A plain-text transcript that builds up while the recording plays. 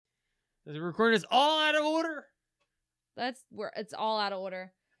The recording is all out of order. It's all out of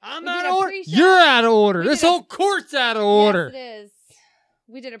order. I'm out of order. You're out of order. This whole court's out of order. Yes, it is.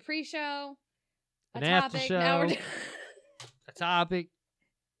 We did a pre-show, An after topic. show, Now we're doing a topic,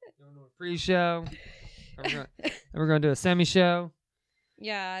 a pre-show. We're gonna do a semi-show.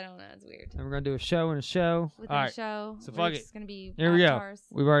 Yeah, I don't know. It's weird. And we're gonna do a show and a show. Within all a right. show. So fuck it. It's gonna be Here we go. avatars.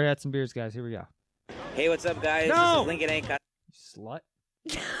 We've already had some beers, guys. Here we go. Hey, what's up, guys? No! This is Lincoln A. Slut.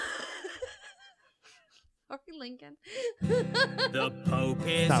 Sorry, Lincoln. The Pope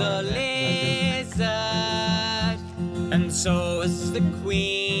is Stop a it. lizard, and so is the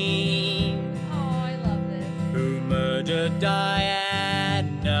Queen, Oh, I love this. who murdered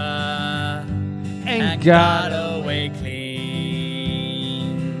Diana And got got away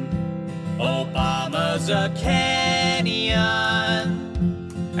clean. Obama's a Kenyan,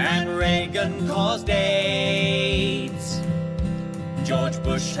 and Reagan caused AIDS. George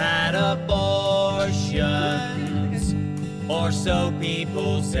Bush had abortions, or so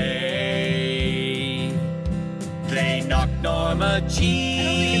people say. They knocked Norma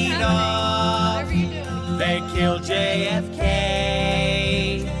Jean off. Whatever you do. They killed JFK,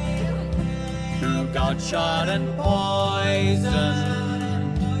 who got shot and poisoned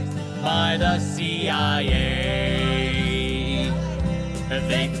by the CIA.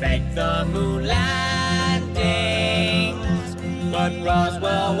 They faked the moon landings, but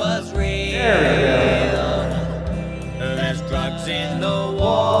Roswell was real. There's drugs in the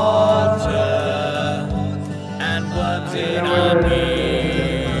water and worms in our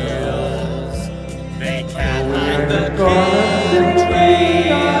meals. They can't hide the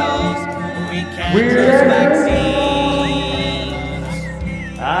chemtrails. We can't trust vaccines.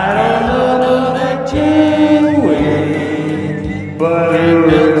 I don't know that genuine, but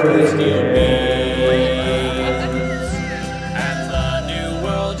Steel beams and the New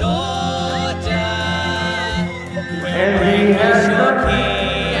World Order. When we have your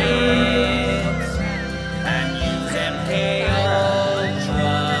kids and use MK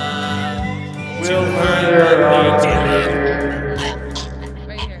Ultra to hurt the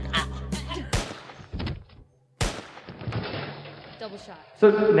Right here. Double shot. So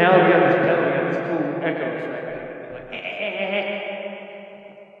now we got this pedal, we got this cool echoes, right? Like,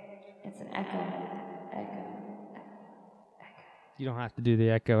 It's an echo. You don't have to do the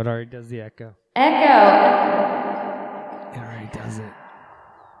echo. It already does the echo. Echo. It already does it.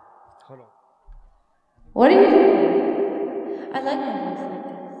 Hold on. What are you doing? I like my voice like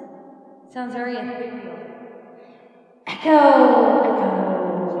this. Sounds very ethereal. Echo.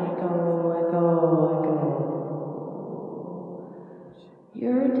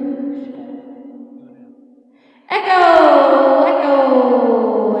 You're a douchebag. Echo.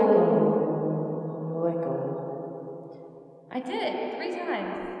 I did it 3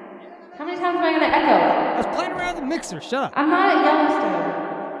 times. How many times am I going to echo? I was playing around with the mixer. Shut up. I'm not at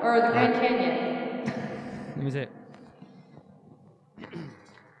Yellowstone or the Grand Canyon. Let me see it.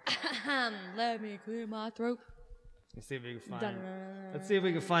 Let me clear my throat. Let's see if we can find. Let's see if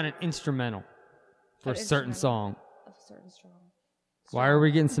we can find an instrumental for a certain song. A certain strong. Why are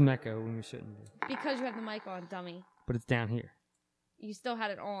we getting some echo when we shouldn't be? Because you have the mic on, dummy. But it's down here. You still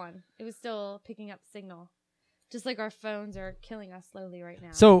had it on. It was still picking up the signal. Just like our phones are killing us slowly right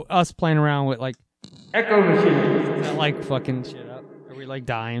now. So us playing around with like echo machine. is that like fucking shit up? Are we like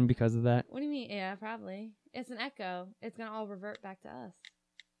dying because of that? What do you mean? Yeah, probably. It's an echo. It's gonna all revert back to us.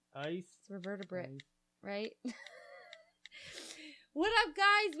 Ice. It's revertebrate, right? What up,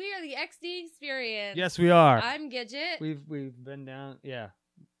 guys? We are the XD Experience. Yes, we are. I'm Gidget. We've been down. Yeah.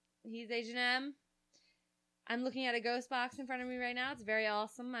 He's Agent M. I'm looking at a ghost box in front of me right now. It's very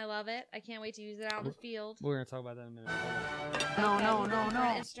awesome. I love it. I can't wait to use it out in the field. We're gonna talk about that in a minute. No.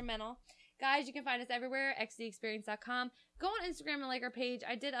 Instrumental. Guys, you can find us everywhere, xdexperience.com. Go on Instagram and like our page.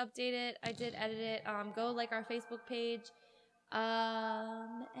 I did update it. I did edit it. Go like our Facebook page.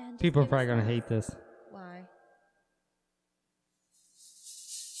 And just People are give probably us gonna love. hate this. Why?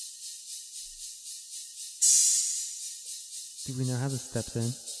 Do we know how this steps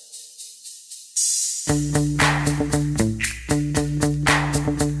in?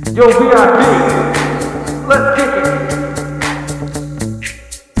 Yo, VIP, let's kick it.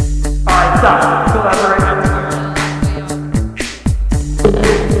 Alright, stop. Collaborate.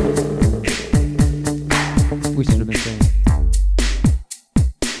 We should have been saying.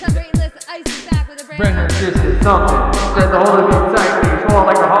 Celebrating this ice is back with a brand new. This is something. Grab the hold of me tightly. Fall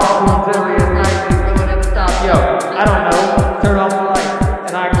like a harpoon till it's nightly. Feeling at the stop. Yo, I don't know. Turn off the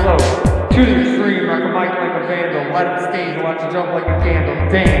lights and I glow. To the extreme, rock a mic like a vandal. Light up the stage and watch you jump like a candle.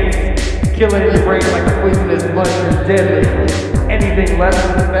 Dance. Killing your brain like a poisonous mushroom. Deadly. Any Anything less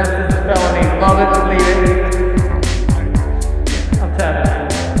than the best is a felony. Love it, leave it. I'm tapping.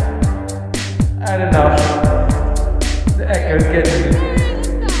 I had enough. The echo's getting me.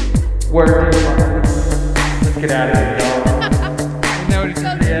 Word to your mother. Let's get out of here, y'all. You know what he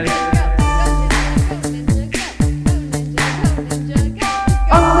said, Eddie?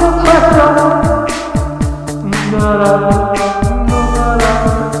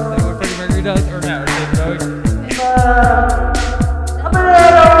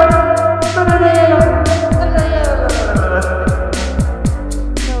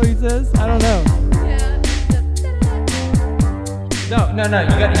 No, you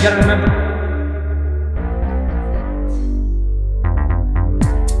gotta remember.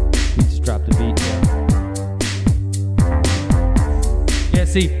 He just dropped the beat. Yeah,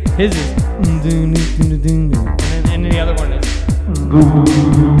 see, his is. And then the other one is.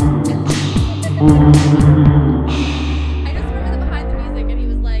 I just remember the behind the music, and he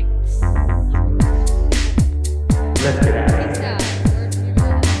was like, Let's get out of here.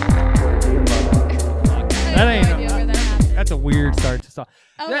 That ain't. That's a weird start to song.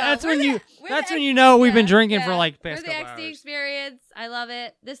 Oh, That's no, when we're you. the- That's we're when the you know we've X- been drinking yeah, for like We're past the couple XD hours. experience. I love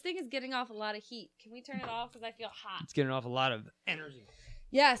it. This thing is getting off a lot of heat. Can we turn it off? Because I feel hot. It's getting off a lot of energy.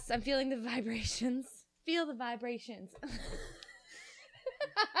 Yes, I'm feeling the vibrations. Feel the vibrations.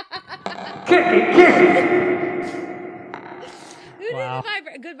 Who Wow. did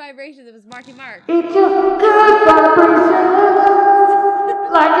the good vibrations? It was Marky Mark. It's a good vibration,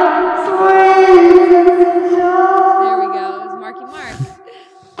 like a sweet There we go. It was Marky Mark.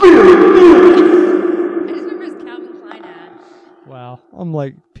 I just remember his Calvin Klein ad. Wow, I'm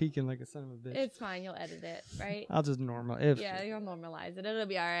like peeking like a son of a bitch. It's fine. You'll edit it, right? I'll just normal. Yeah, you'll normalize it. It'll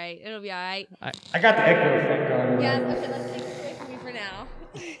be all right. It'll be all right. I got the echo effect going. Yes, okay, let's take it away from me for now.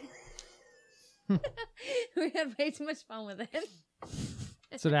 We had way too much fun with it.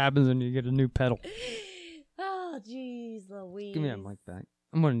 That's what happens when you get a new pedal. Oh, jeez, Louise. Give me that mic back.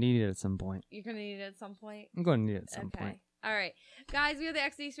 I'm gonna need it at some point. You're going to need it at some point? I'm gonna need it at some Okay. point. All right. Guys, we have the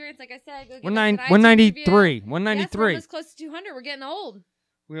XD experience. Like I said, go give us 193. an iTunes review. 193. Yes, we're close to 200. We're getting old.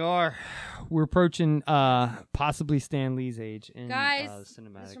 We are. We're approaching possibly Stan Lee's age in Guys,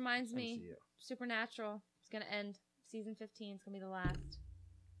 cinematic. this reminds me. MCU. Supernatural. It's going to end. Season 15 is going to be the last.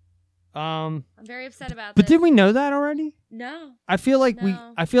 I'm very upset about But this. did we know that already? No. I feel like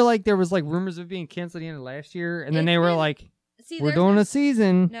No. I feel like there was like rumors of being canceled at the end of last year, and then they were been- like, See, "We're there's doing been- a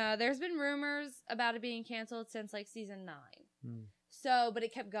season." No, there's been rumors about it being canceled since like season 9. Hmm. So, but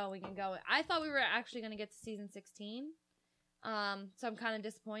it kept going and going. I thought we were actually going to get to season 16. So I'm kind of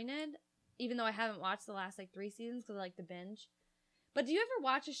disappointed, even though I haven't watched the last like 3 seasons because I like the binge. But do you ever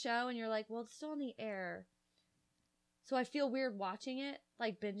watch a show and you're like, well, it's still on the air? So I feel weird watching it,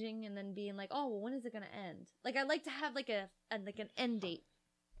 like binging and then being like, oh, well, when is it going to end? Like I like to have like an end date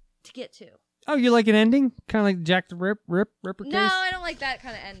to get to. Oh, you like an ending? Kind of like Jack the Ripper case? No, I don't like that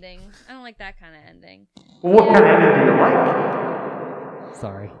kind of ending. I don't like that kind of ending. Well, what kind of ending do you like?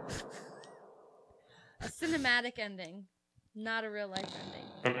 Sorry. A cinematic ending, not a real life ending.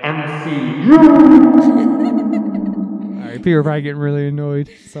 An MCU. All right, people are probably getting really annoyed.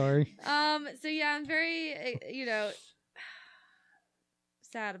 Sorry. So yeah, I'm very,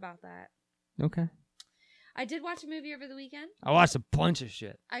 sad about that. Okay. I did watch a movie over the weekend. I watched a bunch of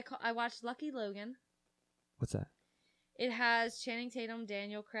shit. I watched Lucky Logan. What's that? It has Channing Tatum,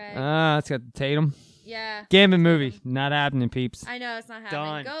 Daniel Craig. It's got Tatum. Yeah. Gambit movie. Not happening, peeps. I know it's not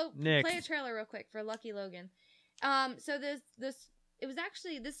happening. Done. Go Next. play a trailer real quick for Lucky Logan. So this it was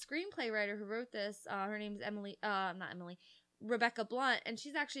actually this screenplay writer who wrote this. Her name's Rebecca Blunt, and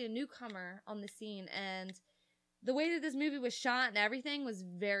she's actually a newcomer on the scene. And the way that this movie was shot and everything was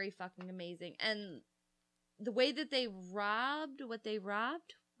very fucking amazing. And the way that they robbed what they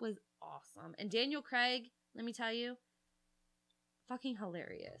robbed was awesome. And Daniel Craig, let me tell you, fucking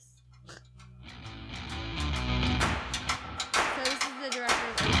hilarious. So this is the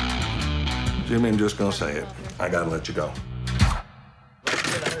director of Jimmy, I'm just gonna say it. I gotta let you go.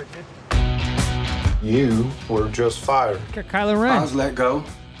 You were just fired. Got Kylo I Ren. was let go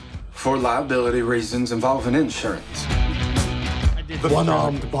for liability reasons involving insurance. The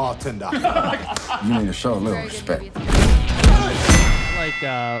one-armed bartender. You need to show a little very good respect. movie. Like,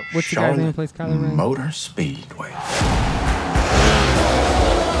 what's the guy's name who plays Kylo Ren? Motor Speedway.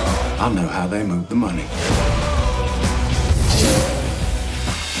 I know how they move the money.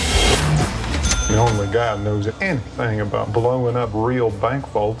 The only guy who knows anything about blowing up real bank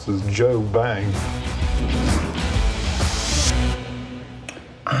vaults is Joe Bang.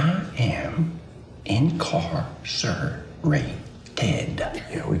 I am incarcerated.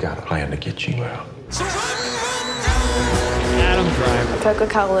 Yeah, we got a plan to get you out. Adam Adam Driver.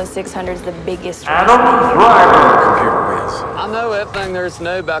 Coca-Cola 600 is the biggest. Adam Driver. Computer whiz. I know everything there is to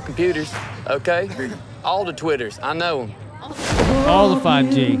know about computers, okay? All the Twitters, I know them. All the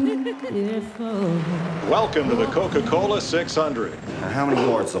 5G. Welcome to the Coca-Cola 600. How many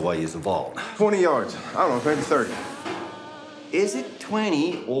yards away is the vault? 20 yards. I don't know, maybe 30. Is it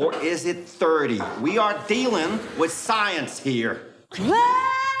 20 or is it 30? We are dealing with science here. 10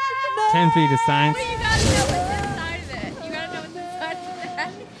 feet of science. Well, you gotta know what's inside of it. You gotta know what's inside of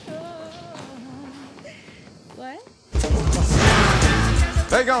that. What?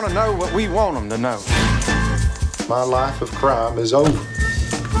 They're gonna know what we want them to know. My life of crime is over.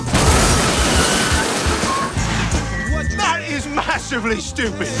 That is massively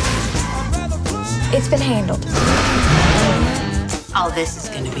stupid. It's been handled. Oh, this is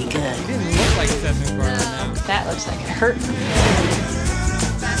gonna be good. It didn't look like Sesame Bar now. That looks like it hurt.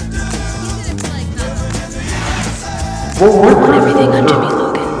 I want everything on Jimmy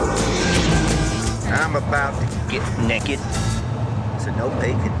Logan. I'm about to get naked. So no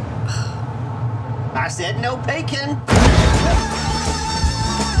bacon. I said no bacon.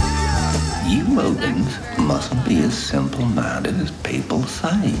 You Logans mustn't be as simple-minded as people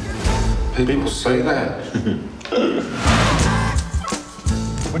say. People say that.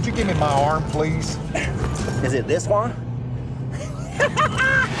 Would you give me my arm, please? Is it this one?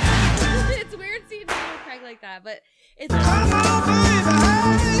 It's weird seeing Daniel Craig like that, but it's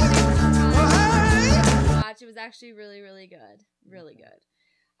watch. It was actually really, really good. Really good.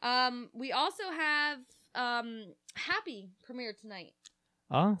 We also have Happy premiere tonight.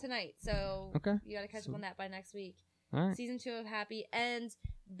 Tonight. So okay. You gotta catch up on that by next week. All right. Season 2 of Happy. And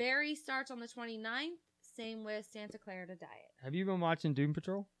Barry starts on the 29th. Same with Santa Clarita Diet. Have you been watching Doom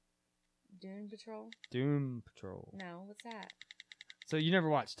Patrol? Doom Patrol? Doom Patrol. No, what's that? So you never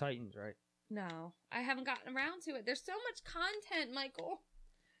watched Titans, right? No, I haven't gotten around to it. There's so much content, Michael.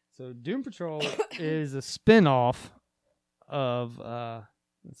 So Doom Patrol is a spin-off of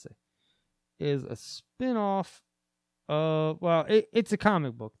let's see. Is a spin-off of it's a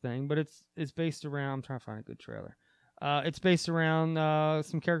comic book thing, but it's based around, I'm trying to find a good trailer. It's based around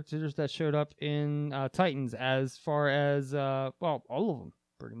some characters that showed up in Titans, as far as all of them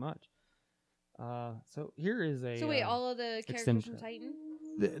pretty much. So here is a. So wait, all of the characters from Titan?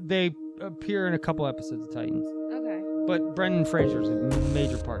 They appear in a couple episodes of Titans. Okay. But Brendan Fraser's a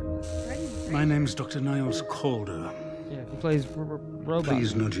major part in this. My name's Dr. Niles Calder. Yeah, he plays Robot.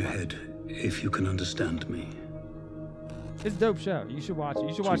 Please nod your head if you can understand me. It's a dope show. You should watch it.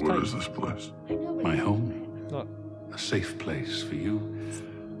 You should watch Titans. Where is this place? My home? Look. A safe place for you,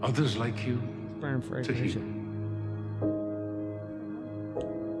 others like you, Brendan Fraser. to heal.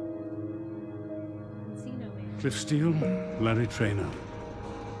 Cliff Steele, Larry Traynor.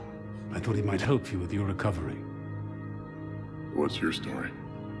 I thought he might help you with your recovery. What's your story?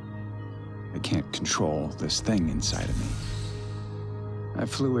 I can't control this thing inside of me. I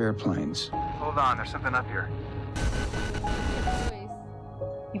flew airplanes. Hold on, there's something up here.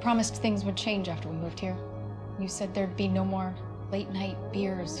 You promised things would change after we moved here. You said there'd be no more late-night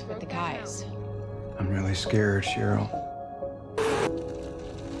beers with the guys. I'm really scared, Cheryl.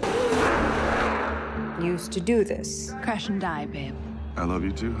 Used to do this. Crash and die, babe. I love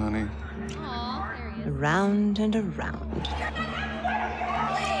you too, honey. Aww, there he is. Around and around.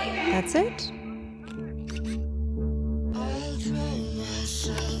 That's it?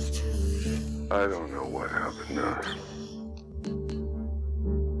 I don't know what happened now.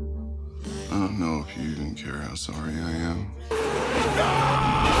 I don't know if you even care how sorry I am.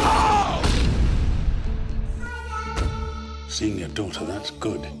 Seeing your daughter, that's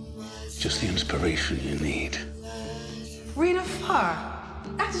good. Just the inspiration you need. Rita Farr.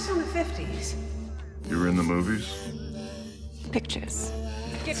 Actress from the 50s. You were in the movies? Pictures.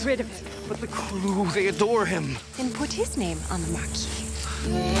 Get rid of it. But the crew, they adore him. Then put his name on the marquee.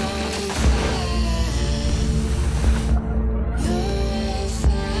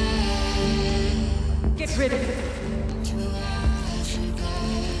 Get rid of it.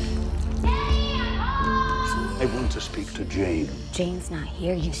 I want to speak to Jane. Jane's not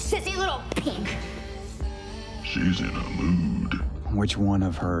here, you sissy little pig. She's in a mood. Which one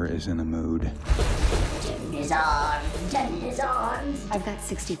of her is in a mood? I've got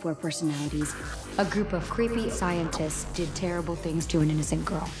 64 personalities. A group of creepy scientists did terrible things to an innocent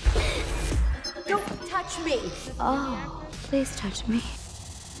girl. Don't touch me. Oh, please touch me.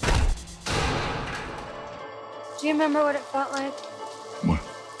 Do you remember what it felt like? What?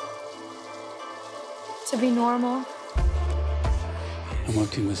 To be normal? I'm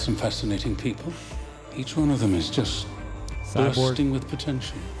working with some fascinating people. Each one of them is just Cyborg. bursting with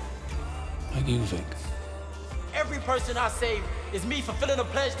potential. Like you, Vic. Every person I save is me fulfilling a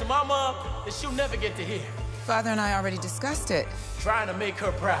pledge to my mom that she'll never get to hear. Father and I already discussed it. Trying to make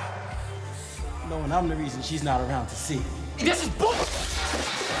her proud. Knowing I'm the reason she's not around to see. This is bullshit!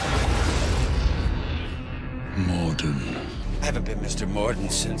 Morden. I haven't been Mr. Morden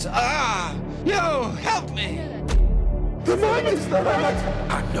since. No! Help me! The man is that!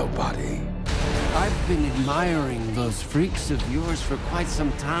 I'm nobody. I've been admiring those freaks of yours for quite some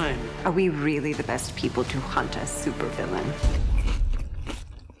time. Are we really the best people to hunt a supervillain?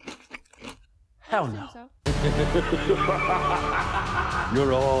 Hell no.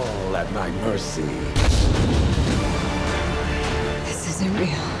 You're all at my mercy. This isn't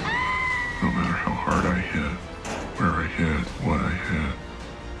real. No matter how hard I hit, where I hit, what I hit,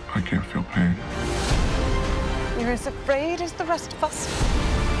 I can't feel pain. You're as afraid as the rest of us.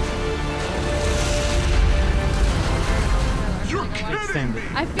 You're kidding me!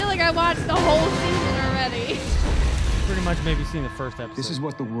 I feel like I watched the whole season already. Pretty much maybe seen the first episode. This is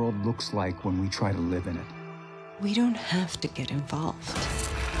what the world looks like when we try to live in it. We don't have to get involved.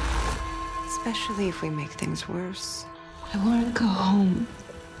 Especially if we make things worse. I want to go home.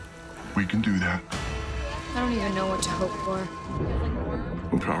 We can do that. I don't even know what to hope for.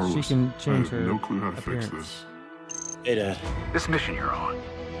 I'm powerless. She can change I have her no clue how to appearance. fix this. Hey, Dad. This mission you're on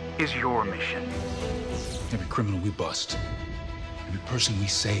is your mission. Every criminal we bust, every person we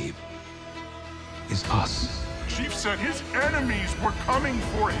save, is us. Chief said his enemies were coming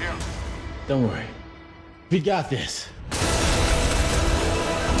for him. Don't worry. We got this.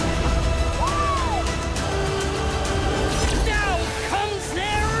 Now comes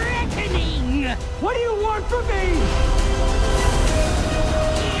their reckoning! What do you want from me?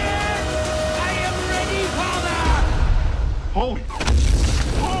 Yes! I am ready, Father! Holy!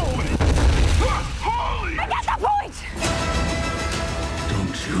 Holy! Holy! I got the point!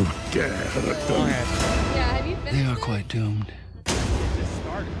 Don't you dare hurt them. Yeah, have you finished They are it? quite doomed.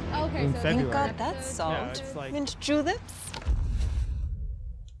 Okay, in so February. Thank God that's solved. Yeah, it's like- Mint juleps?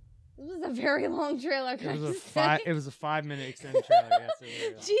 this was a very long trailer. Can I just say? It was a 5-minute extended trailer. Yes, it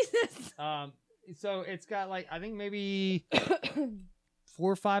really was. Jesus. So it's got like I think maybe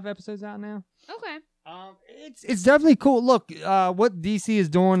 4 or 5 episodes out now. Okay. It's definitely cool. Look, what DC is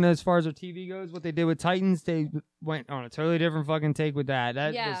doing as far as their TV goes, what they did with Titans, they went on a totally different fucking take with that.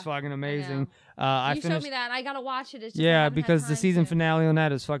 That Yeah, was fucking amazing. You I showed finished. me that, and I gotta watch it. It's just I Yeah, haven't had because the time season to. finale on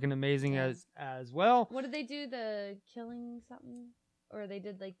that is fucking amazing Yeah. as well. What did they do? The killing something, or they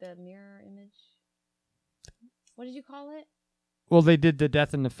did like the mirror image. What did you call it? Well, they did the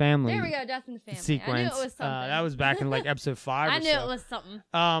Death in the Family. There we go, Death in the Family. Sequence. I knew it was something. That was back in like episode 5. I or knew so. it was something.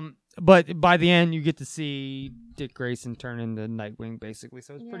 But by the end, you get to see Dick Grayson turn into Nightwing, basically.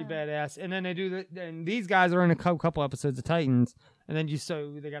 So it's pretty Yeah. badass. And then they do and these guys are in a couple episodes of Titans, and then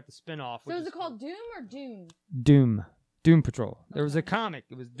they got the spinoff. So is it called Doom or Dune? Doom Patrol. There was a comic.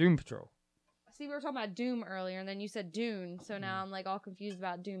 It was Doom Patrol. See, we were talking about Doom earlier, and then you said Dune, so now I'm like all confused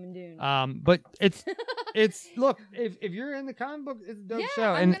about Doom and Dune. But it's look, if you're in the comic book, it's a dope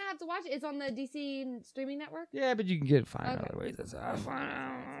show. I'm And gonna have to watch it. It's on the DC streaming network. yeah, but you can get it fine Okay. other ways. That's how I find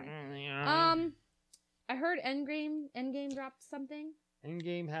out. I heard Endgame dropped something.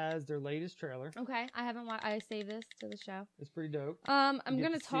 Endgame has their latest trailer. Okay, I haven't watched. I saved this to the show. It's pretty dope. I'm You get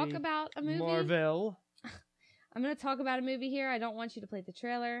gonna to talk see about a movie. Marvel. I'm gonna talk about a movie here. I don't want you to play the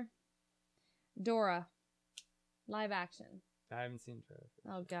trailer. Dora, live action. I haven't seen the trailer.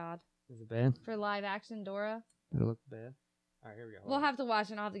 Oh God. Is it bad? For live action Dora. Does it look bad? All right, here we go. We'll have to watch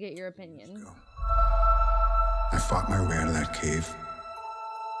and I'll have to get your opinion. I fought my way out of that cave,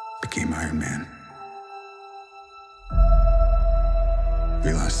 became Iron Man.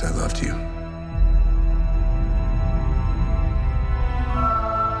 Realized I loved you.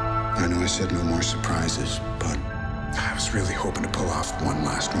 I know I said no more surprises, but I was really hoping to pull off one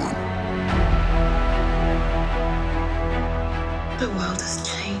last one. The world has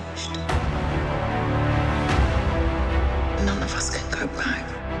changed. None of us can go back.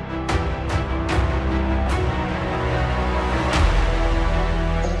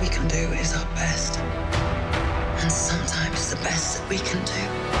 All we can do is our best. And sometimes the best that we can do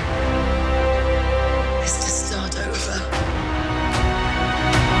is to start over.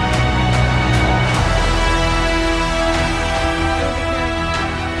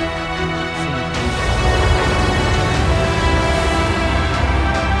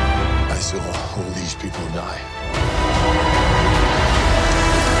 I saw all these people die.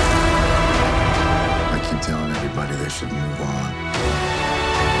 I keep telling everybody they should move on.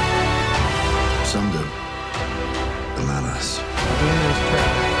 Some do, but not us.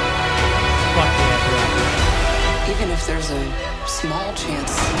 Even if there's a small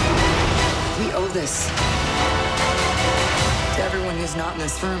chance, we owe this everyone who's not in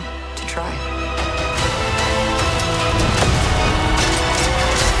this room to try.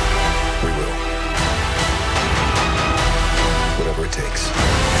 We will. Whatever it takes.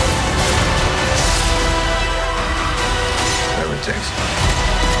 Whatever it takes.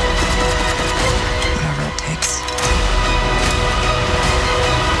 Whatever it takes.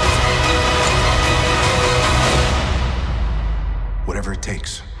 Whatever it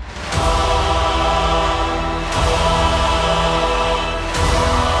takes.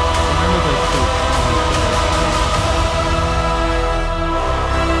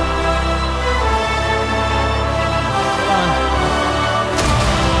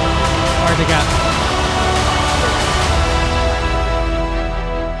 Hard to get.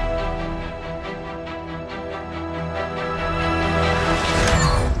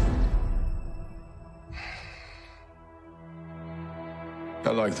 I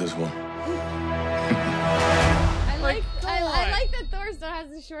like this one. I like that Thor still has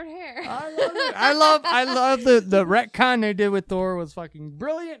the short hair. I love the retcon they did with Thor was fucking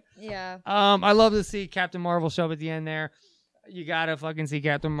brilliant. Yeah. I love to see Captain Marvel show up at the end there. You gotta fucking see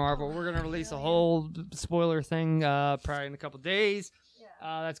Captain Marvel. We're gonna release a whole spoiler thing probably in a couple days.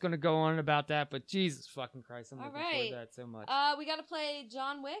 That's gonna go on about that. But Jesus fucking Christ, I'm looking forward to that so much. We gotta play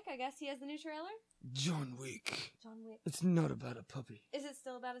John Wick. I guess he has the new trailer. John Wick. John Wick. It's not about a puppy. Is it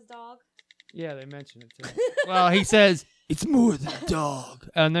still about his dog? Yeah, they mention it too. Well, he says it's more than a dog.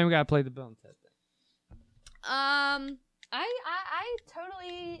 And then we gotta play the Bill and Ted thing. I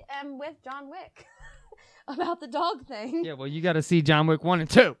totally am with John Wick about the dog thing. Yeah, well, you gotta see John Wick 1 and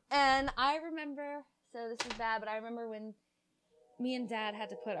 2. And I remember, so this is bad, but I remember when me and Dad had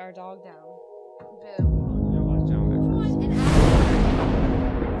to put our dog down. Boom.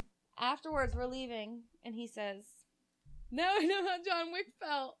 And afterwards, we're leaving, and he says, "Now I know how John Wick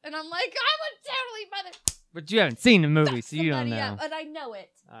felt." And I'm like, I would totally mother. But you haven't seen the movie, so you don't know. Yeah, but I know it.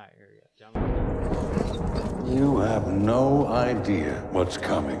 All right, here you go. John Wick. You have no idea what's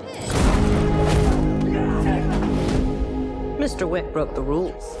coming. Mr. Wick broke the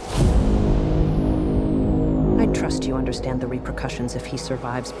rules. I trust you understand the repercussions if he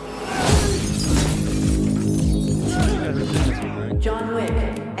survives. John Wick,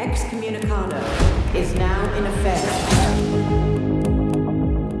 excommunicado, is now in effect.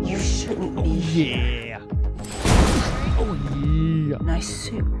 You shouldn't be here. Oh, yeah. Nice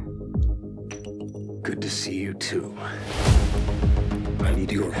suit. Good to see you too. I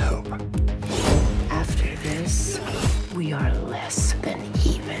need your help. After this, we are less than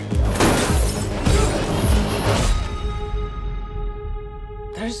even.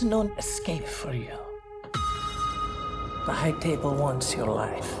 There's no escape for you. The High Table wants your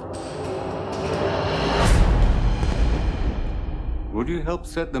life. Would you help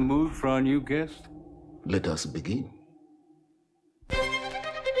set the mood for our new guest? Let us begin. He's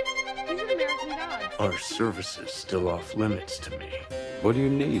an American God. Our service is still off limits to me. What do you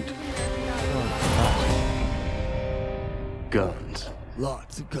need? Guns.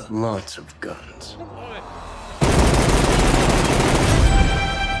 Lots of guns. Lots of guns.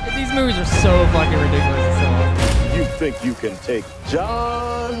 These movies are so fucking ridiculous. So you think you can take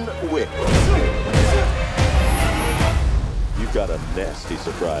John Wick? You've got a nasty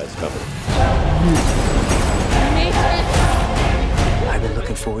surprise coming. I've been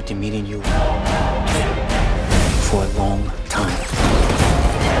looking forward to meeting you for a long time.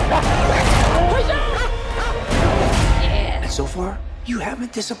 And so far, you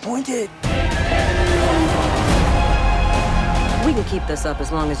haven't disappointed. We can keep this up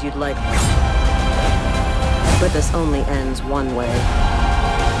as long as you'd like. But this only ends one way.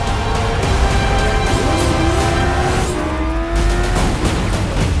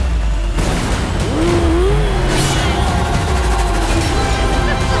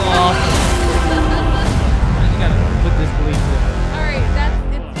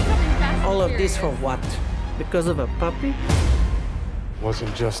 All of this for what? Because of a puppy?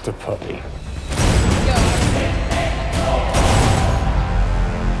 Wasn't just a puppy.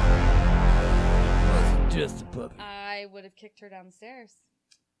 just a puppy. I would have kicked her downstairs.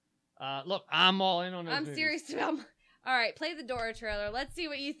 Look, I'm all in on those I'm movies. serious about. All right, play the Dora trailer. Let's see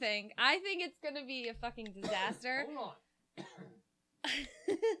what you think. I think it's gonna be a fucking disaster. Hold on.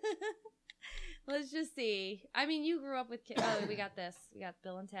 Let's just see. I mean, you grew up with kids. Oh, we got this. We got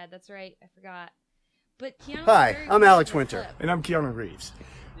Bill and Ted. That's right. I forgot. But Keanu. Hi, I'm Alex Winter. And I'm Keanu Reeves.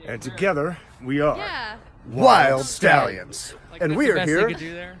 And together, we are Wild Stallions. Like, And that's we the are best they here could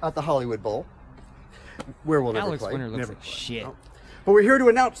do there? at the Hollywood Bowl, where we'll never Alex play. Winter looks Never like play. shit. No. But we're here to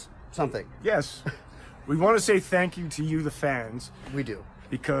announce something. Yes. We want to say thank you to you, the fans. We do.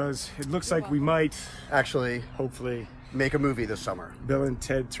 Because it looks like we might, actually, hopefully, make a movie this summer. Bill and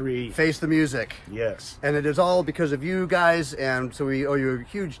Ted 3. Face the Music. Yes. And it is all because of you guys, and so we owe you a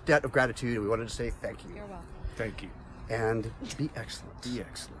huge debt of gratitude, and we wanted to say thank you. You're welcome. Thank you. And be excellent. Be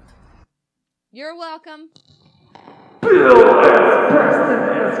excellent. You're welcome. Bill S. Preston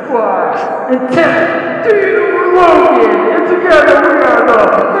Esquire and Ted D. Logan, and together we are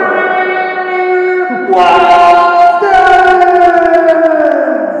the Wild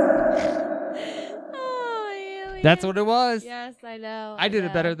Stallions! That's what it was. Yes, I know. I did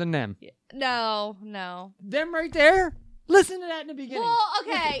it better than them. No. Them right there? Listen to that in the beginning. Well,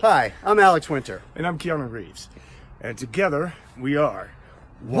 okay. Hi, I'm Alex Winter. And I'm Keanu Reeves. And together, we are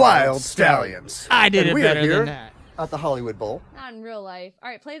Wild Stallions. I did And it we are better here than that. At the Hollywood Bowl. Not in real life. All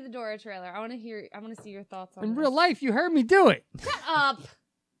right, play the Dora trailer. I want to see your thoughts on In this. real life, you heard me do it. Shut up.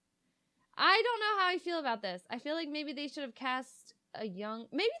 I don't know how I feel about this. I feel like maybe they should have cast maybe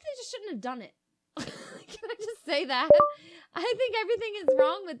they just shouldn't have done it. Can I just say that? I think everything is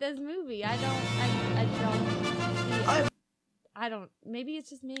wrong with this movie. I don't. Maybe it's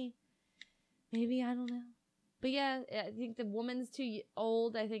just me. Maybe, I don't know. But yeah, I think the woman's too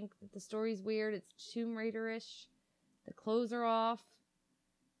old. I think that the story's weird. It's Tomb Raider-ish. The clothes are off.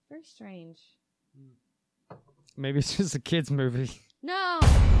 Very strange. Maybe it's just a kid's movie. No,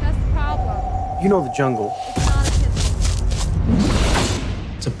 that's the problem. You know the jungle. It's not a kid's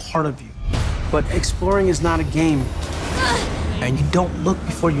movie. It's a part of you. But exploring is not a game. And you don't look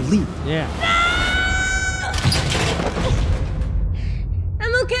before you leap. Yeah.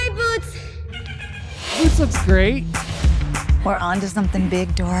 I'm okay, Boots. This looks great. We're on to something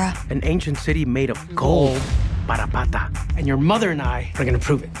big, Dora. An ancient city made of gold. Parapata. And your mother and I are gonna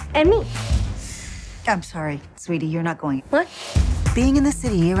prove it. And me. I'm sorry, sweetie, you're not going. What? Being in the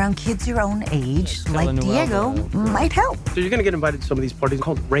city around kids your own age, like Diego, might help. So you're gonna get invited to some of these parties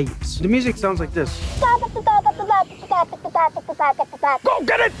called raves. The music sounds like this. Go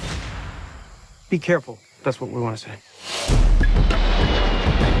get it! Be careful. That's what we want to say.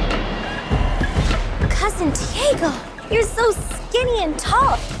 Cousin Diego, you're so skinny and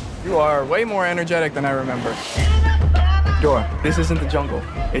tall. You are way more energetic than I remember. Dora, this isn't the jungle.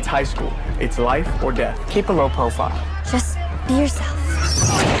 It's high school. It's life or death. Keep a low profile. Just be yourself.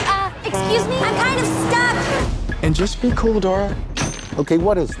 Excuse me, I'm kind of stuck. And just be cool, Dora. Okay,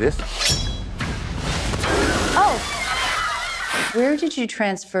 what is this? Oh, Where did you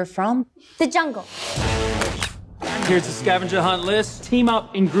transfer from? the jungle. Here's the scavenger hunt list. Team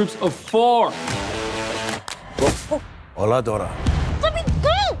up in groups of 4. Hola, Dora. Let me go!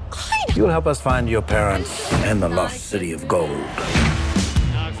 Hide! You'll help us find your parents and the lost city of gold.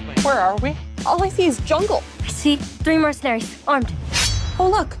 Where are we? All I see is jungle. I see 3 mercenaries, armed. Oh,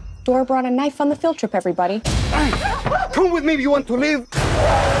 look. Dora brought a knife on the field trip, everybody. Come with me if you want to live.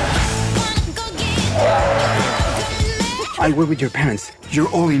 I were with your parents. You're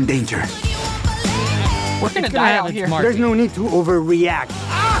all in danger. We're gonna die out here. There's no need to overreact.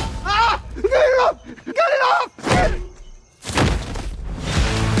 Get it off! Get it off!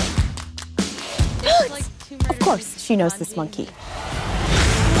 Of course, she knows this monkey. Look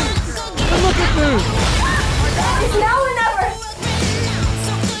at this. It's now or never!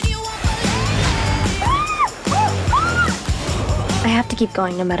 I have to keep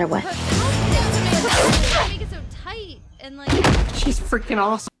going no matter what. Make it so tight and like. She's freaking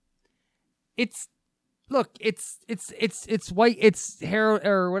awesome. It's white. It's Harold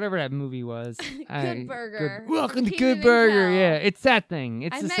or whatever that movie was. Good Burger. Welcome to Kenan Good and Burger. Kel. Yeah, it's that thing.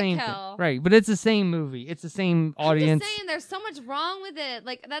 It's I the met same Kel. thing, right? But it's the same movie. It's the same audience, I'm just saying, there's so much wrong with it.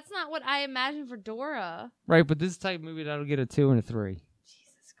 Like that's not what I imagined for Dora. right? But this type of movie that'll get a 2 and a 3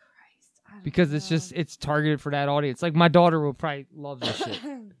 Jesus Christ. because it's targeted for that audience. Like my daughter will probably love this shit.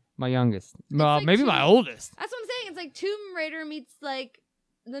 My youngest, like maybe my Tomb- oldest. That's what I'm saying. It's like Tomb Raider meets like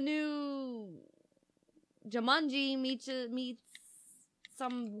the new Jumanji meets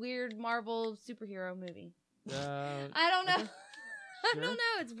some weird Marvel superhero movie. I don't know. I don't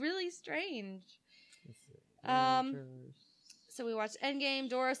know. It's really strange. So we watched Endgame,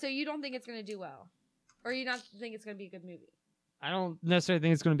 Dora. So you don't think it's gonna do well, or you not think it's gonna be a good movie? I don't necessarily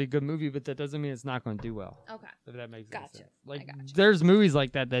think it's going to be a good movie, but that doesn't mean it's not going to do well. Okay. If that makes any Gotcha. sense. Like, there's movies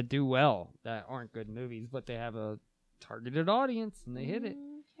like that that do well that aren't good movies, but they have a targeted audience and they hit it.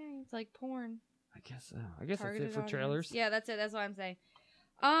 Okay, it's like porn. I guess so. I guess Targeted that's it for audience. trailers. Yeah, that's it. That's what I'm saying.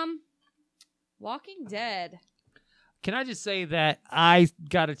 Walking Dead. Can I just say that I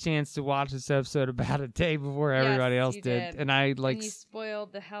got a chance to watch this episode about a day before everybody else you did, and I like. And you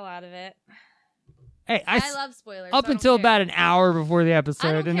spoiled the hell out of it. Hey, I love spoilers. Up so I don't until care. about an hour before the I episode,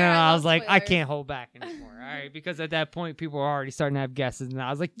 don't and care, then I I love was like, I spoilers. can't hold back anymore. All right, because at that point, people were already starting to have guesses, and I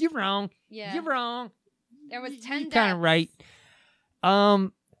was like, "You're wrong. Yeah. You're wrong." There was 10 deaths. kind of right.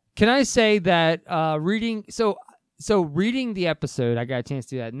 Can I say that reading the episode, I got a chance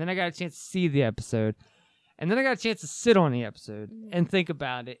to do that, and then I got a chance to see the episode, and then I got a chance to sit on the episode and think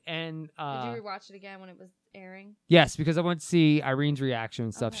about it. And did you rewatch it again when it was airing? Yes, because I wanted to see Irene's reaction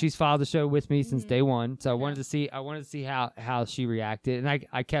and stuff. Okay. She's followed the show with me since day one, so I wanted to see how she reacted, and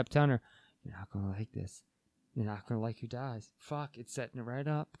I kept telling her, "You're not gonna like this. You're not gonna like who dies. Fuck, it's setting it right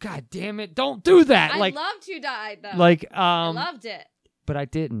up. God damn it, don't do that." I like, loved who died though. like, I loved it. but I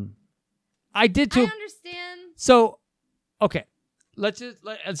didn't. I did too. I understand. So, okay, let's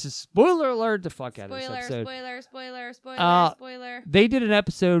just spoiler alert the fuck out of this episode. Spoiler. They did an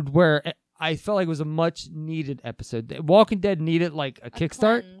episode where I felt like it was a much needed episode. Walking Dead needed like a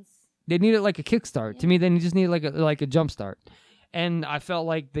kickstart. Cleanse. They needed like a kickstart. To me, they just needed like a jump start. And I felt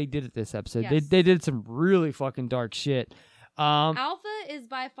like they did it this episode. Yes. They did some really fucking dark shit. Alpha is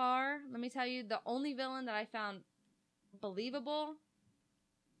by far, let me tell you, the only villain that I found believable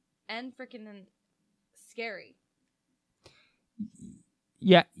and freaking scary.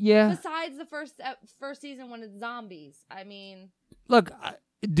 Yeah. Besides the first season when it's zombies. I mean, Look,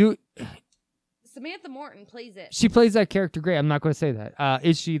 Samantha Morton plays it. she plays that character great. I'm not going to say that.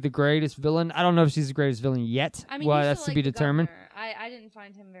 Is she the greatest villain? I don't know if she's the greatest villain yet. I mean, well, you that's still to be like the determined. governor. I didn't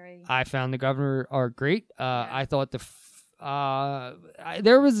find him very. I found the governor are great. I thought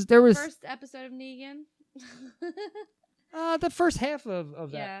there was First episode of Negan. the first half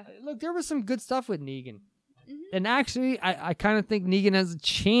of that. Yeah. Look, there was some good stuff with Negan. And actually, I kind of think Negan has a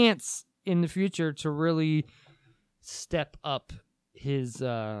chance in the future to really step up his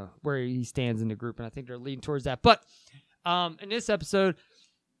where he stands in the group, and I think they're leading towards that. But in this episode,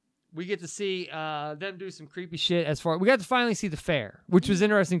 we get to see them do some creepy shit. We got to finally see the fair, which was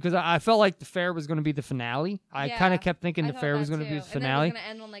interesting because I felt like the fair was going to be the finale. I kind of kept thinking the fair was going to be the finale. And then it was going to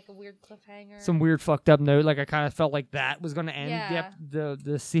end on like a weird cliffhanger. Some weird fucked up note. Like I kind of felt like that was going to end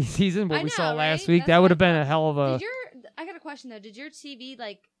the season. What we saw last week, that would have been a hell of a. I got a question though. Did your TV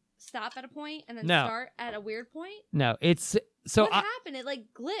like stop at a point and then No. start at a weird point? No, it's so. What happened? It like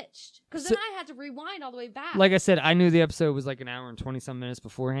glitched because So- then I had to rewind all the way back. Like I said, I knew the episode was like an hour and 20-some minutes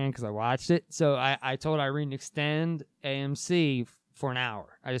beforehand because I watched it. So I told Irene to extend AMC for an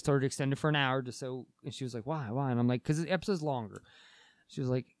hour. I just told her to extend it for an hour just so. And she was like, "Why? Why?" And I'm like, "Because the episode's longer." She was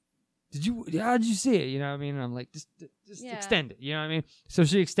like, how did you see it? You know what I mean? And I'm like, just extend it. You know what I mean? So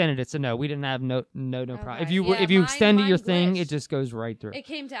she extended it. So no, we didn't have no problem. If you extended your thing, it just goes right through. It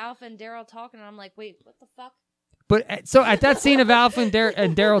came to Alpha and Daryl talking, and I'm like, wait, what the fuck? But so at that scene of Alpha and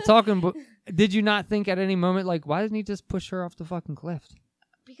Daryl talking, but did you not think at any moment like, why doesn't he just push her off the fucking cliff?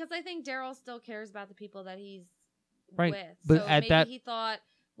 Because I think Daryl still cares about the people that he's Right, with. but so at maybe that- he thought,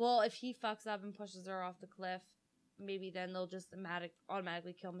 well, if he fucks up and pushes her off the cliff, maybe then they'll just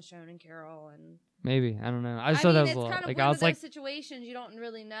automatically kill Michonne and Carol. And Maybe, I don't know. I just thought that was a it's lot. kind of Like one I of was those like, situations you don't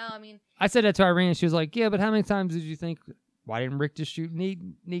really know. I mean, I said that to Irene, and she was like, "Yeah, but how many times did you think? Why didn't Rick just shoot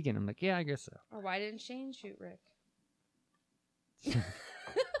Negan?" I'm like, "Yeah, I guess so." or why didn't Shane shoot Rick?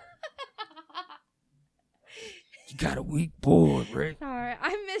 You got a weak boy, Rick. Sorry,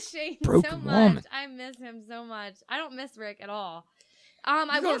 I miss Shane Broken so woman. much. I miss him so much. I don't miss Rick at all. I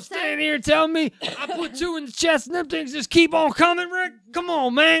You will gonna say, stand here and tell me I put two in the chest and them things just keep on coming, Rick? Come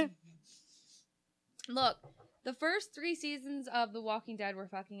on, man. look, the first 3 seasons of The Walking Dead were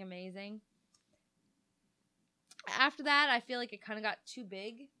fucking amazing. After that, I feel like it kind of got too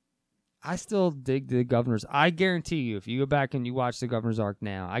big. I still dig the Governor's. I guarantee you, if you go back and you watch the Governor's Arc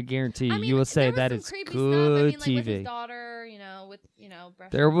now, I guarantee you, you will say that it's Creepy good stuff. I mean, like TV. with his daughter,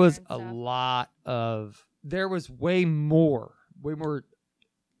 breastfeeding There was her a and stuff. lot of. There was way more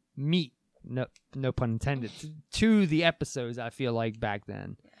meat. No pun intended. To the episodes, I feel like back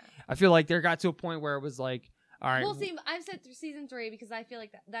then, I feel like there got to a point where it was like, all right, Well, see, I've said through season 3 because I feel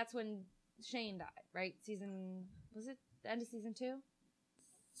like that's when Shane died, right? Was it the end of season 2?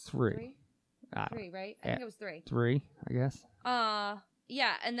 3. 3, right? I think it was 3. 3, I guess.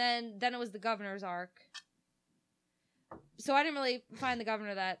 Yeah, and then it was the Governor's arc. So I didn't really find the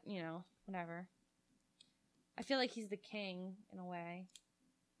Governor that, whatever. I feel like he's the king in a way.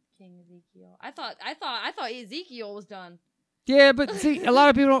 King Ezekiel. I thought Ezekiel was done. Yeah, but see, a lot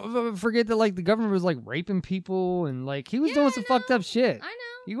of people don't forget that like the Governor was like raping people and like he was doing some fucked up shit. I know.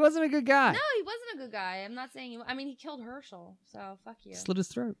 He wasn't a good guy. No, he wasn't a good guy. I'm not saying he killed Herschel, so fuck you. Slit his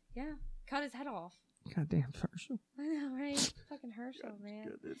throat. Yeah. Cut his head off. Goddamn Herschel. I know, right? Fucking Herschel,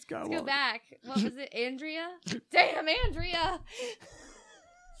 man. Let's go back. What was it? Andrea? Damn, Andrea!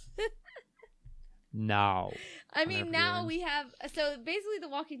 No. I mean, now we have. So basically, The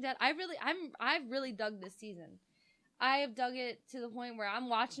Walking Dead. I've really dug this season. I have dug it to the point where I'm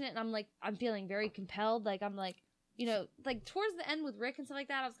watching it and I'm like, I'm feeling very compelled. Like, I'm like, you know, like towards the end with Rick and stuff like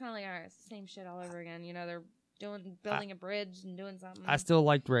that, I was kind of like, all right, it's the same shit all over again. You know, they're building a bridge and doing something. I still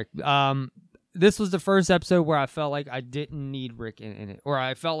liked Rick. This was the first episode where I felt like I didn't need Rick in it, or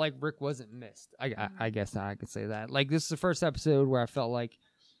I felt like Rick wasn't missed. I guess I could say that. Like, this is the first episode where I felt like,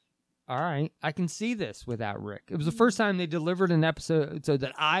 all right, I can see this without Rick. It was the first time they delivered an episode so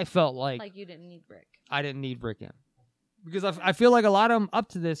that I felt like you didn't need Rick. I didn't need Rick in. Because I feel like a lot of them up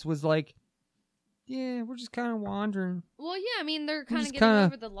to this was like, yeah, we're just kind of wandering. Well, yeah, I mean, they're kind of getting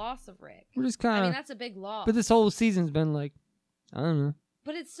over the loss of Rick. We're just kind of... I mean, that's a big loss. But this whole season's been like, I don't know.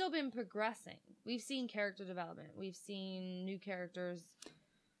 But it's still been progressing. We've seen character development. We've seen new characters.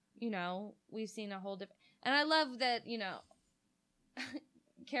 You know, we've seen a whole different... And I love that, you know,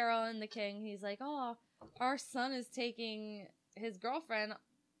 Carol and the King, he's like, oh, our son is taking his girlfriend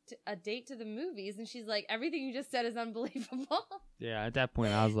to a date to the movies. And she's like, everything you just said is unbelievable. Yeah, at that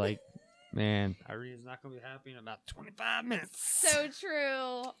point, I was like, man, Irene's not going to be happy in about 25 minutes. So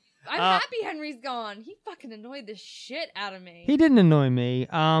true. I'm happy Henry's gone. He fucking annoyed the shit out of me. He didn't annoy me.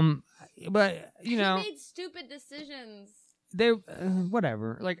 But, you know. He made stupid decisions. They,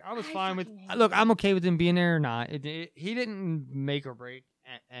 whatever. Like, I was fine with, look, I'm okay with him being there or not. He didn't make or break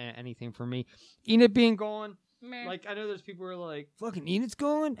anything for me. Enid being gone, like, I know there's people who are like, fucking Enid's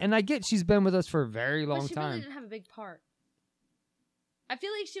gone? And I get she's been with us for a very long she time. Really didn't have a big part. I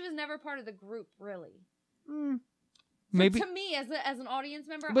feel like she was never part of the group, really. Maybe to me, as an audience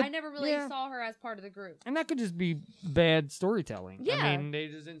member, But, I never really saw her as part of the group. And that could just be bad storytelling. Yeah. I mean, they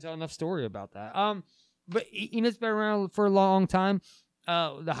just didn't tell enough story about that. But Enid's been around for a long time.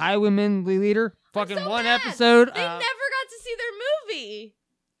 The Highwaymen leader, fucking one episode. They never got to see their movie.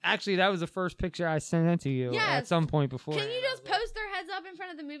 Actually, that was the first picture I sent to you at some point before. Can you just post their heads up in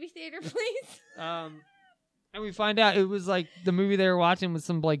front of the movie theater, please? And we find out it was like the movie they were watching was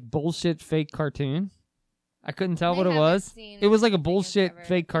some like bullshit fake cartoon. I couldn't tell what it was. It was like a bullshit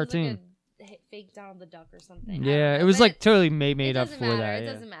fake cartoon. Like a fake Donald the Duck or something. Yeah, it was like totally made up for that. It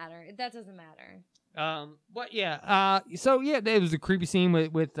doesn't matter. That doesn't matter. But yeah, so yeah, it was a creepy scene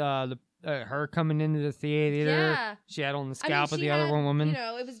with her coming into the theater. Yeah. She had on the scalp of the other one woman. You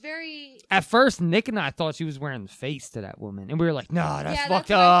know, it was very... At first, Nick and I thought she was wearing the face to that woman. And we were like, no, that's fucked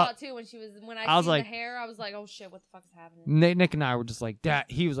what up. I thought too when I was like, the hair, I was like, oh shit, what the fuck is happening? Nick and I were just like, that.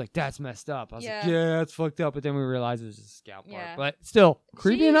 He was like, that's messed up. I was like, yeah, that's fucked up. But then we realized it was just a scalp part. But still,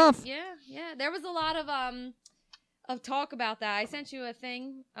 creepy enough. Yeah. There was a lot of talk about that. I sent you a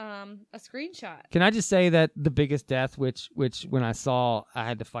thing, a screenshot. Can I just say that the biggest death, which when I saw, I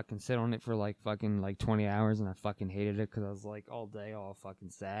had to fucking sit on it for like 20 hours, and I fucking hated it because I was like all day all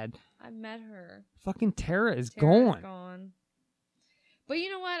fucking sad. I met her. Fucking Tara is gone. But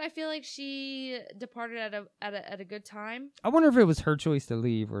you know what? I feel like she departed at a good time. I wonder if it was her choice to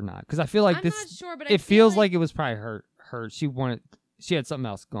leave or not, because I feel like I'm this. Not sure, but it feels like it was probably her. She had something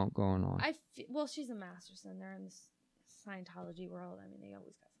else going on. Well, she's a Masterson. They're in this Scientology world. I mean, they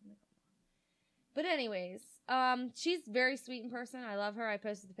always got something going on. But anyways, she's very sweet in person. I love her. I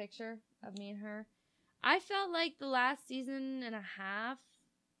posted the picture of me and her. I felt like the last season and a half,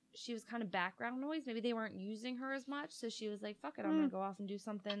 she was kind of background noise. Maybe they weren't using her as much, so she was like, fuck it, I'm going to go off and do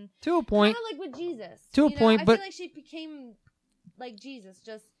something. To a point. Kind of like with Jesus. To a point, but... I feel like she became like Jesus,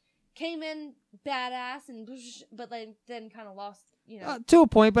 just came in badass, but then kind of lost, to a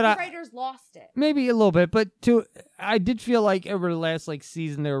point, but the writers lost it. Maybe a little bit, but I did feel like over the last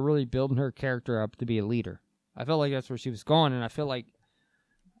season they were really building her character up to be a leader. I felt like that's where she was going, and I feel like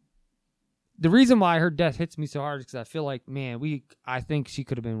the reason why her death hits me so hard is because I feel like, man, I think she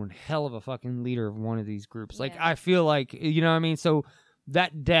could have been one hell of a fucking leader of one of these groups. Like, I feel like, you know what I mean? So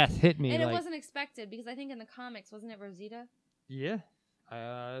that death hit me. And it wasn't expected, because I think in the comics, wasn't it Rosita? Yeah.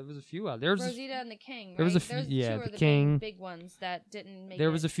 It was a few out there. Rosita and the King. Right? There was a few, the King. Big ones that didn't make.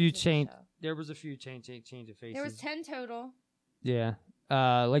 There was a few change. There was a few change of faces. There was 10 total. Yeah.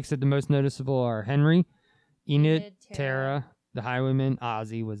 Like I said, the most noticeable are Henry, Enid, Tara, the Highwayman,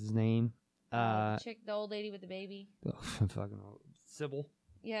 Ozzy was his name. The old lady with the baby. Fucking Sybil.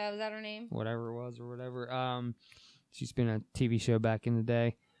 Yeah, was that her name? Whatever it was, or whatever. She's been a TV show back in the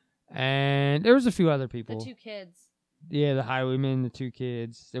day, and there was a few other people. The 2 kids. Yeah, the Highwaymen, the 2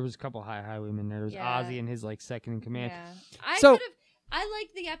 kids. There was a couple Highwaymen there. There was Ozzy and his second in command. Yeah. I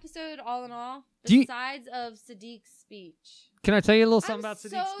liked the episode all in all, besides of Siddiq's speech. Can I tell you a little something about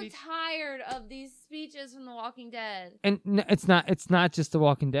Siddiq's speech? I'm so tired of these speeches from The Walking Dead. And it's not just The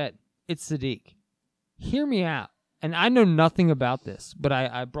Walking Dead. It's Siddiq. Hear me out. And I know nothing about this, but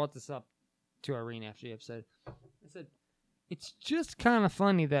I brought this up to Irene after the episode. I said, it's just kind of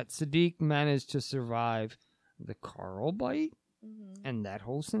funny that Siddiq managed to survive the Carl bite Mm-hmm. and that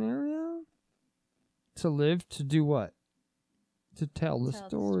whole scenario? To live to do what? To tell the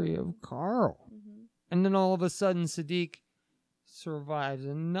story of Carl. Mm-hmm. And then all of a sudden, Siddiq survives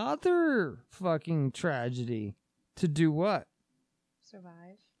another fucking tragedy. To do what?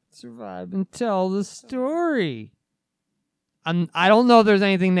 Survive and tell the story. I don't know if there's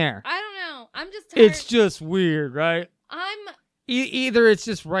anything there. I don't know. I'm just tired. It's just weird, right? Either it's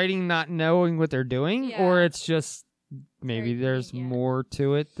just writing not knowing what they're doing, or it's just maybe there's more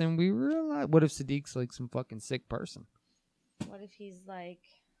to it than we realize. What if Siddiq's like some fucking sick person? What if he's like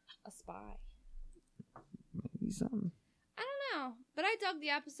a spy? Maybe something. I don't know. But I dug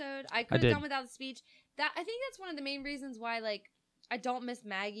the episode. I could have done without the speech. I think that's one of the main reasons why like I don't miss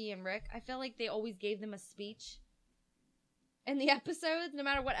Maggie and Rick. I feel like they always gave them a speech in the episodes, no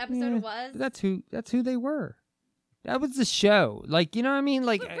matter what episode it was. That's who they were. That was the show. Like, you know what I mean?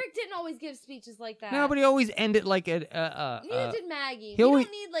 Like, but Rick didn't always give speeches like that. No, but he always ended like Neither did Maggie. You don't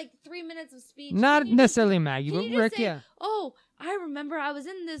need like 3 minutes of speech. Not necessarily Maggie, but Rick, say, yeah. Oh, I remember I was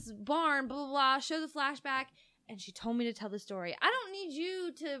in this barn, blah, blah, blah, show the flashback, and she told me to tell the story. I don't need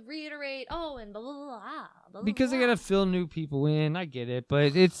you to reiterate, and blah, blah, blah, blah, blah. Because they gotta fill new people in. I get it,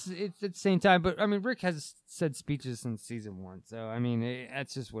 but it's at the same time. But I mean, Rick has said speeches since season 1, so I mean,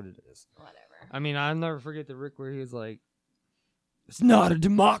 that's just what it is. Whatever. I mean, I'll never forget the Rick where he was like, "It's not a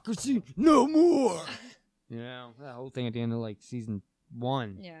democracy no more." You know, that whole thing at the end of like season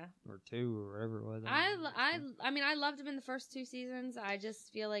 1, or 2, or whatever it was. I mean, I loved him in the first 2 seasons. I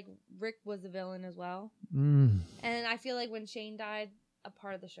just feel like Rick was a villain as well. Mm. And I feel like when Shane died, a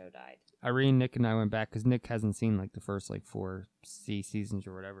part of the show died. Irene, Nick, and I went back because Nick hasn't seen like the first like 4 seasons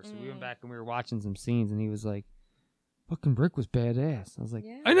or whatever. So we went back and we were watching some scenes, and he was like, "Fucking Rick was badass." I was like,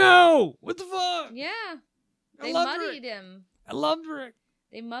 "I know. What the fuck?" Yeah, I they loved muddied him. I loved Rick.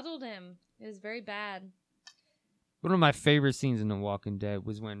 They muddled him. It was very bad. One of my favorite scenes in The Walking Dead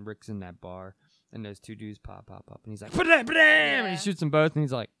was when Rick's in that bar and those 2 dudes pop up, and he's like, "Ba-dam, ba-dam!" and he shoots them both, and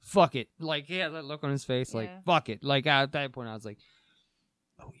he's like, "Fuck it!" Like he had that look on his face, like "Fuck it!" Like at that point, I was like,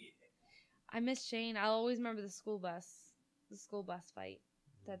 "Oh yeah." I miss Shane. I'll always remember the school bus fight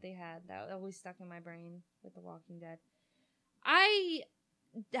that they had. That always stuck in my brain with The Walking Dead.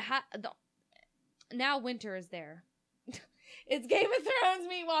 Now winter is there. It's Game of Thrones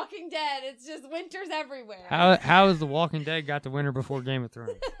meet Walking Dead. It's just winter's everywhere. How has The Walking Dead got to winter before Game of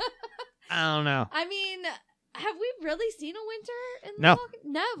Thrones? I don't know. I mean, have we really seen a winter in The No.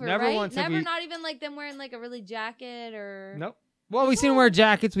 Walking Dead? Never, Never right? once have Never, we- not even like them wearing like a really jacket or... Nope. Well, we've seen them wear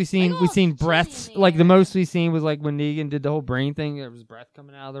jackets. We've seen breaths. Like the most we've seen was like when Negan did the whole brain thing. There was breath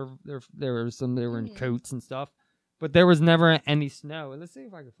coming out of they were in coats and stuff. But there was never any snow. Let's see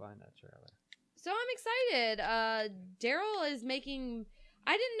if I can find that trailer. So I'm excited. Daryl is making...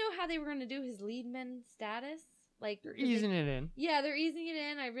 I didn't know how they were going to do his leadman status. Like They're easing it in. Yeah, they're easing it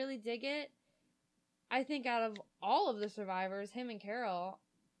in. I really dig it. I think out of all of the survivors, him and Carol,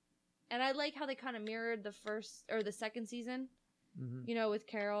 and I like how they kind of mirrored the first or the second season. Mm-hmm. You know, with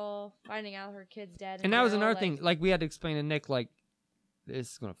Carol finding out her kid's dead, And that was Daryl, another thing. Like we had to explain to Nick, like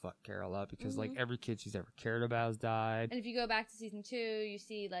this is gonna fuck Carol up because like every kid she's ever cared about has died. And if you go back to season 2, you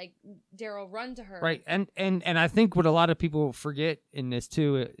see like Daryl run to her. Right, and I think what a lot of people forget in this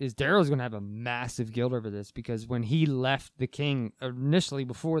too is Daryl's gonna have a massive guilt over this because when he left the king initially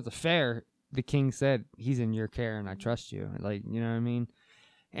before the fair, the king said he's in your care and I trust you. Like, you know what I mean?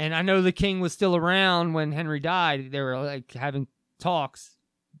 And I know the king was still around when Henry died. They were like having talks,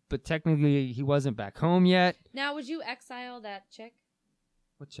 but technically he wasn't back home yet. Now, would you exile that chick?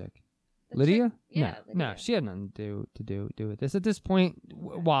 What chick? Lydia? Chick? Yeah, No, Lydia. she had nothing to do with this. At this point,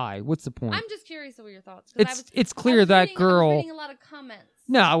 why? What's the point? I'm just curious of your thoughts. 'Cause It's clear that girl. I was reading a lot of comments.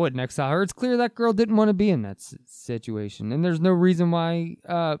 No, I wouldn't exile her. It's clear that girl didn't want to be in that situation, and there's no reason why.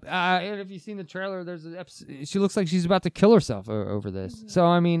 And if you've seen the trailer, there's an episode, she looks like she's about to kill herself over this. So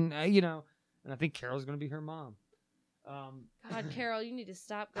I mean, you know, and I think Carol's gonna be her mom. God, Carol, you need to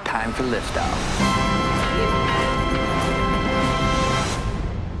stop. Going Time for liftoff.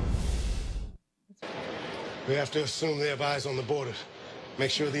 We have to assume they have eyes on the borders. Make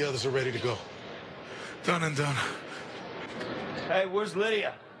sure the others are ready to go. Done and done. Hey, where's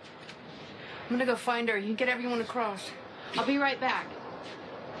Lydia? I'm gonna go find her. You get everyone across. I'll be right back.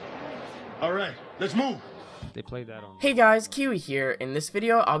 All right, let's move. They played that on. Hey guys, Kiwi here. In this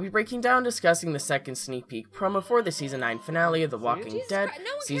video, I'll be breaking down and discussing the second sneak peek promo for the Season 9 finale of The Walking Dead,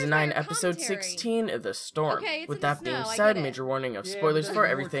 Season 9, Episode 16, The Storm. Okay, it's With in the that being snow, I said, get it. major warning of spoilers for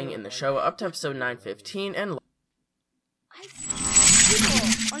everything in the show up to Episode 9:15 and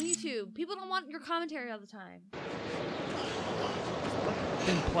People on YouTube. People don't want your commentary all the time.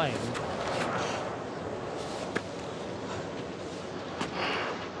 Didn't play.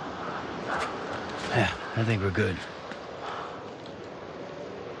 Yeah, I think we're good.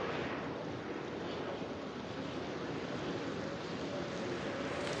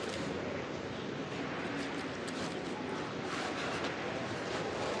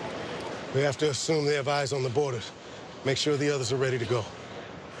 We have to assume they have eyes on the borders. Make sure the others are ready to go.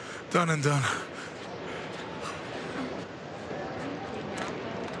 Done and done.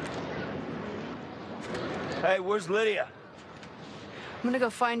 Hey, where's Lydia? I'm gonna go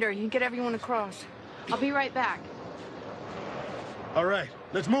find her. You can get everyone across. I'll be right back. All right,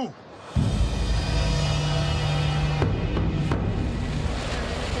 let's move.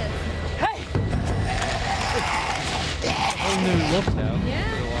 Hey! Whole new look though.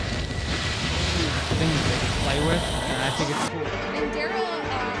 Yeah. Things they can play with, and I think it's cool. And Daryl,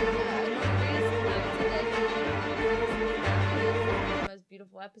 the most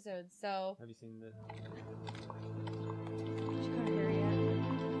beautiful episodes. So. Have you seen this? She got her yet?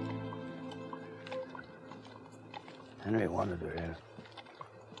 Henry wanted her here.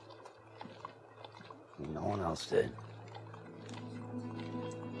 No one else did.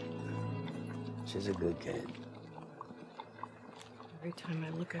 She's a good kid. Every time I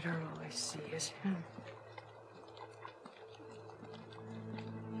look at her, all I see is him.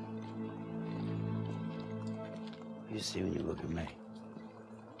 You see when you look at me.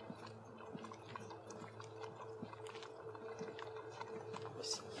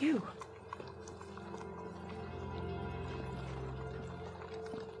 It's you.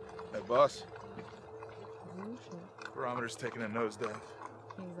 Hey, boss. Barometer's taking a nosedive.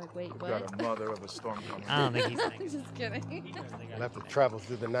 He's like, wait, We've what? got a mother of a storm coming. I don't think he's I'm just kidding. We'll have to travel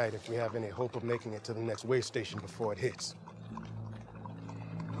through the night if we have any hope of making it to the next way station before it hits.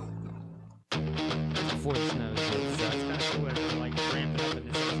 Before the snow hits, so it's kind of cool that they're like ramping up in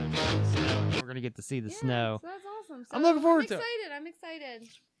this episode for the snow. We're gonna get to see the snow. So that's awesome. So I'm looking forward to it. I'm excited.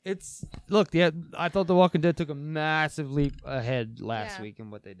 It's yeah. I thought The Walking Dead took a massive leap ahead last Yeah. week in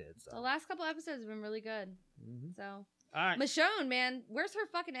what they did. So The last couple episodes have been really good. So, all right, Michonne, man, where's her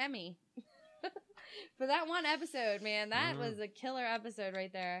fucking Emmy? For that one episode, man, that was a killer episode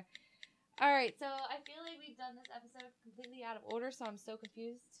right there. All right, so I feel like we've done this episode completely out of order, so I'm so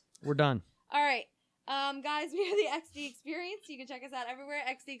confused. we're done. All right, guys, we are the XD Experience. You can check us out everywhere,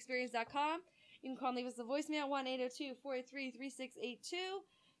 xdexperience.com. You can call and leave us a voicemail, 1-802-483-3682.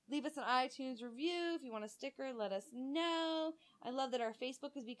 Leave us an iTunes review. If you want a sticker, let us know. I love that our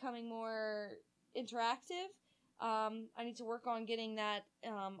Facebook is becoming more interactive. I need to work on getting that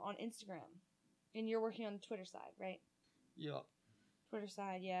on Instagram. And you're working on the Twitter side, right? Yeah. Twitter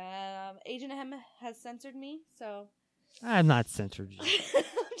side, yeah. Agent M has censored me, so... I'm not censored you. I'm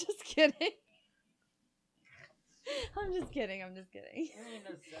just kidding. I'm just kidding. I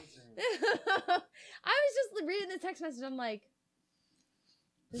was just reading the text message. I'm like,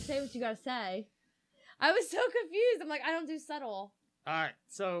 just say what you gotta say. I was so confused. I'm like, I don't do subtle. All right,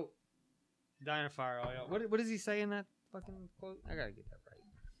 so Dying of Fire Oil. What does he say in that fucking quote? I gotta get that right.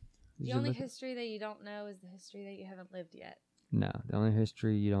 The only history that you don't know is the history that you haven't lived yet. No, the only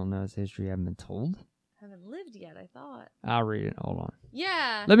history you don't know is the history you haven't been told. Haven't lived yet, I thought. I'll read it. Hold on.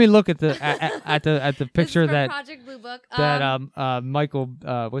 Yeah. Let me look at the at the picture This is from that Project Blue Book. that Michael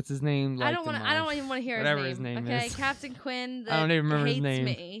what's his name? I don't even want to hear whatever his name. is. Okay, Captain Quinn. I don't even remember his hates name.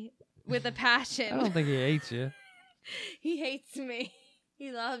 Me with a passion. I don't think he hates you. He hates me.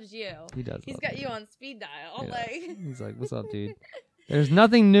 He loves you. He does. He's got you on speed dial. Yeah. Like He's like, "What's up, dude?" There's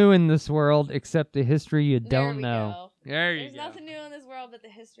nothing new in this world except the history you don't know. There you There's go. nothing new in this world but the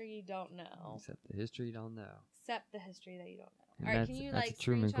history you don't know. Except the history you don't know. Except the history that you don't know. And All right, that's- can you that's like a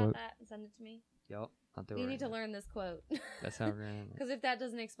Truman screenshot quote. that and send it to me? Yep, I'll do it. You right need to now. learn this quote. That's how we're gonna end it. Because if that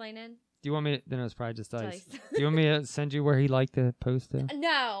doesn't explain it, Do you want me to, then it was probably just ice. Ice. Do you want me to send you where he liked to post it?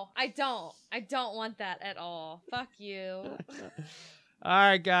 no, I don't. I don't want that at all. Fuck you. All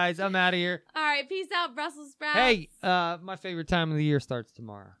right, guys, I'm out of here. All right, peace out, Brussels sprouts. Hey, my favorite time of the year starts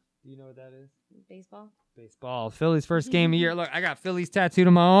tomorrow. Do you know what that is? Baseball. Baseball. Phillies' first game of the year. Look, I got Phillies tattooed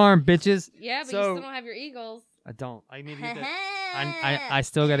on my arm, bitches. Yeah, but So- you still don't have your Eagles. I don't. I need to get that. I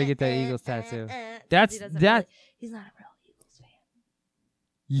still got to get that Eagles tattoo. That's He doesn't that. really- he's not a real Eagles fan.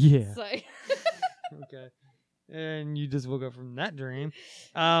 Yeah. So, Okay. And you just woke up from that dream.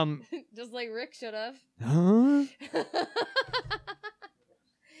 just like Rick should have. Huh?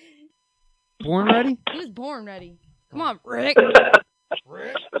 Born ready? He was born ready. Come on, Rick.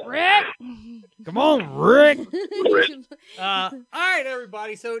 Rick. Come on, Rick. All right,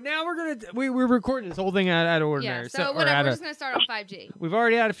 everybody. So now we're recording this whole thing out of ordinary. Yeah, so whatever. We're just going to start on 5G. We've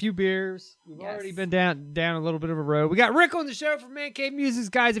already had a few beers. We've already been down a little bit of a road. We got Rick on the show from Man Cave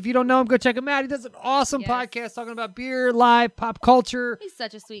Music. Guys, if you don't know him, go check him out. He does an awesome podcast talking about beer, live, pop culture. He's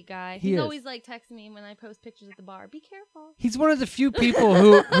such a sweet guy. He He's is. always like texting me when I post pictures at the bar. Be careful. He's one of the few people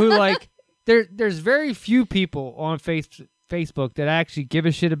who like, there's very few people on Facebook that actually give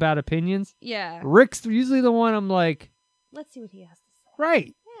a shit about opinions. Yeah. Rick's usually the one I'm like, let's see what he has to say. Right.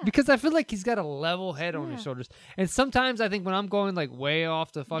 Yeah. Because I feel like he's got a level head on his shoulders. And sometimes I think when I'm going like way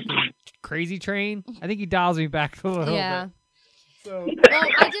off the fucking crazy train, I think he dials me back a little bit. So. Well,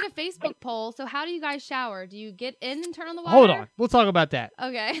 I did a Facebook poll. So how do you guys shower? Do you get in and turn on the water? Hold on. We'll talk about that.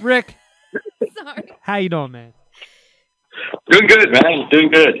 Okay. Rick. Sorry. How you doing, man? Doing good, man. Doing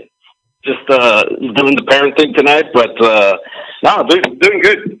good. Just doing the parent thing tonight, but no, doing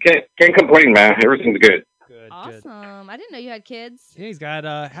good. Can't complain, man. Everything's good. Good. Awesome. I didn't know you had kids. Yeah, he's got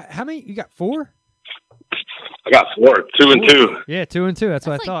how many? You got 4? I got 4, 2 and 2. Yeah, 2 and 2. That's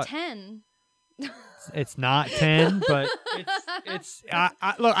what I like thought. 10. It's not 10, but it's.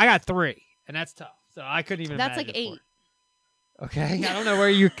 Look, I got 3, and that's tough. So I couldn't even. That's imagine like 8. 4. Okay, I don't know where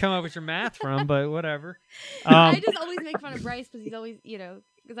you come up with your math from, but whatever. I just always make fun of Bryce because he's always,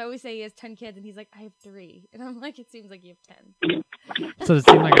 because I always say he has 10 kids, and he's like, I have 3, and I'm like, it seems like you have 10. So does it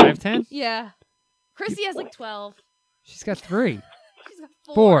seem like I have 10? Yeah. Chrissy has like 12. She's got 3. She's got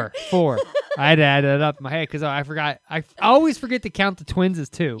 4. 4. I had to add that up in my head because I forgot. I always forget to count the twins as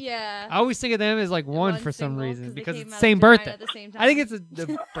 2. Yeah. I always think of them as like 1 for some single, reason because they it's the came same out of birthday. at the same I think time. it's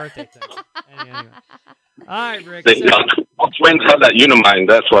the birthday thing. Anyway. All right, Rick. Twins have that unimind.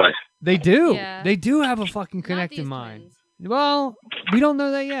 That's why. They do. Yeah. They do have a fucking connected mind. Well, we don't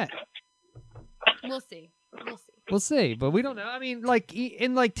know that yet. We'll see. We'll see, but we don't know. I mean, like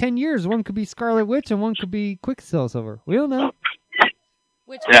in like 10 years, one could be Scarlet Witch and one could be Quicksilver. We don't know.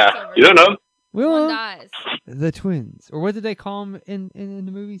 Which you don't know. We don't One know. dies. The twins, or what did they call them in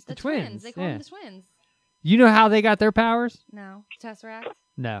the movies? The twins. They call them the twins. You know how they got their powers? No. Tesseract?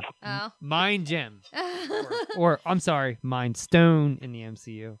 No. Oh. Mind Gem. or I'm sorry, Mind Stone in the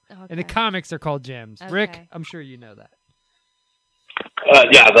MCU. Okay. In the comics, they're called gems. Okay. Rick, I'm sure you know that.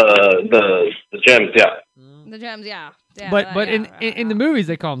 Yeah, the gems. Yeah. The gems, yeah. But in the movies,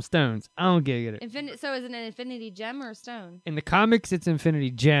 they call them stones. I don't get it. So is it an infinity gem or a stone? In the comics, it's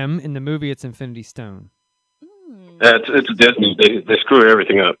Infinity Gem. In the movie, it's Infinity Stone. It's Disney. They screw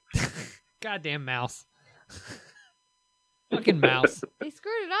everything up. Goddamn mouse. Fucking mouse. They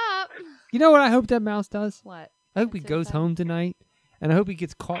screwed it up. You know what I hope that mouse does? What? I hope he goes home tonight, and I hope he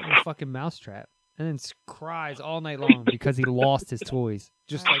gets caught in a fucking mousetrap and then cries all night long because he lost his toys.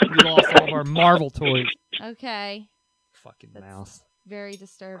 Just like we lost all of our Marvel toys. Okay. Fucking mouse. Very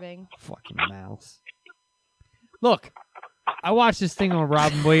disturbing. Fucking mouse. Look, I watched this thing on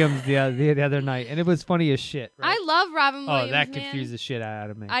Robin Williams the other night, and it was funny as shit. Right? I love Robin Williams. Oh, that man. confused the shit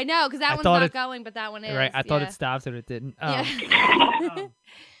out of me. I know, because that one's not going, but that one is. Right, I thought yeah. it stopped, and it didn't. Yeah.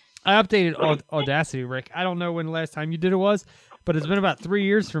 I updated Audacity, Rick. I don't know when the last time you did it was, but it's been about 3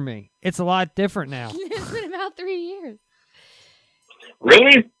 years for me. It's a lot different now. It's been about 3 years.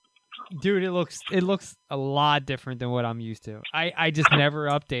 Really? Dude, it looks a lot different than what I'm used to. I just never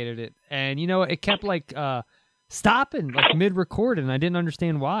updated it. And you know, it kept like stopping like mid-record, and I didn't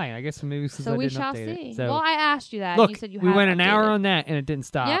understand why. I guess maybe because I didn't update it. So we shall see. So, well, I asked you that, look, and you said you we went updated. an hour on that, and it didn't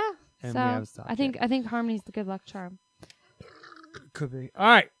stop. Yeah. And so we haven't stopped I think Harmony's the good luck charm. Could be. All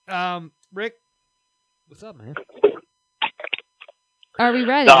right, Rick, what's up, man? Are we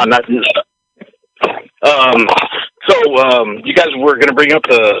ready? No, not. You guys were going to bring up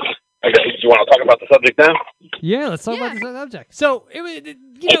the. I guess you want to talk about the subject now? Yeah, let's talk about the subject. So, you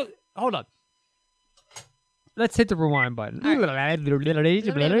know, hold on. Let's hit the rewind button. Hold on.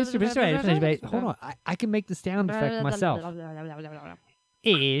 I can make the sound effect myself. It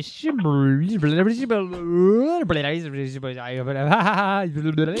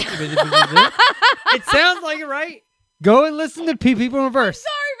sounds like it, right? Go and listen to people in reverse.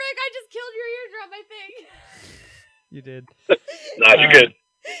 Sorry, Rick. I just killed your eardrum, I think. You did. No, you're good.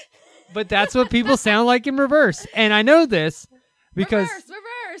 But that's what people sound like in reverse. And I know this because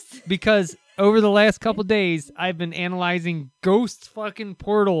reverse. Over the last couple days, I've been analyzing ghost fucking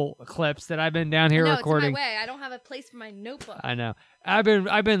portal clips that I've been down here recording. It's in my way. I don't have a place for my notebook. I know. I've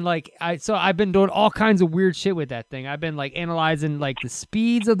been like, I've been doing all kinds of weird shit with that thing. I've been like analyzing like the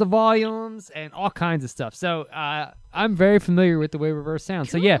speeds of the volumes and all kinds of stuff. So I'm very familiar with the way reverse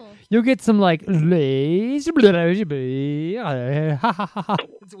sounds. Cool. So yeah, you'll get some like, it's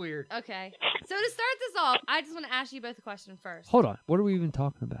weird. Okay. So to start this off, I just want to ask you both a question first. Hold on. What are we even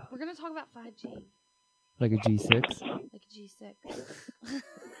talking about? We're going to talk about 5G. Like a G6? Like a G6.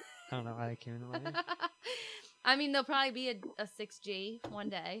 I don't know how that came into my head. I mean, there'll probably be a 6G one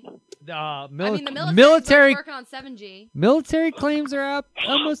day. The military's working on 7G. Military claims are up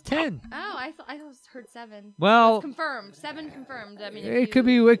almost 10. Oh, I heard 7. Well, it's confirmed. 7 confirmed. I mean, it could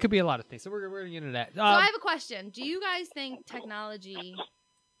be a lot of things. So we're gonna get into that. So I have a question. Do you guys think technology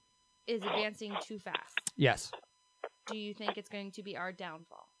is advancing too fast? Yes. Do you think it's going to be our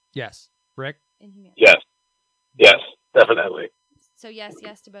downfall? Yes. Rick? In humanity. Yes. Yes, definitely. So yes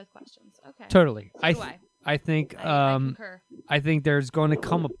to both questions. Okay. Totally. So I think I concur. I think there's going to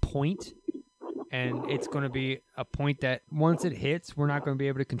come a point, and it's going to be a point that once it hits, we're not going to be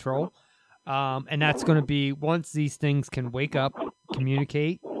able to control. And that's going to be once these things can wake up,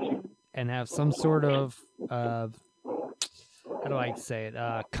 communicate, and have some sort of how do I say it?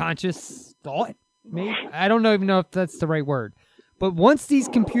 Conscious thought, maybe. I don't even know if that's the right word. But once these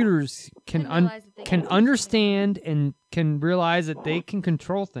computers can understand and can realize that they can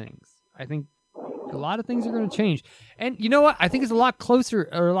control things, I think a lot of things are going to change. And you know what? I think it's a lot closer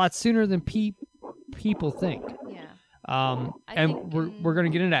or a lot sooner than people think. Yeah. And we're going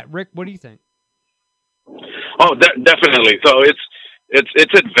to get into that. Rick, what do you think? Oh, definitely. So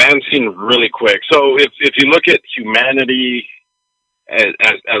it's advancing really quick. So if you look at humanity as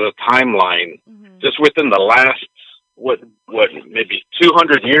a timeline, just within the last what maybe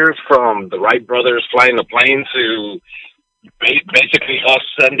 200 years from the Wright brothers flying the plane to basically us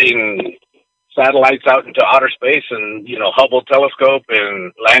sending satellites out into outer space and Hubble telescope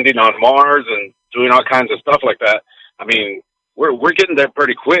and landing on Mars and doing all kinds of stuff like that. I mean, we're getting there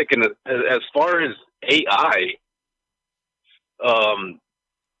pretty quick. And as far as AI,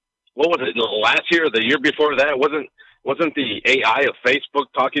 what was it? Last year or the year before that? Wasn't the AI of Facebook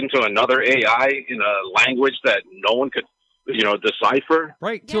talking to another AI in a language that no one could, decipher?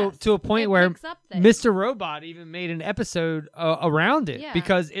 Right, to a point where Mr. Robot even made an episode around it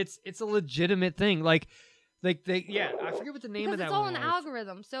because it's a legitimate thing. I forget what the name of that was. It's all an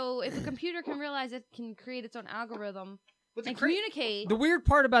algorithm. So if a computer can realize it can create its own algorithm and communicate. The weird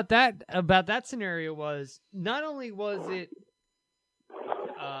part about that scenario was not only was it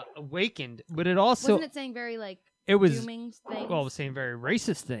awakened, but it also wasn't it saying very it was dooming things? Well, it was saying very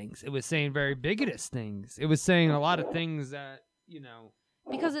racist things. It was saying very bigotous things. It was saying a lot of things that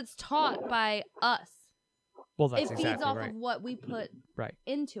because it's taught by us. Well, that's it feeds off of what we put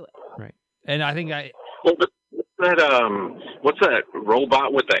into it. Right, and I think what's that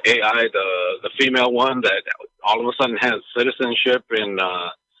robot with the AI, the female one that all of a sudden has citizenship in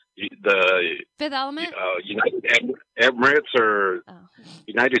the Fifth Element, United Emirates or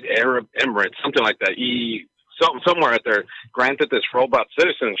United Arab Emirates, something like that. Somewhere out there granted this robot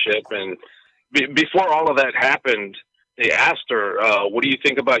citizenship, and before all of that happened, they asked her, "What do you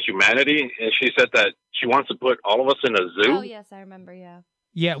think about humanity?" And she said that she wants to put all of us in a zoo. Oh yes, I remember. Yeah.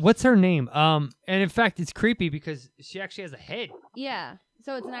 Yeah, what's her name? And in fact, it's creepy because she actually has a head. Yeah,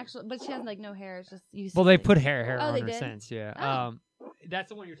 so it's an actual, but she has no hair. It's just they put hair on her did? sense. Yeah. Oh. That's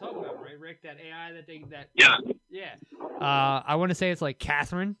the one you're talking about, right, Rick? That AI Yeah. Yeah. I want to say it's like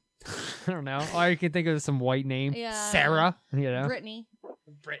Catherine. I don't know. Or you can think of some white name. Yeah. Sarah. Brittany.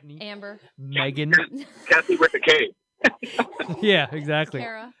 Amber. Megan. Kathy with a K. Yeah, exactly.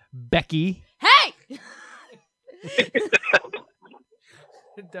 Kara. Becky. Hey!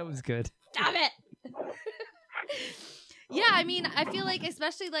 That was good. Stop it. Yeah, I mean, I feel like,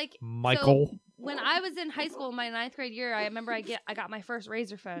 especially Michael. So when I was in high school, in my 9th grade year, I remember I got my first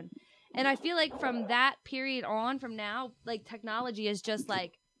Razor phone, and I feel like from that period on, from now, technology is just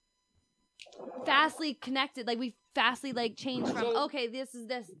fastly connected. We fastly changed from okay, this is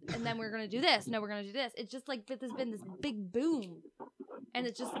this, and then we're gonna do this. No, we're gonna do this. It's just there's been this big boom, and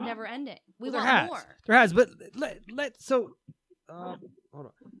it's just never ending. We want more. There has, but hold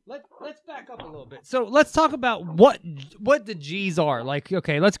on. Let's back up a little bit. So let's talk about what the G's are.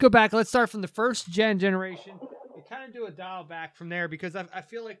 Okay, let's go back. Let's start from the first generation and kind of do a dial back from there because I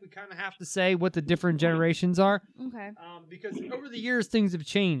feel like we kind of have to say what the different generations are. Okay. Because over the years things have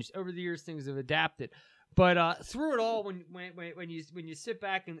changed. Over the years things have adapted. But through it all, when you sit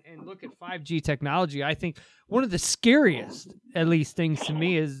back and look at 5G technology, I think one of the scariest, at least, things to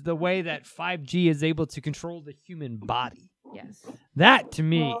me is the way that 5G is able to control the human body. Yes. That to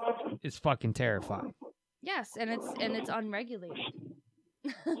me is fucking terrifying. Yes, and it's unregulated.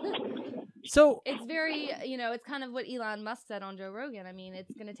 So it's very, it's kind of what Elon Musk said on Joe Rogan. I mean,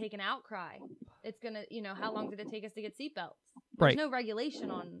 it's going to take an outcry. It's going to, how long did it take us to get seatbelts? There's no regulation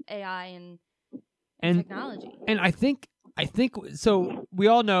on AI and technology. And I think so. We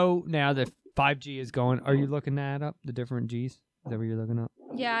all know now that 5G is going. Are you looking that up? The different Gs? Is that what you're looking up?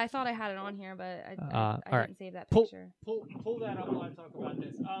 Yeah, I thought I had it on here, but I didn't save that pull, picture. Pull that up while I talk about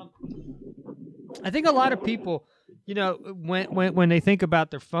this. I think a lot of people, when they think about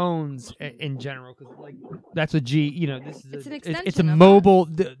their phones in general, because like that's what G, this is an extension. It's a mobile.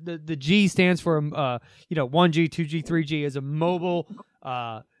 The G stands for 1G, 2G, 3G is a mobile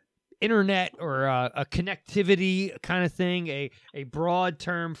internet or a connectivity kind of thing, a broad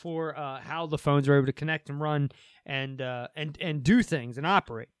term for how the phones are able to connect and run and do things and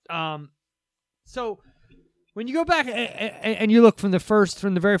operate. So when you go back and you look from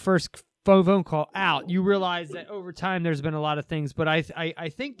the very first phone call out, you realize that over time there's been a lot of things. But I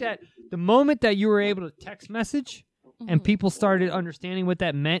think that the moment that you were able to text message and people started understanding what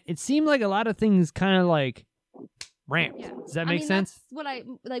that meant, it seemed like a lot of things kind of like ramped. Yeah. Does that make sense? That's what I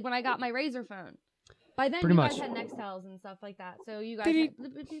like when I got my Razr phone. By then, Pretty you guys much. had Nextels and stuff like that. So you guys,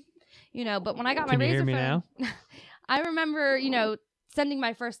 but when I got my Can you Razr hear me phone, now? I remember, sending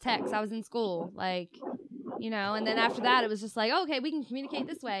my first text. I was in school, and then after that, it was just like, okay, we can communicate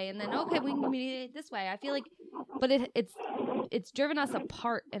this way, and then okay, we can communicate this way. I feel like, but it's driven us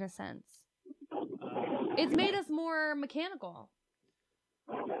apart in a sense. It's made us more mechanical.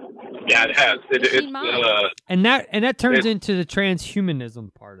 Yeah, it has. And that turns into the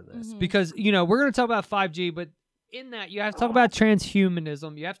transhumanism part of this, because we're going to talk about 5G, but in that you have to talk about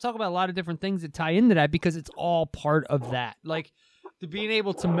transhumanism. You have to talk about a lot of different things that tie into that, because it's all part of that. Like to being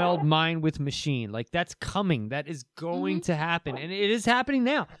able to meld mind with machine, like that's coming. That is going to happen, and it is happening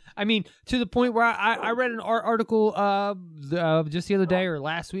now. I mean, to the point where I read an article just the other day or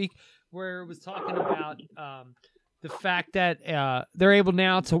last week where it was talking about the fact that they're able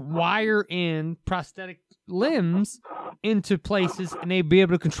now to wire in prosthetic limbs into places, and they'd be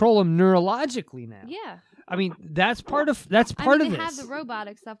able to control them neurologically now. Yeah. I mean, that's part of They this. have the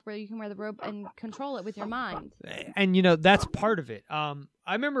robotic stuff where you can wear the robe and control it with your mind. And that's part of it.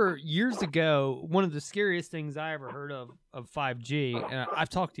 I remember years ago, one of the scariest things I ever heard of 5G, and I've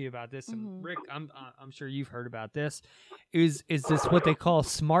talked to you about this, and Rick, I'm sure you've heard about this, is this what they call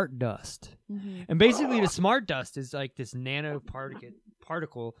smart dust. And basically the smart dust is like this nano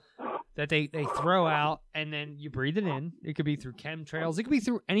particle that they throw out, and then you breathe it in. It could be through chemtrails. It could be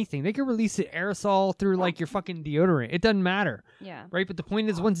through anything. They could release it aerosol through like your fucking deodorant. It doesn't matter. Yeah. Right? But the point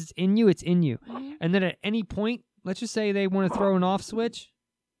is, once it's in you, it's in you. And then at any point, let's just say they want to throw an off switch,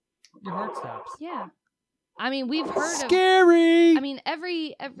 your heart stops. Yeah. I mean, we've heard Scary! I mean,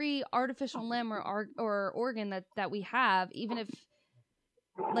 every artificial limb or organ that we have, even if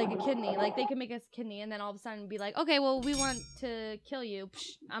like a kidney, like they can make us a kidney and then all of a sudden be like, okay, well, we want to kill you.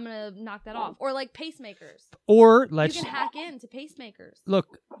 Psh, I'm going to knock that off. Or like pacemakers. Or you can hack into pacemakers.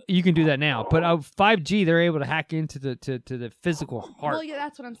 Look, you can do that now, but 5G, they're able to hack into the physical heart. Well, yeah,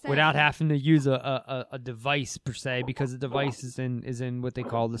 that's what I'm saying. Without having to use a device per se, because the device is in what they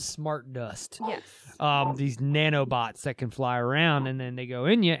call the smart dust. Yes. These nanobots that can fly around, and then they go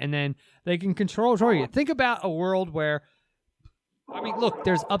in you, and then they can control you. Think about a world where, I mean, look,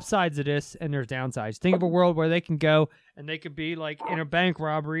 there's upsides to this and there's downsides. Think of a world where they can go and they could be like in a bank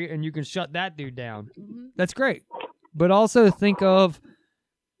robbery and you can shut that dude down. That's great. But also think of,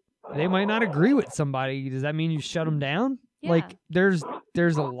 they might not agree with somebody. Does that mean you shut them down? Yeah. Like there's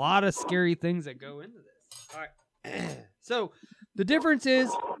a lot of scary things that go into this. All right. So the difference is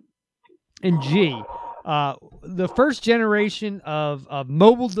in G, the first generation of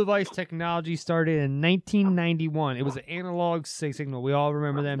mobile device technology started in 1991. It was an analog signal. We all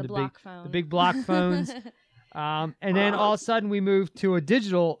remember them, the big block phones. And then all of a sudden we moved to a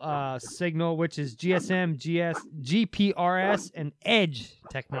digital signal, which is GSM, GPRS, and Edge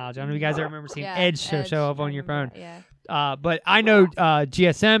technology. I don't know if you guys ever remember seeing Edge show up on your phone. But I know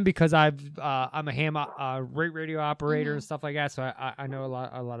GSM because I'm a ham radio operator and stuff like that, so I know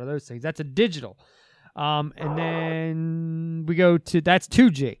a lot of those things. That's a digital. And then we go to, that's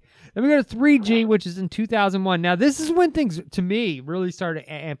 2G. Then we go to 3G, which is in 2001. Now, this is when things, to me, really started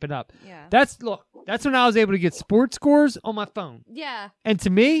amping up. Yeah. That's when I was able to get sports scores on my phone. Yeah. And to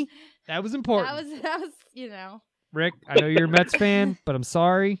me, that was important. That was, Rick, I know you're a Mets fan, but I'm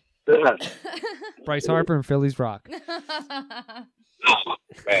sorry. Bryce Harper and Phillies rock. Oh,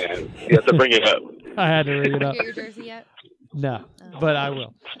 man. You have to bring it up. I had to bring it up. Did you get your jersey yet? No, but I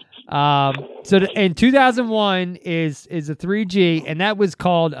will. In 2001 is a 3G, and that was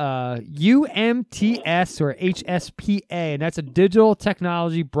called UMTS or HSPA, and that's a digital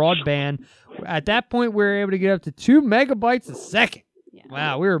technology broadband. At that point, we were able to get up to 2 megabytes a second. Yeah.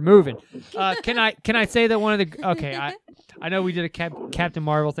 Wow, we were moving. Can I say that one of the I know we did a Captain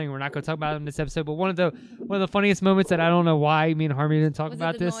Marvel thing. We're not going to talk about it in this episode, but one of the funniest moments that I don't know why me and Harmony didn't talk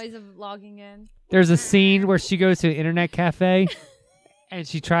about this. Was it the noise of logging in? There's a scene where she goes to an internet cafe and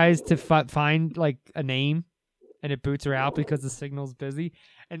she tries to find like a name, and it boots her out because the signal's busy.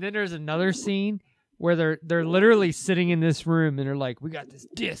 And then there's another scene where they're literally sitting in this room and they're like, we got this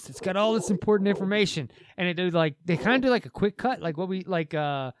disc, it's got all this important information, and they kind of do like a quick cut, like Shaun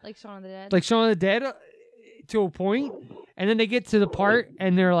of the Dead, to a point, and then they get to the part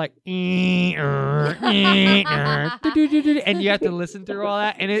and they're like, and you have to listen through all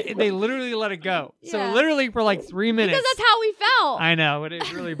that, and they literally let it go. Yeah. So literally for like 3 minutes, because that's how we felt. I know, but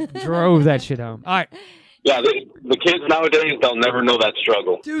it really drove that shit home. All right. Yeah, the kids nowadays, they'll never know that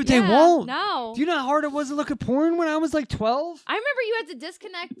struggle. Dude, they won't. No. Do you know how hard it was to look at porn when I was like 12? I remember you had to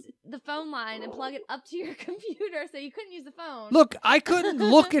disconnect the phone line and plug it up to your computer so you couldn't use the phone. Look, I couldn't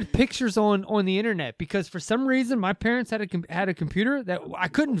look at pictures on the internet because for some reason my parents had a computer that I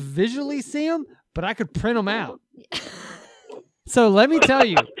couldn't visually see them, but I could print them out. So let me tell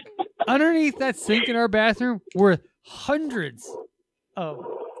you, underneath that sink in our bathroom were hundreds of...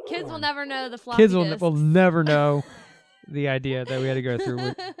 Kids will never know the floppy Kids disks. will never know the idea that we had to go through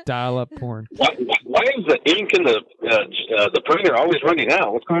with dial-up porn. Why is the ink in the printer always running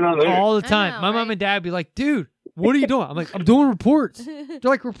out? What's going on there? All the time. My mom and dad would be like, dude, what are you doing? I'm like, I'm doing reports. They're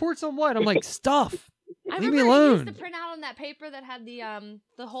like, reports on what? I'm like, stuff. Leave me alone. I used to print out on that paper that had the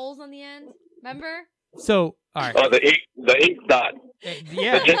holes on the end. Remember? So, all right. Oh, the ink dot.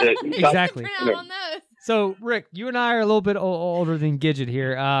 Yeah, exactly. Print out on those. So, Rick, you and I are a little bit older than Gidget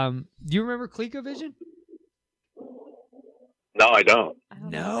here. Do you remember ColecoVision? No, I don't.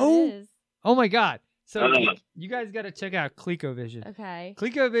 No? Oh, my God. So, you guys got to check out ColecoVision. Okay.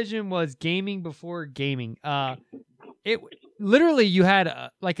 ColecoVision was gaming before gaming. Literally, you had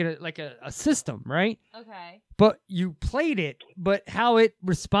a system, right? Okay. But you played it, but how it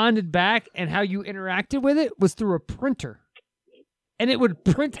responded back and how you interacted with it was through a printer. And it would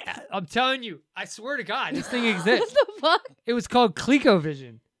print. I'm telling you, I swear to God, this thing exists. What the fuck? It was called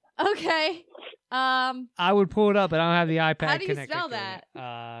ColecoVision. Okay. I would pull it up, but I don't have the iPad. How do you connected spell to that?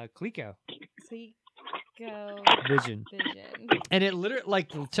 Coleco. Vision. And it literally,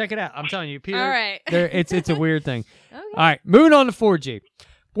 like, check it out. I'm telling you, Peter. All right. It's a weird thing. Okay. All right, moving on to 4G.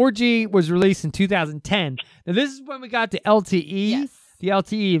 4G was released in 2010. Now, this is when we got to LTE. Yes. The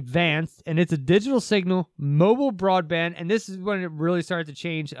LTE Advanced, and it's a digital signal, mobile broadband, and this is when it really started to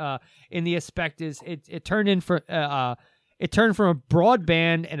change in the aspect is it turned from a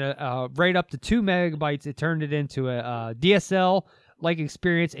broadband and right up to 2 megabytes. It turned it into a DSL like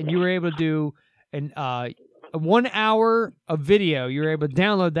experience, and you were able to do a 1 hour of video. You were able to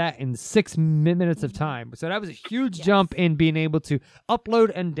download that in 6 minutes of time. So that was a huge jump in being able to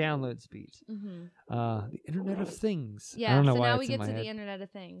upload and download speeds. Mm-hmm. The Internet of Things. Yeah, I don't know so why now it's we get to in my the head. Internet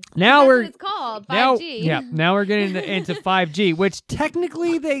of Things. Now That's what it's called, 5G. Now we're getting into 5G, which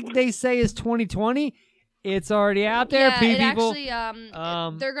technically they say is 2020. It's already out there. Yeah, People, it actually,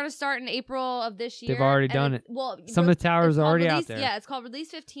 they're going to start in April of this year. They've already done it. Well, some of the towers are already out there. Yeah, it's called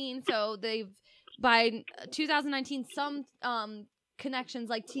Release 15. So by 2019, some connections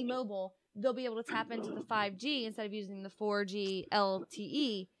like T-Mobile, they'll be able to tap into the 5G instead of using the 4G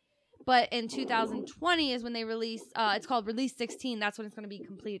LTE. But in 2020 is when they release, it's called Release 16. That's when it's going to be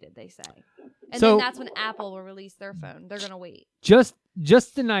completed, they say. And then that's when Apple will release their phone. They're going to wait. Just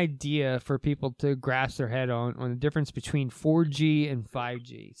an idea for people to grasp their head on the difference between 4G and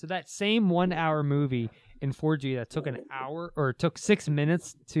 5G. So that same 1 hour movie in 4G that took an hour or took 6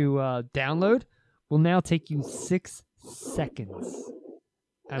 minutes to download will now take you 6 seconds.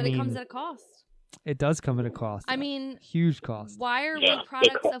 But it comes at a cost. It does come at a cost. I mean, huge cost. Why are we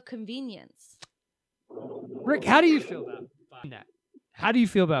products of convenience? Rick, how do you feel about that? How do you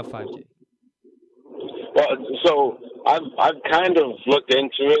feel about 5G? Well, so I've kind of looked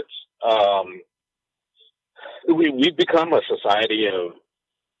into it. We've become a society of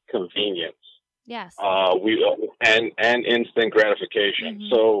convenience. Yes. And instant gratification.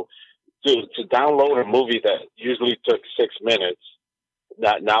 Mm-hmm. So to download a movie that usually took 6 minutes,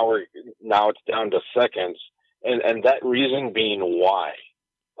 now it's down to seconds, and that reason being why.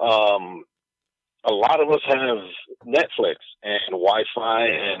 A lot of us have Netflix and Wi-Fi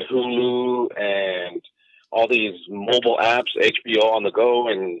and Hulu and all these mobile apps, HBO on the go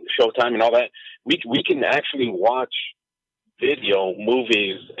and Showtime and all that. We can actually watch video,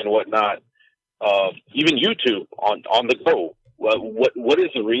 movies, and whatnot, even YouTube on the go. What is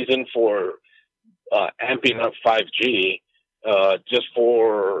the reason for amping up 5G just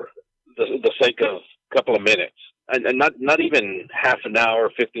for the sake of a couple of minutes, and not even half an hour,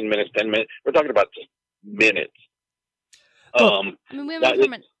 15 minutes, 10 minutes? We're talking about just minutes. I mean, we went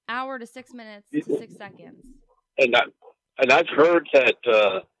from an hour to 6 minutes to 6 seconds. And I've heard that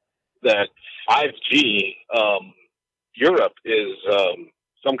 5G, Europe is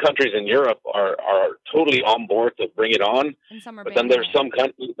some countries in Europe are totally on board to bring it on, and some are but then there's some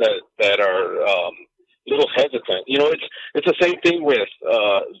countries that are a little hesitant. You know, it's the same thing with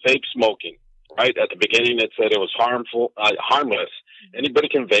vape smoking. Right at the beginning, it said it was harmless. Anybody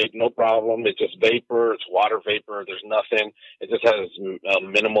can vape, no problem. It's just vapor. It's water vapor. There's nothing. It just has a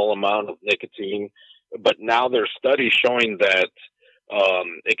minimal amount of nicotine. But now there's studies showing that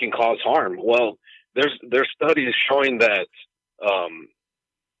it can cause harm. Well, there's studies showing that,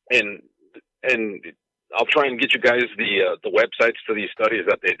 and I'll try and get you guys the websites to these studies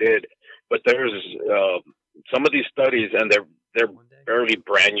that they did. But there's some of these studies, and they're barely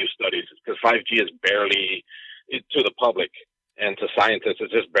brand new studies, because 5G is barely to the public and to scientists.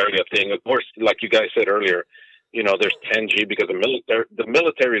 It's just barely a thing. Of course, like you guys said earlier, you know, there's 10G because the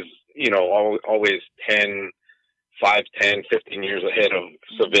military is, you know, always 5, 10, 15 years ahead of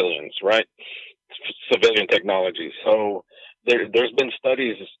civilians, right? Civilian technology. So there's been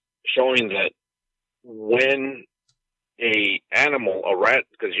studies showing that when a rat,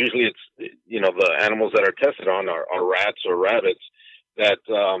 because usually it's, you know, the animals that are tested on are rats or rabbits, that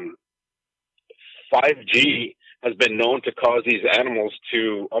 5G has been known to cause these animals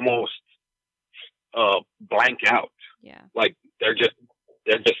to almost blank out. Yeah. Like they're just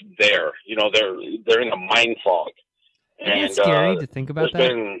there. You know, they're in a mind fog. And it's scary to think about that.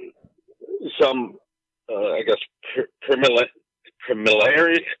 There's been some, I guess,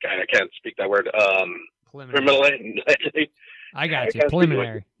 preliminary. I can't speak that word. Preliminary. I got you.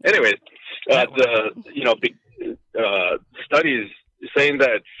 Preliminary. Anyways, studies saying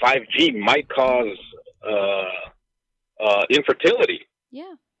that 5G might cause infertility.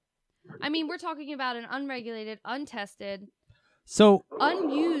 Yeah. I mean, we're talking about an unregulated, untested,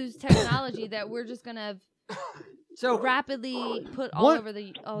 unused technology that we're just gonna rapidly put all over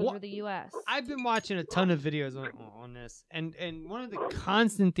the U.S. I've been watching a ton of videos on this, and one of the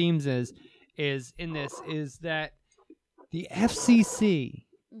constant themes is that the FCC,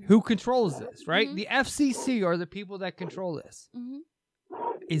 who controls this, right? Mm-hmm. The FCC are the people that control this. Mm-hmm.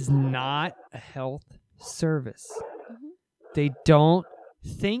 Is not a health service. Mm-hmm. They don't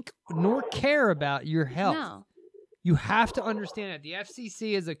think nor care about your health. No. You have to understand that the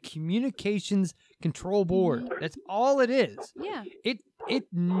FCC is a communications control board. Mm-hmm. That's all it is. Yeah. It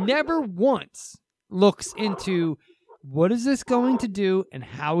never once looks into what is this going to do and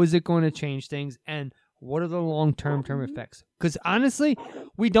how is it going to change things and what are the long-term effects? Because honestly,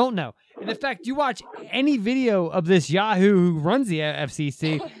 we don't know. And in fact, you watch any video of this Yahoo who runs the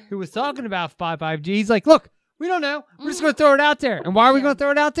FCC who was talking about 5G, he's like, look, we don't know. We're just going to throw it out there. And why are we going to throw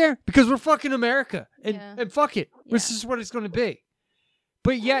it out there? Because we're fucking America. And fuck it. Yeah. This is what it's going to be.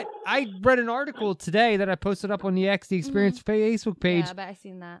 But yet, I read an article today that I posted up on the XD Experience Facebook page. Yeah, I bet I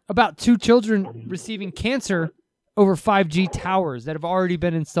seen that. About 2 children receiving cancer over 5G towers that have already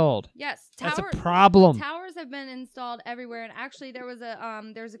been installed. Yes, that's a problem. Towers have been installed everywhere, and actually, there's a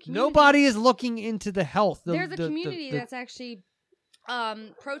community. Nobody is looking into the health. There's a community that's actually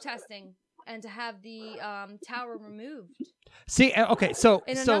protesting and to have the tower removed. See, okay, so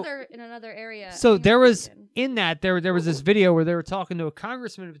in another area. So there was there was this video where they were talking to a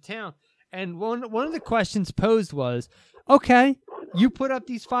congressman of a town, and one of the questions posed was, okay, you put up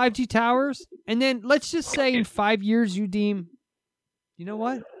these 5G towers, and then let's just say in 5 years you deem, you know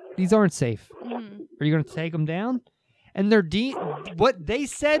what, these aren't safe. Mm-hmm. Are you going to take them down? And what they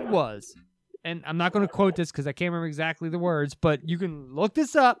said was, and I'm not going to quote this because I can't remember exactly the words, but you can look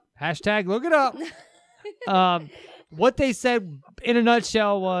this up. # look it up. What they said in a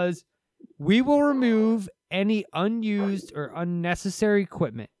nutshell was, we will remove any unused or unnecessary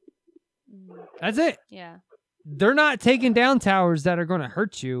equipment. That's it. Yeah. They're not taking down towers that are going to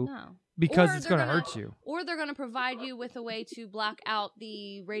hurt you because it's going to hurt you. Or they're going to provide you with a way to block out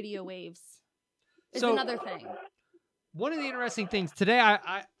the radio waves. It's another thing. One of the interesting things today,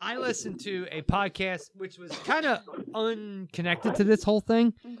 I listened to a podcast which was kind of unconnected to this whole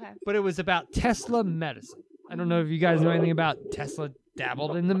thing, but it was about Tesla medicine. I don't know if you guys know anything about Tesla.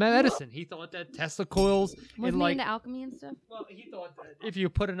 Dabbled in the medicine. He thought that Tesla coils was he into alchemy and stuff. Well, he thought that if you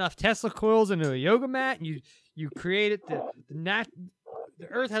put enough Tesla coils into a yoga mat and you create it, the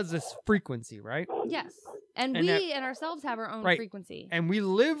Earth has this frequency, right? Yes. And we and ourselves have our own frequency. And we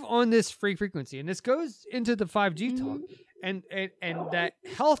live on this frequency. And this goes into the 5G talk. And that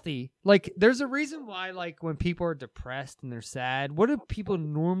healthy, like, there's a reason why, like, when people are depressed and they're sad, what do people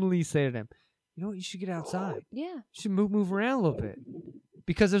normally say to them? You know what? You should get outside. Yeah. You should move around a little bit.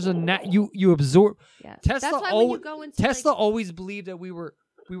 Because there's you absorb. Yeah. Tesla That's why when you go into Tesla always believed that we were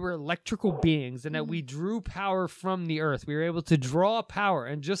electrical beings and that we drew power from the earth. We were able to draw power,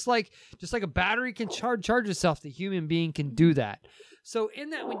 and just like a battery can charge itself, the human being can do that. So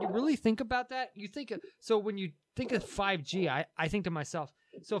in that, when you really think about that, when you think of 5G, I think to myself,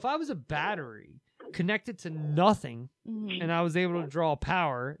 so if I was a battery connected to nothing and I was able to draw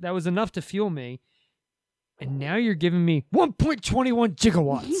power, that was enough to fuel me. And now you're giving me 1.21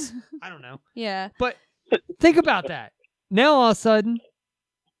 gigawatts. I don't know. Yeah. But think about that. Now all of a sudden,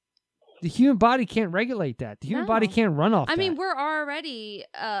 the human body can't regulate that. The human body can't run off that. I mean, we're already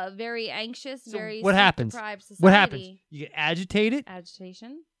very anxious, very what happens? sleep-deprived society. What happens? You get agitated.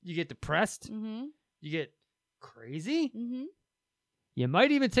 Agitation. You get depressed. Mm-hmm. You get crazy. Mm-hmm. You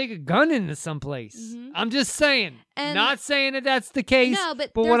might even take a gun into someplace. Mm-hmm. I'm just saying. And not saying that that's the case. No,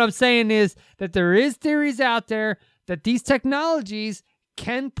 but what I'm saying is that there is theories out there that these technologies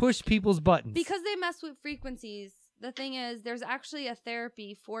can push people's buttons. Because they mess with frequencies. The thing is, there's actually a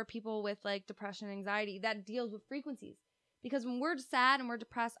therapy for people with like depression and anxiety that deals with frequencies. Because when we're sad and we're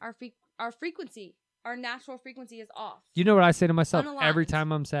depressed, our frequency, our natural frequency is off. You know what I say to myself Unaligned. every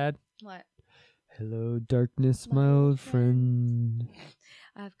time I'm sad? What? Hello, darkness, my old friend.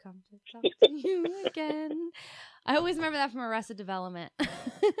 I've come to talk to you again. I always remember that from Arrested Development.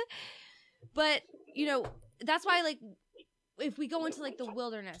 But, you know, that's why, like, if we go into, like, the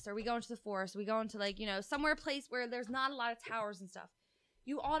wilderness or we go into the forest, we go into, like, you know, somewhere place where there's not a lot of towers and stuff,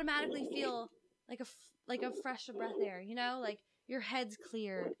 you automatically feel like a fresh breath air, you know? Like, your head's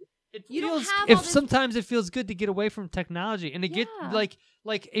cleared. Sometimes it feels good to get away from technology and to get like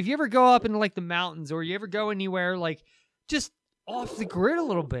if you ever go up into like the mountains or you ever go anywhere like just off the grid a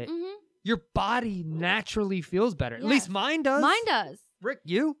little bit, your body naturally feels better. At least mine does. Mine does. Rick,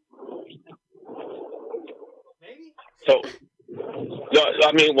 you? Maybe. So, no,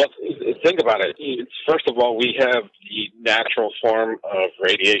 I mean, think about it. First of all, we have the natural form of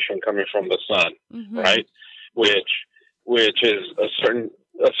radiation coming from the sun, right? Which is a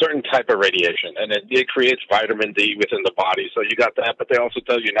certain type of radiation, and it creates vitamin D within the body. So you got that, but they also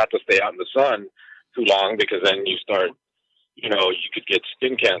tell you not to stay out in the sun too long because then you start, you could get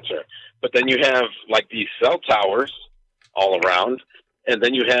skin cancer. But then you have like these cell towers all around, and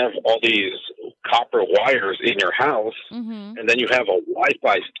then you have all these copper wires in your house, and then you have a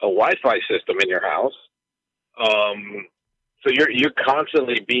Wi-Fi system in your house. So you're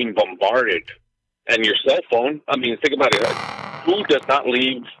constantly being bombarded. And your cell phone, I mean, think about it. Who does not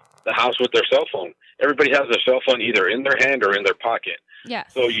leave the house with their cell phone? Everybody has their cell phone either in their hand or in their pocket. Yeah.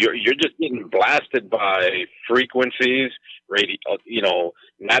 So you're just getting blasted by frequencies,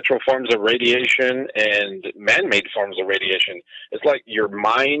 natural forms of radiation and man-made forms of radiation. It's like your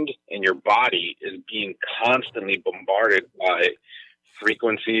mind and your body is being constantly bombarded by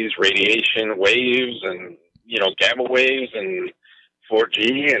frequencies, radiation waves, and gamma waves and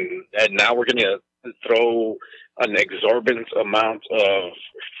 4G, and now we're going to throw an exorbitant amount of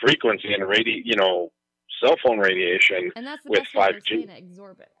frequency and cell phone radiation and that's the with best way to 5G. explain it,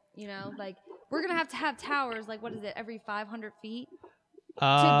 exorbitant. Like we're gonna have to have towers. Like what is it? Every 500 feet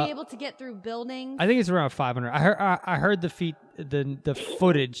to be able to get through buildings. I think it's around 500. I heard the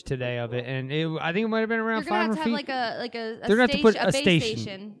footage today of it, and I think it might have been around 500 feet. You're gonna have to have They're gonna have to put a base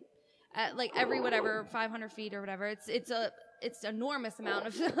station at like every 500 feet or whatever. It's enormous amount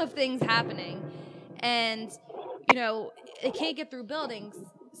of things happening, and it can't get through buildings.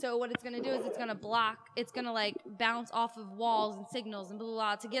 So what it's going to do is it's going to like bounce off of walls and signals and blah, blah,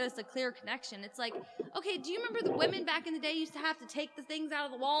 blah to get us a clear connection. It's like, okay, do you remember the women back in the day used to have to take the things out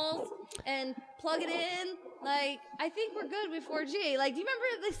of the walls and plug it in? Like, I think we're good with 4G. Like, do you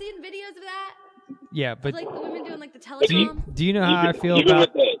remember seeing videos of that? Yeah, but like the women doing like the telecom? Do you know how I feel even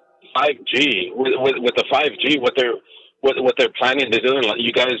about with the 5G? With the 5G, what they're planning to do, like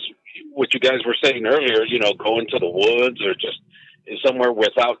what you guys were saying earlier, go into the woods or just somewhere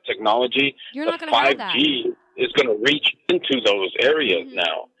without technology. You're not going to have that. 5G is going to reach into those areas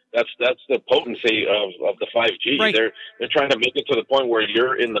now. That's the potency of the 5G. Right. They're trying to make it to the point where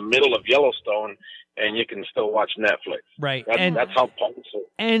you're in the middle of Yellowstone and you can still watch Netflix. Right. That's how potent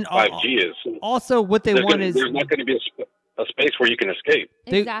and 5G is. Also, what they want is there's not going to be a a space where you can escape.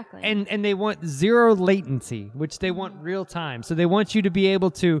 Exactly. And they want zero latency, which they want real time. So they want you to be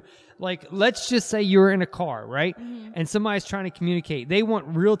able to, like, let's just say you're in a car, right? Mm-hmm. And somebody's trying to communicate. They want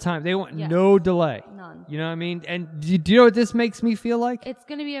real time. They want no delay. None. You know what I mean? And do you know what this makes me feel like? It's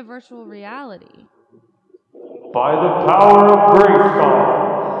going to be a virtual reality. By the power of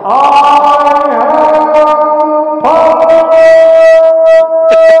Grayskull, I have power!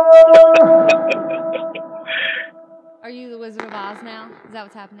 Are you the Wizard of Oz now? Is that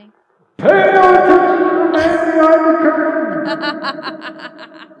what's happening? Pay no attention to the man behind the curtain!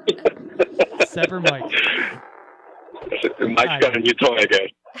 Separate mic. Mike's got a new toy again.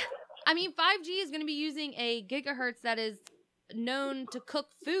 I mean, 5G is going to be using a gigahertz that is known to cook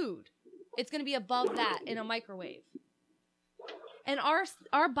food. It's going to be above that in a microwave. And our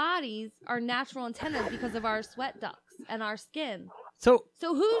bodies are natural antennas because of our sweat ducts and our skin. So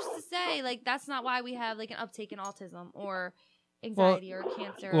who's to say, like, that's not why we have, like, an uptake in autism or anxiety or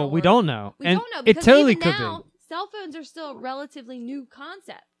cancer? Well, we don't know. We don't know because it totally even could now, be. cell phones are still a relatively new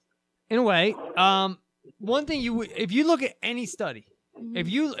concept. In a way, one thing if you look at any study, if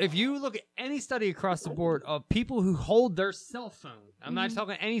you look at any study across the board of people who hold their cell phone, I'm not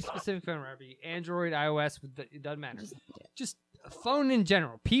talking any specific phone, whether it be Android, iOS, it doesn't matter. Just a phone in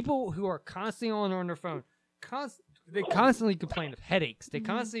general. People who are constantly on their phone, they constantly complain of headaches. They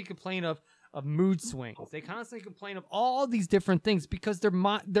constantly complain of mood swings. They constantly complain of all these different things because their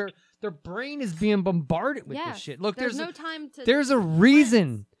brain is being bombarded with this shit. Look, there's no time to. There's a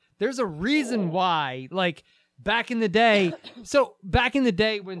reason. There's a reason why, like, back in the day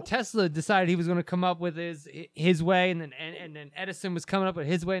when Tesla decided he was going to come up with his way, and then Edison was coming up with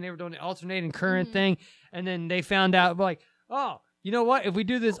his way, and they were doing the alternating current thing, and then they found out, like, oh, you know what? If we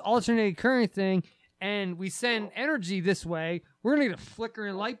do this alternating current thing and we send energy this way, we're going to get a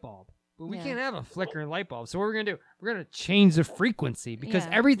flickering light bulb. But we can't have a flickering light bulb. So what we're going to do, we're going to change the frequency because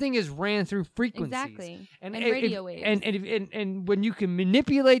everything is ran through frequencies. Exactly. And radio waves. And when you can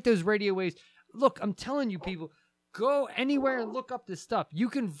manipulate those radio waves, look, I'm telling you, people, go anywhere and look up this stuff. You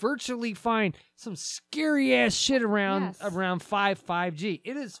can virtually find some scary ass shit around 5G.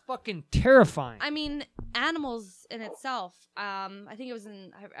 It is fucking terrifying. I mean, animals in itself. I think it was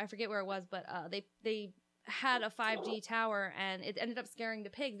I forget where it was, but they had a 5G tower and it ended up scaring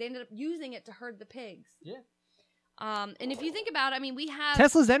the pigs. They ended up using it to herd the pigs. Yeah. And if you think about it, I mean, we have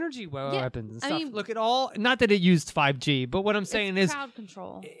Tesla's energy weapons and stuff. I mean, look at all, not that it used 5G, but what I'm saying is crowd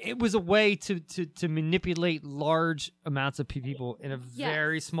control. It was a way to manipulate large amounts of people in a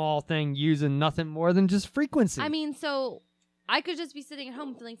very small thing using nothing more than just frequency. I mean, so I could just be sitting at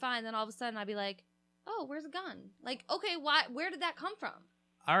home feeling fine, then all of a sudden I'd be like, oh, where's a gun? Like, okay, where did that come from?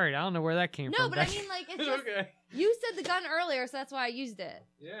 All right, I don't know where that came from. No, but I mean, like, it's just, you said the gun earlier, so that's why I used it.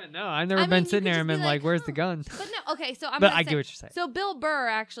 Yeah, no, I've never been sitting there and been like, where's the gun? But no, okay, so But I get what you're saying. So Bill Burr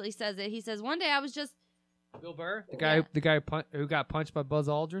actually says it. He says, one day I was just... Bill Burr? The guy who got punched by Buzz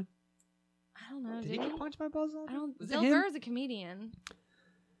Aldrin? I don't know. Did he get punched by Buzz Aldrin? Bill Burr is a comedian.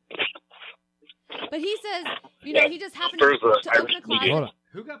 But he says, you know, he just happened to open a closet. Hold on.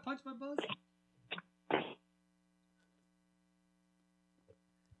 Who got punched by Buzz?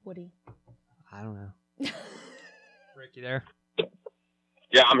 Woody. I don't know. Rick, you there?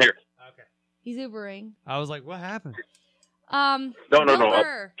 Yeah, I'm here. Okay. He's Ubering. I was like, what happened? No.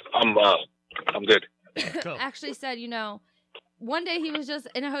 Burr I'm good. Cool. Actually said, you know, one day he was just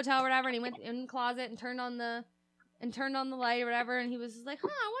in a hotel or whatever, and he went in the closet and turned on the light or whatever, and he was just like, I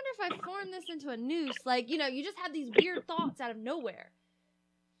wonder if I formed this into a noose. Like, you know, you just have these weird thoughts out of nowhere.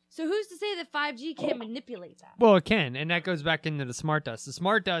 So who's to say that 5G can't manipulate that? Well, it can, and that goes back into the smart dust. The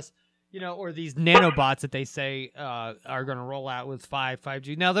smart dust, you know, or these nanobots that they say are going to roll out with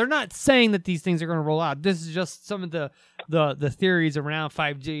 5G. Now, they're not saying that these things are going to roll out. This is just some of the theories around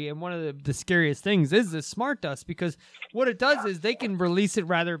 5G, and one of the scariest things is the smart dust, because what it does is they can release it,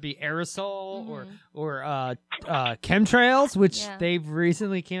 rather it be aerosol or chemtrails, which they've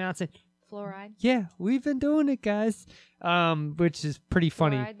recently came out and said, fluoride. Yeah, we've been doing it, guys. Which is pretty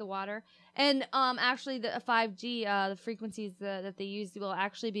funny. Fluoride, the water. And actually, the 5G, the frequencies that they use will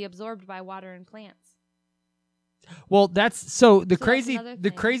actually be absorbed by water and plants. Well, that's the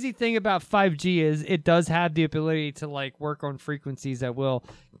crazy thing about 5G is it does have the ability to like work on frequencies that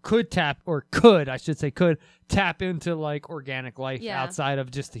could tap into like organic life outside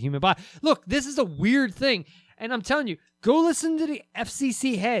of just the human body. Look, this is a weird thing. And I'm telling you, go listen to the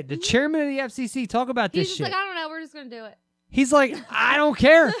FCC head, the chairman of the FCC, talk about this shit. He's just like, I don't know, we're just going to do it. He's like, I don't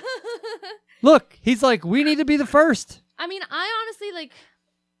care. Look, he's like, we need to be the first. I mean, I honestly, like,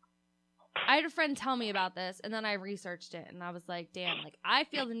 I had a friend tell me about this, and then I researched it, and I was like, damn, like, I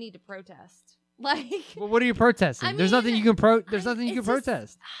feel the need to protest. Like, well, what are you protesting? There's nothing you can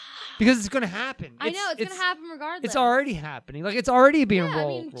protest because it's going to happen. I know it's going to happen regardless. It's already happening. Like, it's already being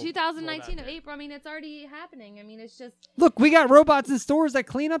rolled. I mean, 2019 of April. I mean, it's already happening. I mean, it's just look. We got robots in stores that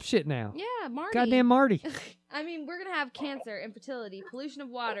clean up shit now. Yeah, Marty. Goddamn Marty. I mean, we're gonna have cancer, infertility, pollution of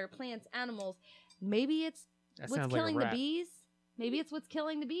water, plants, animals. Maybe it's what's killing the bees. Maybe it's what's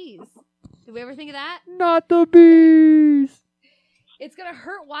killing the bees. Did we ever think of that? Not the bees. It's going to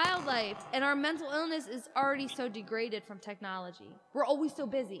hurt wildlife, and our mental illness is already so degraded from technology. We're always so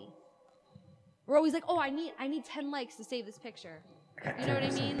busy. We're always like, oh, I need 10 likes to save this picture. You know what I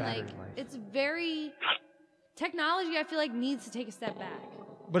mean? Like, it's very... Technology, I feel like, needs to take a step back.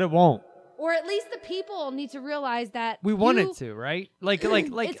 But it won't. Or at least the people need to realize that we want it to, right? Like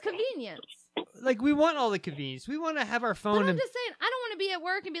it's convenience. Like, we want all the convenience. We want to have our phone. But I'm just saying, I don't want to be at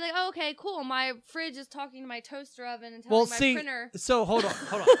work and be like, oh, okay, cool. My fridge is talking to my toaster oven and telling my printer. So hold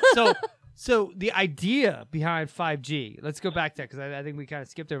on. So the idea behind 5G, let's go back to that because I think we kind of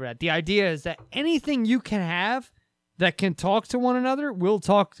skipped over that. The idea is that anything you can have that can talk to one another will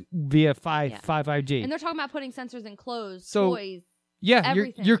talk via 5G. And they're talking about putting sensors in clothes, toys. Yeah,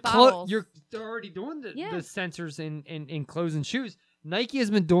 everything, they're already doing the sensors in clothes and shoes. Nike has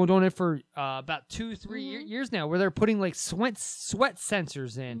been doing it for about 2-3 years now, where they're putting like sweat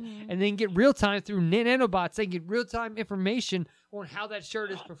sensors in, and then get real time through nanobots. They get real time information on how that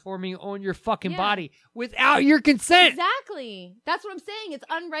shirt is performing on your fucking body without your consent. Exactly, that's what I'm saying. It's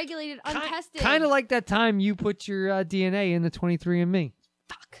unregulated, untested. Kind of like that time you put your DNA in the 23andMe.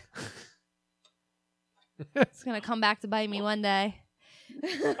 Fuck. It's gonna come back to bite me one day.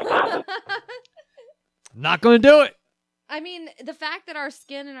 Not gonna do it. I mean, the fact that our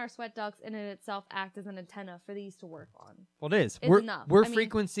skin and our sweat ducts in it itself act as an antenna for these to work on. Well, it is. Enough. We're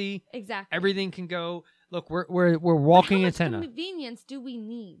frequency. Exactly. Everything can go. Look, we're walking antenna. How much convenience do we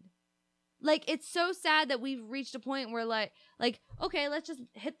need? Like, it's so sad that we've reached a point where like, okay, let's just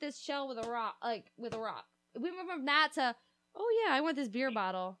hit this shell with a rock, We went from that to, oh yeah, I want this beer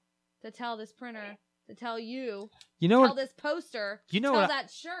bottle to tell this printer. To tell you tell this poster, tell that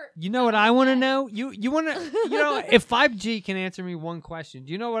shirt. You know what I want to know? You want to, if 5G can answer me one question,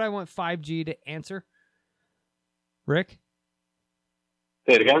 do you know what I want 5G to answer? Rick?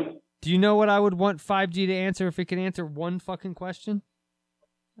 Say it again? Do you know what I would want 5G to answer if it could answer one fucking question?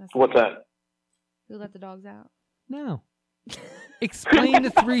 What's that? Who let the dogs out? No. Explain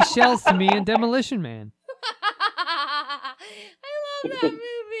the 3 shells to me in Demolition Man. I love that movie.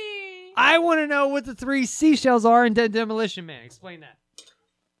 I want to know what the 3 seashells are in Dead Demolition Man. Explain that.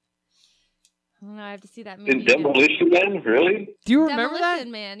 I don't know. I have to see that movie. In Demolition Man? Really? Do you remember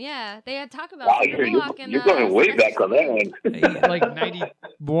Demolition Man, yeah. They had talk about you're going way back on that one. Like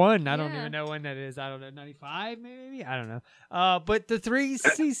 91. I don't even know when that is. I don't know. 95 maybe? I don't know. But the 3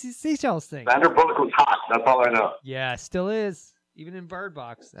 seashells thing. Sandra Bullock was hot. That's all I know. Yeah, still is. Even in Bird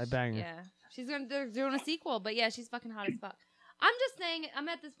Box. I bang her. Yeah. They're doing a sequel, but yeah, she's fucking hot as fuck. I'm just saying, I'm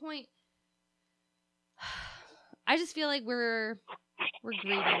at this point. I just feel like we're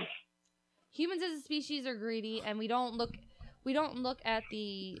greedy. Humans as a species are greedy, and we don't look at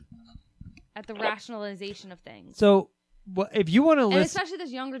the rationalization of things. So, if you want to listen, and especially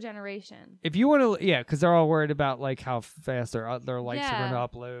this younger generation. If you want to, because they're all worried about like how fast their likes are going to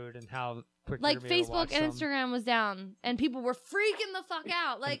upload and how quick. Like Facebook and Instagram was down, and people were freaking the fuck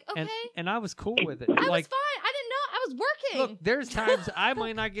out. Like, okay, and I was cool with it. I was fine. I didn't know. I was working. Look, there's times I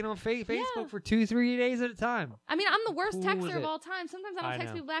might not get on Facebook for 2-3 days at a time. I mean, I'm the worst texter of all time. Sometimes I don't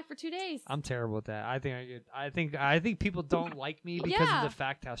text people back for 2 days. I'm terrible at that. I think people don't like me because of the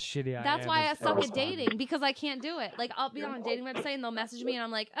fact how shitty I am. That's why I suck at dating, because I can't do it. Like, I'll be on a dating website and they'll message me and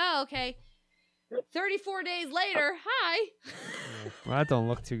I'm like, oh, okay. 34 days later, hi. Well, that don't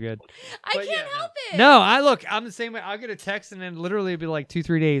look too good. I can't help it. No, I'm the same way. I'll get a text and then literally it'll be like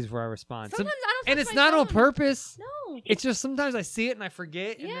 2-3 days before I respond. Sometimes I don't. And it's not on purpose. No. It's just sometimes I see it and I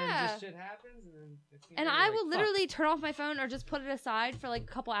forget, and then just shit happens. And I will literally turn off my phone or just put it aside for like a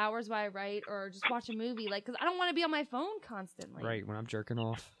couple hours while I write or just watch a movie, like, because I don't want to be on my phone constantly. Right, when I'm jerking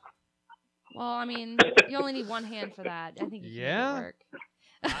off. Well, I mean, you only need one hand for that. I think you can make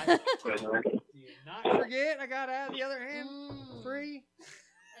it work. Do you not forget? I gotta have the other hand free.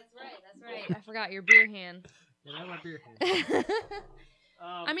 That's right. I forgot your beer hand. Yeah, that's my beer hand.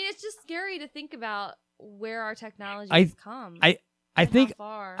 I mean, it's just scary to think about where our technology has come. I think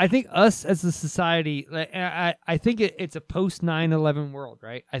us as a society, I think it's a post 9/11 world,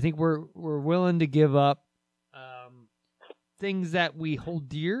 right? I think we're willing to give up things that we hold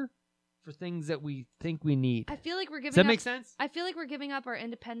dear for things that we think we need. I feel like we're giving. Does that make sense? I feel like we're giving up our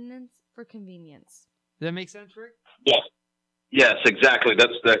independence for convenience. Does that make sense, Rick? Yeah. Yes, exactly.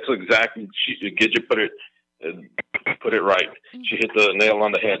 That's exactly. Gidget put it right. She hit the nail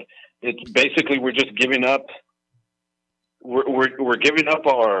on the head. It's basically we're just giving up. We're giving up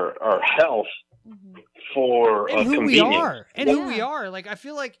our health for and who convenience. we are, and who we are. Like I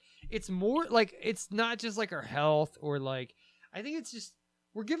feel like it's more like it's not just like our health or like I think it's just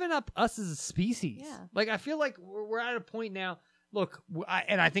we're giving up us as a species. Yeah. Like I feel like we're at a point now. Look,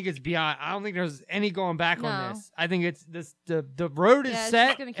 I think it's beyond. I don't think there's any going back on this. I think it's this. The road is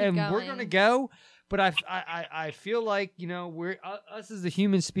set, and we're gonna go. But I feel like we're us as a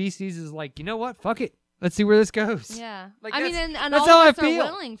human species is like what? Fuck it. Let's see where this goes. Yeah, like I mean, and that's all how of us I feel.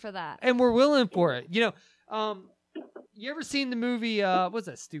 are willing for that, and we're willing for it. You ever seen the movie? What's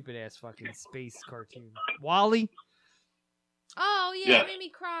that stupid ass fucking space cartoon? WALL-E. Oh yeah, it made me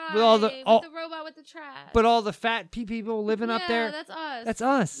cry. With all the robot with the trash. But all the fat people living up there. That's us. That's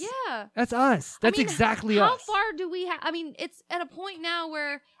us. Yeah. That's us. That's exactly us. How far do we have? I mean, it's at a point now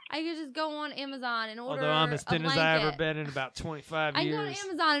where I could just go on Amazon and order. Although I'm as thin as I ever been in about 25 years. I can go to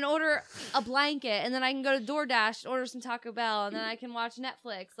Amazon and order a blanket, and then I can go to DoorDash and order some Taco Bell, and then I can watch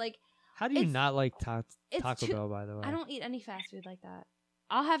Netflix. Like, how do you not like Taco Bell? By the way, I don't eat any fast food like that.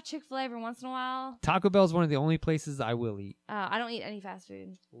 I'll have Chick-fil-A every once in a while. Taco Bell is one of the only places I will eat. I don't eat any fast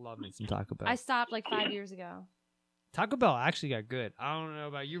food. Love me some Taco Bell. I stopped like 5 years ago. Taco Bell actually got good. I don't know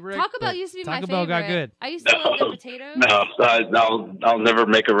about you, Rick. Taco Bell used to be my favorite. Taco Bell got good. I used to love the potatoes. No, I'll never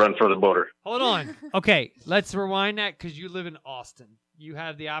make a run for the border. Hold on. Okay, let's rewind that because you live in Austin. You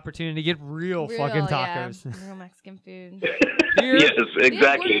have the opportunity to get real fucking tacos. Yeah, real Mexican food. Yes,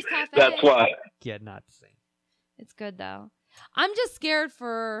 exactly. That's why. Yeah, not the same. It's good though. I'm just scared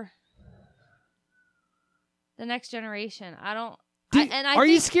for the next generation. Are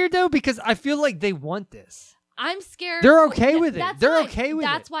you scared though? Because I feel like they want this. I'm scared. They're okay with it. They're okay with it.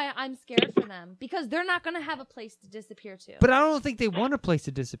 That's why I'm scared for them because they're not going to have a place to disappear to. But I don't think they want a place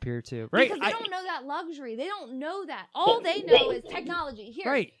to disappear to, right? Because they don't know that luxury. They don't know that. All they know is technology.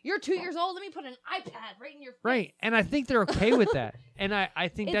 Here, you're 2 years old. Let me put an iPad right in your face. Right, and I think they're okay with that. And I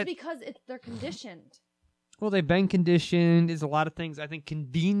think it's because they're conditioned. Well, they've been conditioned. There's a lot of things. I think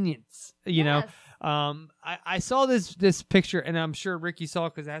convenience, you know. I saw this picture, and I'm sure Ricky saw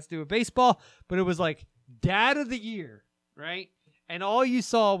it because it has to do with baseball, but it was like Dad of the Year, right? And all you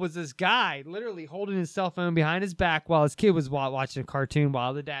saw was this guy literally holding his cell phone behind his back while his kid was watching a cartoon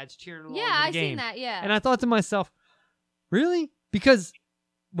while the dad's cheering along. Yeah, the game. I seen that, yeah. And I thought to myself, really? Because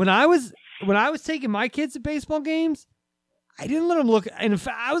when I was taking my kids to baseball games, I didn't let them look. And in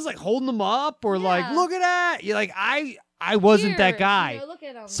fact, I was like holding them up or like, look at that. You're like, I wasn't that guy. Look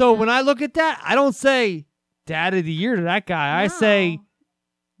at them, so when I look at that, I don't say Dad of the Year to that guy. No. I say,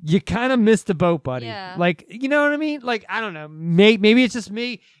 you kind of missed the boat, buddy. Yeah. Like, you know what I mean? Like, I don't know. Maybe it's just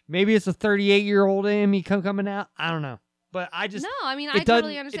me. Maybe it's a 38-year-old in me coming out. I don't know. But I just... No, I mean, I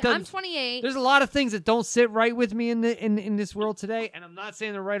totally understand. I'm 28. There's a lot of things that don't sit right with me in this world today, and I'm not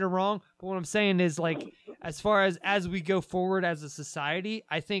saying they're right or wrong, but what I'm saying is, like, as far as we go forward as a society,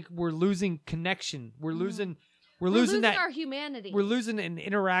 I think we're losing connection. We're losing that... our humanity. We're losing an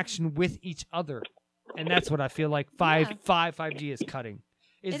interaction with each other, and that's what I feel like 5G is cutting.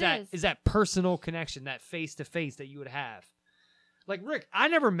 Is that personal connection, that face-to-face that you would have. Like, Rick, I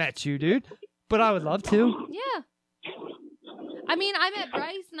never met you, dude, but I would love to. Yeah. I mean, I met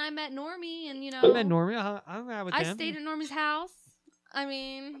Bryce and I met Normie, and you know, I met Normie. I hung out with them. I stayed at Normie's house. I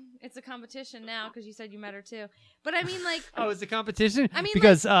mean, it's a competition now because you said you met her too. But I mean, like, oh, it's a competition. I mean,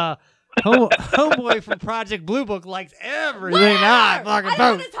 because homeboy from Project Blue Book likes everything. I don't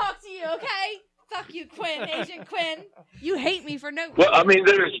want to talk to you, okay? Fuck you, Quinn, Agent Quinn. You hate me for no. Well, I mean,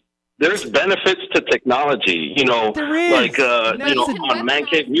 there's benefits to technology. You know, there is. Like on Man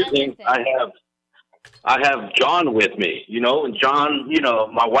Cave Musing, I have John with me, you know, and John, you know,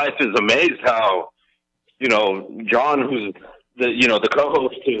 my wife is amazed how, you know, John, who's the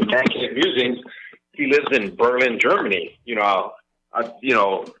co-host to Man Cave Musings, he lives in Berlin, Germany. You know,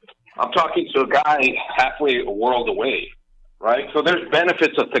 I'm talking to a guy halfway a world away, right? So there's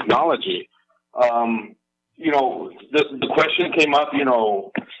benefits of technology. You know, the question came up, you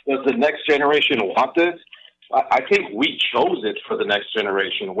know, does the next generation want this? I think we chose it for the next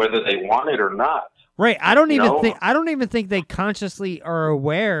generation, whether they want it or not. Right. I don't even think they consciously are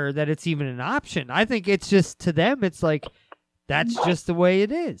aware that it's even an option. I think it's just to them, it's like, that's just the way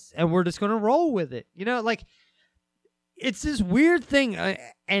it is. And we're just going to roll with it. You know, like, it's this weird thing.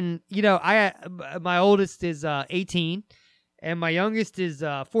 And, you know, my oldest is 18 and my youngest is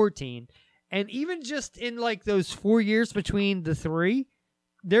 14. And even just in like those 4 years between the three,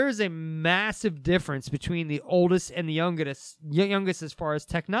 there is a massive difference between the oldest and the youngest as far as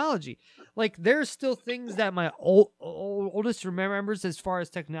technology. Like, there's still things that my oldest remembers as far as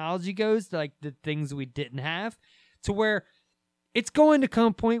technology goes, like the things we didn't have, to where it's going to come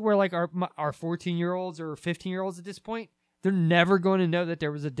a point where, like, our 14-year-olds or 15-year-olds at this point, they're never going to know that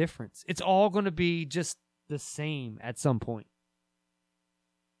there was a difference. It's all going to be just the same at some point.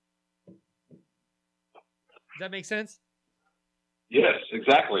 Does that make sense? Yes,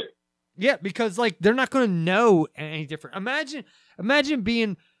 exactly. Yeah, because like they're not going to know any different. Imagine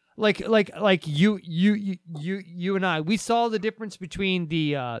being like you and I. We saw the difference between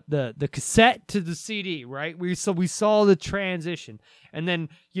the cassette to the CD, right? We saw the transition, and then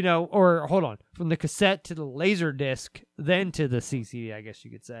from the cassette to the laser disc, then to the CCD, I guess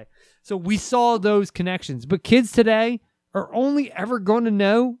you could say. So we saw those connections, but kids today are only ever going to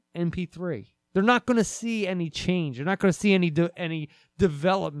know MP3. They're not going to see any change. They're not going to see any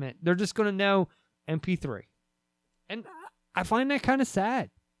development. They're just going to know MP3. And I find that kind of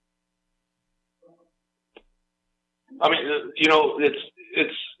sad. I mean,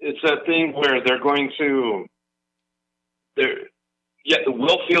 it's that thing where they're going to,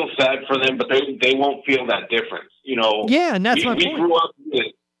 we'll feel sad for them, but they won't feel that difference. Yeah, and that's my point.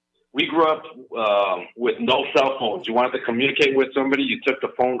 We grew up with no cell phones. You wanted to communicate with somebody, you took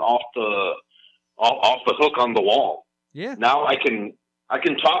the phone off the hook on the wall. Yeah. Now I can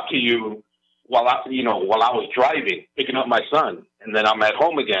talk to you while I was driving, picking up my son, and then I'm at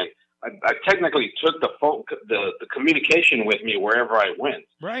home again. I technically took the phone, the communication with me wherever I went.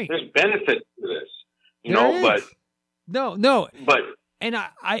 Right. There's benefits to this, but no. But and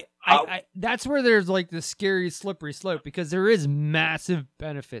I that's where there's like the scary slippery slope, because there is massive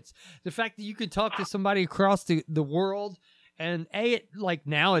benefits. The fact that you can talk to somebody across the world. And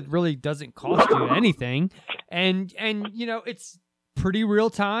now it really doesn't cost you anything, and it's pretty real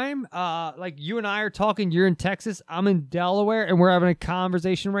time. Like you and I are talking. You're in Texas. I'm in Delaware, and we're having a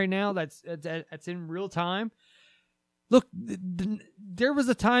conversation right now. That's in real time. Look, there was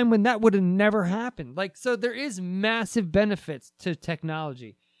a time when that would have never happened. Like, so there is massive benefits to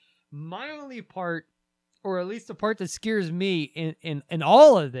technology. My only part, or at least the part that scares me in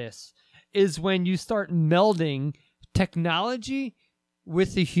all of this, is when you start melding technology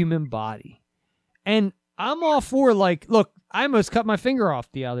with the human body. And I'm all for, like, look, I almost cut my finger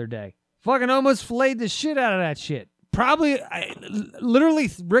off the other day. Fucking almost filleted the shit out of that shit. I literally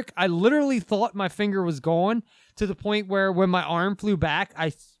thought my finger was gone, to the point where when my arm flew back,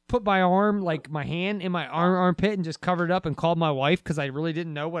 I put my arm, like my hand in my armpit, and just covered it up and called my wife, because I really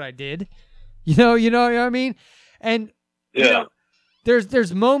didn't know what I did. You know what I mean? And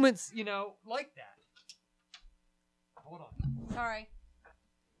there's moments, like that. Hold on. Sorry.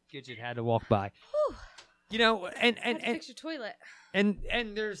 Gidget had to walk by. Whew. And fix your toilet. And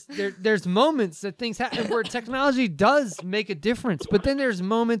there's moments that things happen where technology does make a difference, but then there's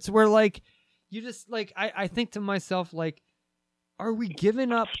moments where, like, you just, like, I think to myself, like, are we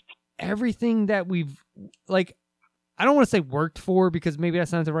giving up everything that we've, like, I don't want to say worked for, because maybe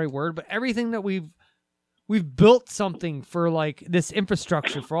that's not the right word, but everything that we've built something for, like, this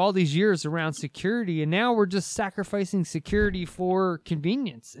infrastructure for all these years around security, and now we're just sacrificing security for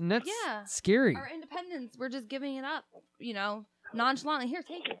convenience, and that's scary. Our independence, we're just giving it up, nonchalantly. Here,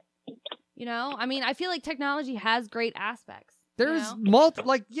 take it. I mean, I feel like technology has great aspects. There's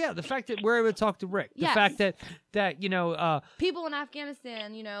the fact that we're able to talk to Rick, the fact that people in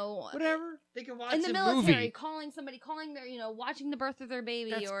Afghanistan, whatever, they can watch in the a military, movie. calling their, watching the birth of their baby.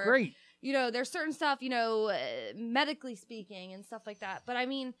 That's or great. There's certain stuff, medically speaking and stuff like that. But I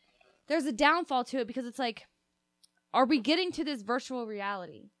mean, there's a downfall to it, because it's like, are we getting to this virtual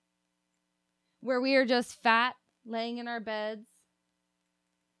reality where we are just fat, laying in our beds,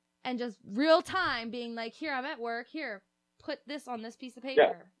 and just real time being like, here, I'm at work, here, put this on this piece of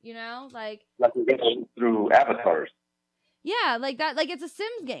paper, like we're getting through avatars. Yeah, like that, like it's a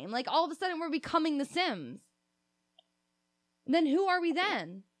Sims game. Like all of a sudden we're becoming the Sims. Then who are we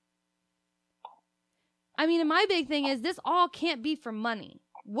then? I mean, and my big thing is, this all can't be for money.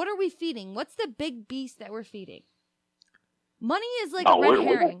 What are we feeding? What's the big beast that we're feeding? Money is like a red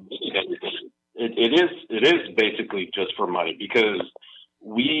herring. It is basically just for money, because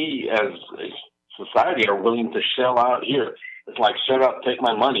we as a society are willing to shell out here. It's like, shut up, take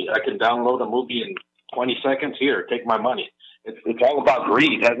my money. I can download a movie in 20 seconds. Here, take my money. It's all about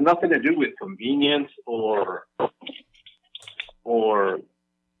greed. It has nothing to do with convenience or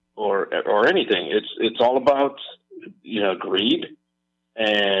anything. It's all about greed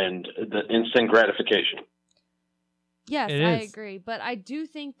and the instant gratification. Yes, I agree, but I do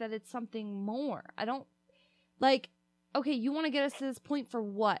think that it's something more. I don't like. okay, you want to get us to this point for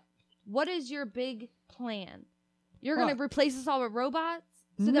what? What is your big plan? You're going to replace us all with robots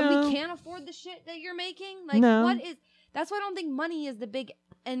so that we can't afford the shit that you're making? Like, what is... That's why I don't think money is the big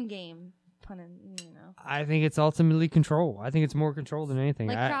end game. I think it's ultimately control. I think it's more control than anything.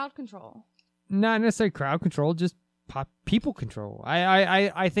 Like crowd control. Not necessarily crowd control, just people control.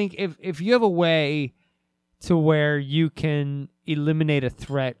 I think if you have a way to where you can eliminate a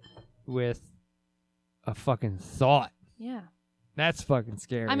threat with a fucking thought. Yeah. That's fucking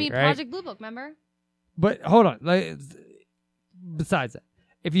scary. I mean, right? Project Blue Book, remember? But hold on. Like, besides that,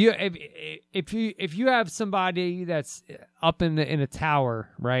 if you have somebody that's up in a tower,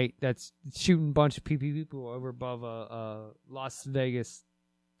 right, that's shooting a bunch of people over above a Las Vegas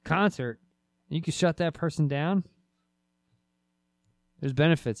concert, you can shut that person down. There's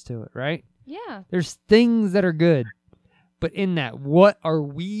benefits to it, right? Yeah. There's things that are good, but in that, what are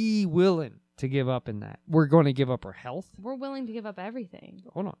we willing to give up in that? We're going to give up our health. We're willing to give up everything.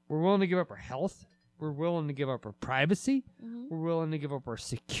 Hold on. We're willing to give up our health. We're willing to give up our privacy. Mm-hmm. We're willing to give up our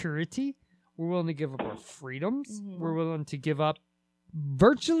security. We're willing to give up our freedoms. Mm-hmm. We're willing to give up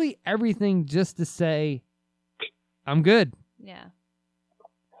virtually everything just to say, I'm good. Yeah.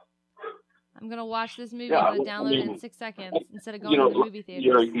 I'm going to watch this movie. I'm going to download it in 6 seconds instead of going to the movie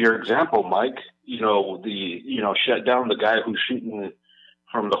theater. Your example, Mike, shut down the guy who's shooting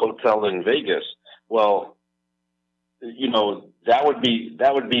from the hotel in Vegas. Well, that would be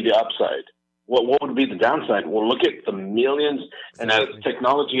the upside. What would be the downside? Well, look at the millions, and as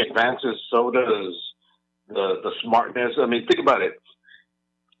technology advances, so does the smartness. I mean, think about it.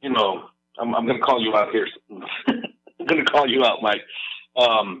 I'm going to call you out here. I'm going to call you out, Mike.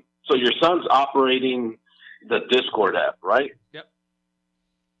 So your son's operating the Discord app, right? Yep.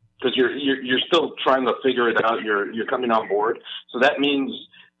 Because you're still trying to figure it out. You're coming on board. So that means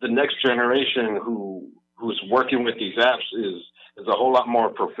the next generation who's working with these apps is a whole lot more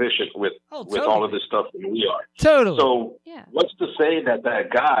proficient with all of this stuff than we are. Totally. So what's to say that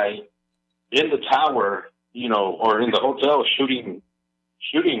guy in the tower, or in the hotel shooting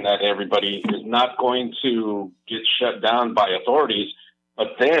at everybody is not going to get shut down by authorities, but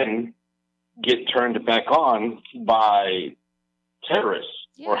then get turned back on by terrorists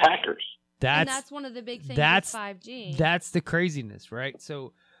or hackers? And that's one of the big things with 5G. That's the craziness, right?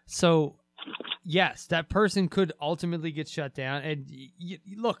 So yes, that person could ultimately get shut down. And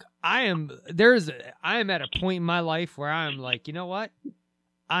look, I am at a point in my life where I'm like, you know what?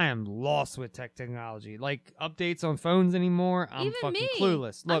 I am lost with technology. Like updates on phones anymore, I'm Even fucking me.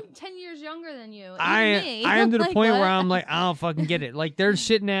 clueless. Look, I'm 10 years younger than you. I am to the Like, point what? where I'm like, I don't fucking get it. Like there's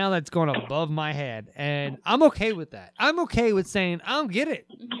shit now that's going above my head, and I'm okay with that. I'm okay with saying I don't get it,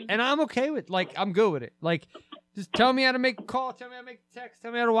 and I'm okay with I'm good with it. Like, just tell me how to make a call, tell me how to make a text,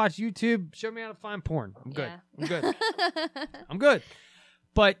 tell me how to watch YouTube, show me how to find porn. I'm good. I'm good. I'm good.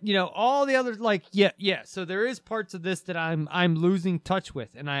 But all the others, so there is parts of this that I'm losing touch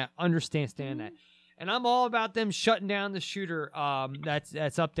with, and I understand that, and I'm all about them shutting down the shooter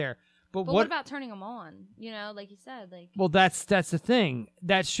that's up there. But what about turning them on? Like you said, like. Well, that's the thing.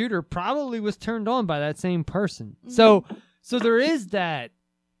 That shooter probably was turned on by that same person. Mm-hmm. So there is that.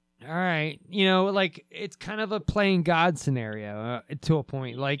 All right, it's kind of a playing God scenario to a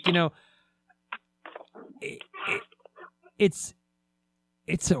point. Like it's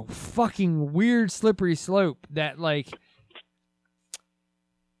a fucking weird slippery slope that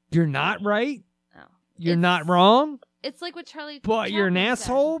you're not right. No. You're not wrong. It's like what Charlie But you're an Chaplin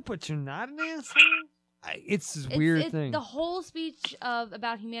asshole, said. but you're not an asshole. It's this weird thing. The whole speech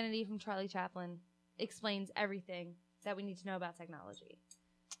about humanity from Charlie Chaplin explains everything that we need to know about technology.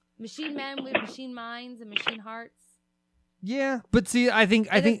 Machine men with machine minds and machine hearts. Yeah, but see, I think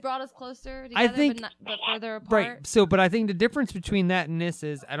has brought us closer together, but further apart. Right. So, but I think the difference between that and this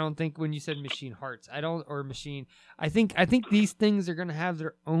is, I don't think when you said machine hearts, I think these things are going to have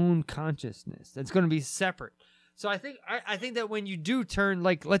their own consciousness. That's going to be separate. So I think that when you do turn,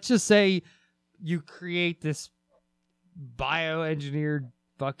 let's just say you create this bioengineered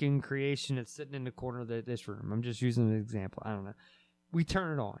fucking creation that's sitting in the corner of this room. I'm just using an example. I don't know. We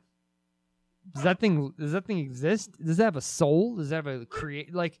turn it on. Does that thing exist? Does it have a soul? Does it have a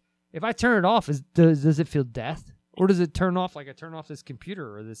if I turn it off, does it feel death? Or does it turn off like I turn off this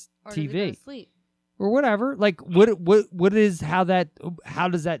computer or this or TV? Does it go to sleep? Or whatever. How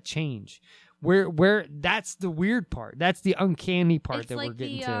does that change? Where that's the weird part. That's the uncanny part that we're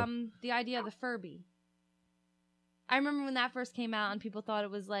getting to. It's like the idea of the Furby. I remember when that first came out and people thought it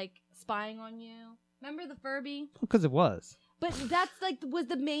was like spying on you. Remember the Furby? Because it was. But that's like was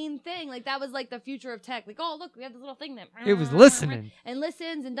the main thing. Like that was like the future of tech. Like, oh look, we have this little thing that it was listening and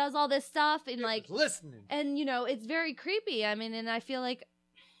listens and does all this stuff and like listening. And it's very creepy. I mean, and I feel like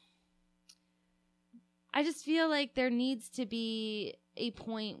there needs to be a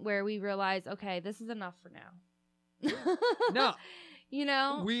point where we realize, okay, this is enough for now.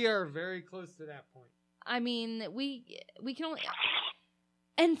 No. We are very close to that point. I mean, we can only.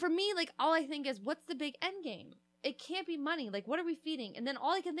 And for me, like, all I think is, what's the big end game? It can't be money. Like, what are we feeding? And then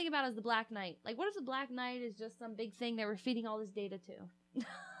all I can think about is the Black Knight. Like, what if the Black Knight is just some big thing that we're feeding all this data to?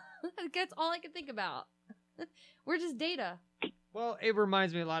 That's all I can think about. We're just data. Well, it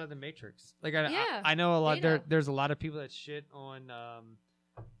reminds me a lot of The Matrix. Like, I know a lot. There's a lot of people that shit on,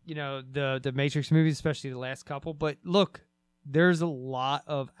 the Matrix movies, especially the last couple. But look, there's a lot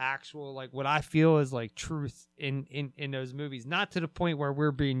of actual, like, what I feel is like truth in those movies. Not to the point where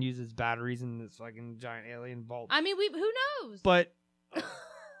we're being used as batteries in this fucking giant alien vault. I mean, who knows? But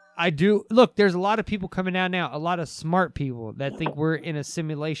I do look. There's a lot of people coming out now. A lot of smart people that think we're in a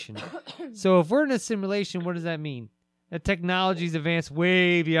simulation. So if we're in a simulation, what does that mean? That technology's advanced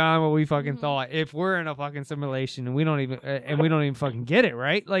way beyond what we fucking thought. If we're in a fucking simulation and we don't even fucking get it,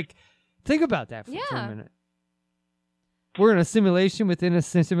 right? Like, think about that for a minute. We're in a simulation within a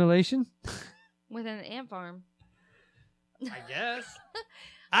simulation? Within an ant farm. I guess.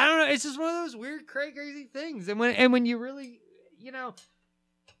 I don't know. It's just one of those weird, crazy things. And when you really,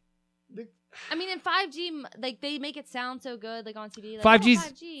 I mean, in 5G, like, they make it sound so good, like, on TV. Like,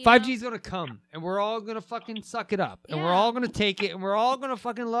 5G's gonna come, and we're all gonna fucking suck it up, and we're all gonna take it, and we're all gonna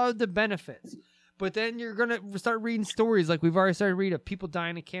fucking love the benefits. But then you're gonna start reading stories like we've already started reading of people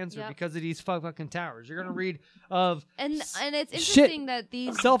dying of cancer because of these fucking towers. You're gonna read of and it's interesting that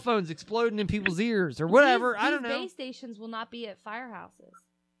these cell phones exploding in people's ears or whatever. I don't know. Base stations will not be at firehouses.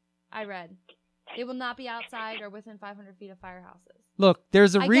 I read they will not be outside or within 500 feet of firehouses. Look,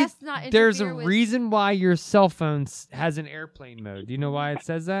 there's a reason why your cell phone has an airplane mode. Do you know why it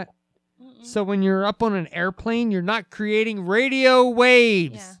says that? So when you're up on an airplane, you're not creating radio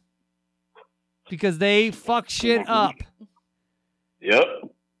waves. Yeah. Because they fuck shit up. Yep.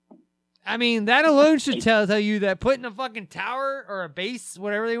 I mean, that alone should tell you that putting a fucking tower or a base,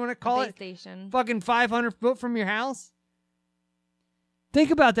 whatever they want to call it, station, fucking 500 foot from your house. Think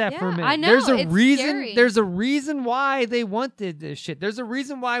about that for a minute. I know, there's a it's reason. scary. There's a reason why they wanted this shit. There's a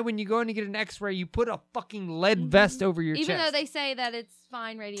reason why when you go in to get an X-ray, you put a fucking lead vest over your chest. Even though they say that it's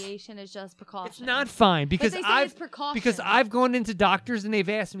fine, radiation is just precaution. It's not fine because it's I've gone into doctors and they've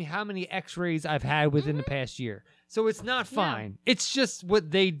asked me how many X-rays I've had within the past year. So it's not fine. Yeah. It's just what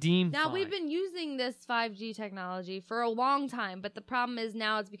they deem Now, fine. we've been using this 5G technology for a long time, but the problem is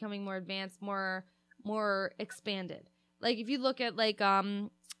now it's becoming more advanced, more expanded. Like, if you look at, like,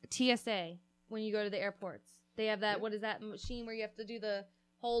 TSA, when you go to the airports, they have that, what is that machine where you have to do the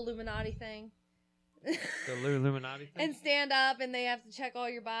whole Illuminati thing? The Illuminati thing? And stand up, and they have to check all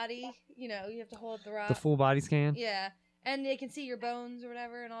your body. You have to hold the rock. The full body scan? Yeah. And they can see your bones or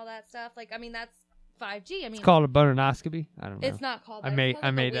whatever and all that stuff. Like, I mean, that's 5G. I mean, it's called a bonoscopy. I don't know. It's not called that.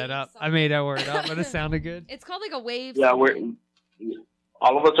 I made that up. I made that word up, but it sounded good. It's called like a wave. Yeah,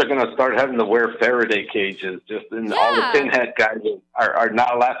 all of us are going to start having to wear Faraday cages. All the pinhead guys are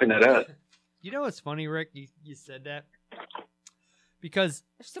now laughing at us. You know what's funny, Rick? You said that because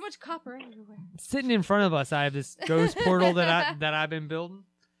there's so much copper everywhere. Sitting in front of us, I have this ghost portal that I've been building,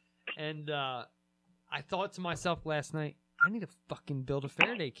 and I thought to myself last night, I need to fucking build a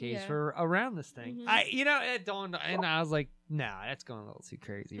Faraday cage for around this thing. It dawned, and I was like, nah, that's going a little too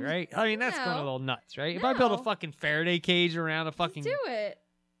crazy, right? I mean, that's going a little nuts, right? If I build a fucking Faraday cage around a fucking... Let's do it.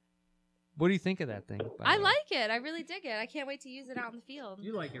 What do you think of that thing? I like it. I really dig it. I can't wait to use it out in the field.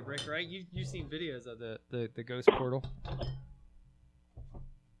 You like it, Rick, right? You've seen videos of the ghost portal.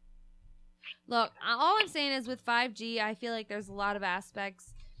 Look, all I'm saying is with 5G, I feel like there's a lot of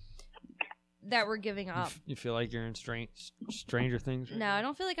aspects that we're giving up. You feel like you're in Stranger Things? Right No, now? I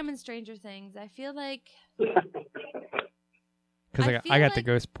don't feel like I'm in Stranger Things. I feel like... Because I got the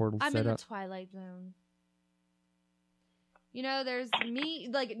ghost portal I'm set in up. the Twilight Zone. There's me,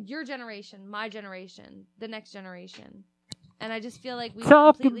 like your generation, my generation, the next generation. And I just feel like we've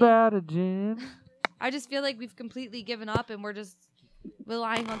about it, Jim. I just feel like we've completely given up and we're just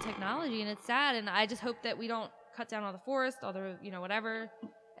relying on technology, and it's sad. And I just hope that we don't cut down all the forest, all the, whatever,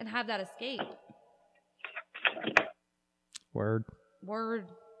 and have that escape. Word.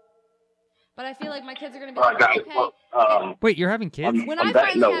 But But I feel like my kids are gonna be like, okay. Wait, you're having kids? When I finally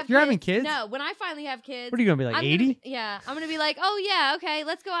have you're kids, having kids? No, when I finally have kids. What are you gonna be like, 80? Yeah, I'm gonna be like, oh yeah, okay,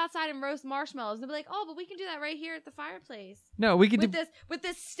 let's go outside and roast marshmallows. And they'll be like, oh, but we can do that right here at the fireplace. No, we can with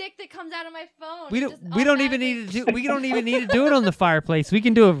this stick that comes out of my phone. We don't even need to do it on the fireplace. We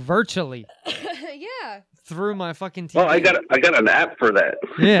can do it virtually. Yeah. Through my fucking TV. Well, I got an app for that.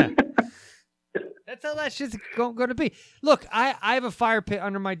 Yeah. That's how that shit's going to be. Look, I have a fire pit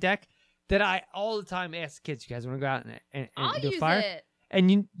under my deck that I all the time ask the kids, you guys want to go out and do a fire? It.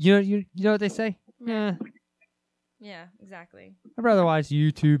 And you know what they say? Yeah. Yeah, exactly. I'd rather watch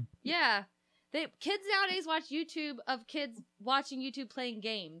YouTube. Yeah. Kids nowadays watch YouTube of kids watching YouTube playing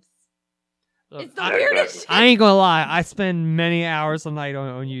games. Look, it's the weirdest shit. I ain't gonna lie. I spend many hours a night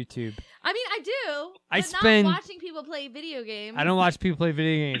on YouTube. I mean, I do. Not watching people play video games. I don't watch people play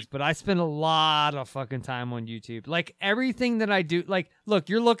video games, but I spend a lot of fucking time on YouTube. Like, everything that I do, like, look,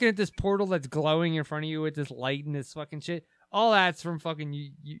 you're looking at this portal that's glowing in front of you with this light and this fucking shit. All that's from fucking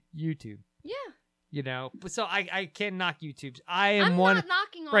YouTube. Yeah. You know? So I can't knock YouTube. I'm not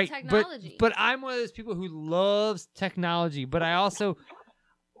knocking on technology. But I'm one of those people who loves technology, but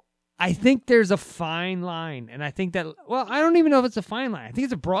I think there's a fine line, and I think that, well, I don't even know if it's a fine line. I think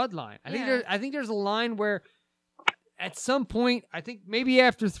it's a broad line. I think there's a line where at some point, I think maybe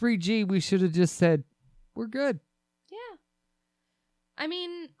after 3G, we should have just said, we're good. Yeah. I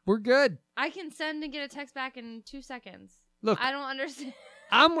mean, we're good. I can send and get a text back in 2 seconds. Look, I don't understand.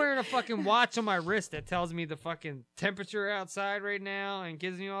 I'm wearing a fucking watch on my wrist that tells me the fucking temperature outside right now and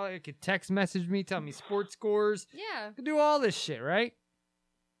gives me all, it could text message me, tell me sports scores. Yeah. I can do all this shit, right?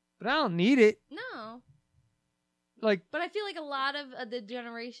 But I don't need it. No. Like, but I feel like a lot of the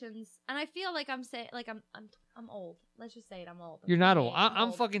generations, and I feel like I'm saying, like I'm old. Let's just say it. I'm old. You're not old.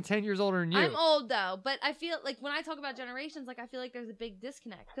 I'm fucking 10 years older than you. I'm old though, but I feel like when I talk about generations, like I feel like there's a big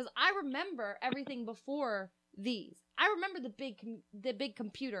disconnect because I remember everything before these. I remember the big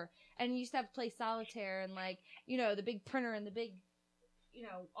computer, and you used to have to play solitaire and like the big printer and the big.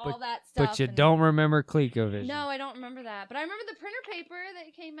 All that stuff. But you don't remember ColecoVision. No, I don't remember that. But I remember the printer paper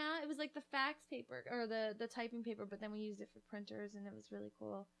that came out. It was like the fax paper or the typing paper, but then we used it for printers, and it was really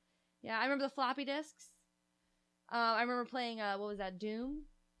cool. Yeah, I remember the floppy disks. I remember playing, what was that, Doom?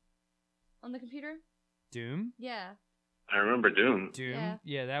 On the computer? Doom? Yeah. I remember Doom.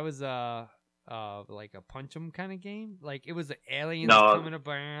 Yeah, that was like a punch 'em kind of game. Like it was the aliens coming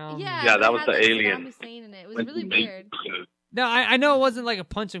around. Yeah, that was the like alien. Saddam Hussein in it. It was really weird. No, I know it wasn't like a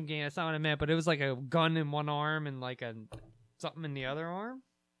punch 'em game. That's not what I meant. But it was like a gun in one arm and like something in the other arm.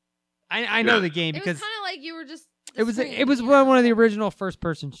 I know the game because it was kind of like you were just. It was one of the original first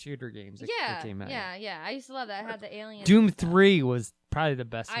person shooter games that came out. Yeah. I used to love that. I had the aliens. Doom 3 was probably the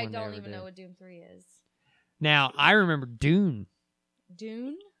best one. I don't even know what Doom 3 is. Now I remember Dune.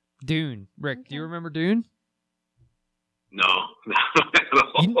 Dune. Rick, okay. Do you remember Dune? No.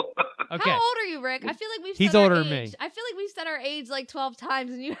 Okay. How old are you, Rick? I feel like we've. He's older than me. I feel like we've said our age like 12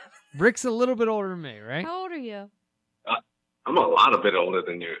 times, and you. Rick's a little bit older than me, right? How old are you? I'm a lot of bit older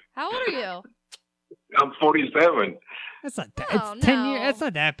than you. How old are you? I'm 47. That's not that. It's 10 years. That's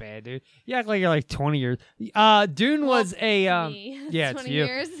not that bad, dude. You act like you're like 20 years. Dune was a. Yeah, 20 it's you.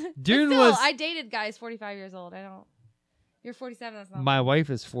 years. Dune still, was. I dated guys 45 years old. I don't. You're 47. That's not. My wife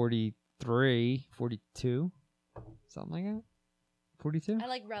is 43, 42, something like that. 42. I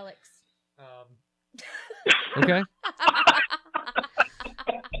like relics. Okay.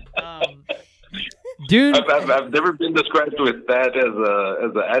 Dune. I've never been described with that as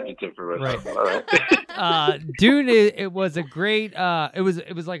an adjective for myself. Right. All right. Dune. It was a great. It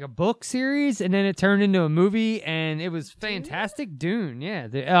was like a book series, and then it turned into a movie, and it was fantastic. Dune. Yeah.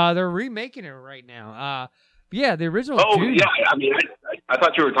 They're remaking it right now. Yeah, the original. Oh Dune. yeah. I mean, I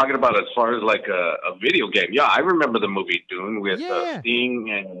thought you were talking about as far as like a video game. Yeah, I remember the movie Dune with Sting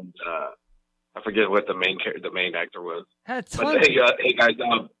and I forget what the main actor was. But hey guys,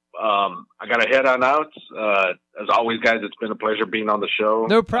 I got to head on out. As always, guys, it's been a pleasure being on the show.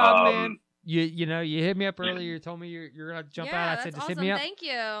 No problem, man. You hit me up earlier. You told me you're gonna jump out. I said just awesome. hit me up. Thank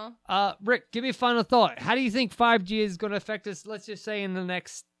you. Rick, give me a final thought. How do you think 5G is going to affect us? Let's just say in the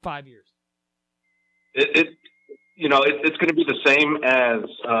next 5 years. It's going to be the same as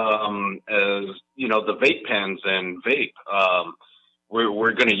the vape pens and vape.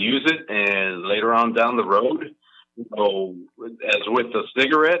 We're going to use it, and later on down the road, as with the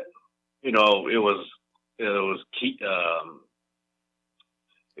cigarette, it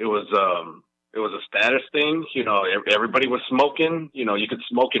was a status thing. Everybody was smoking. You could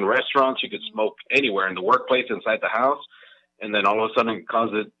smoke in restaurants, you could smoke anywhere in the workplace, inside the house, and then all of a sudden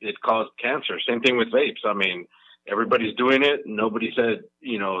it caused cancer. Same thing with vapes. I mean, everybody's doing it. Nobody said,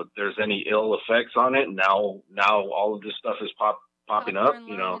 there's any ill effects on it. Now all of this stuff is popping up,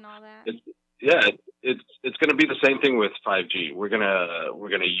 It's going to be the same thing with 5G. We're going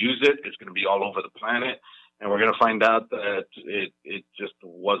to use it. It's going to be all over the planet, and we're going to find out that it just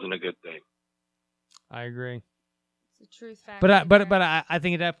wasn't a good thing. I agree. It's a truth fact. But I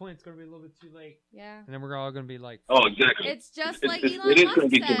think at that point it's going to be a little bit too late. Yeah. And then we're all going to be like, oh, exactly. It's just like Elon Musk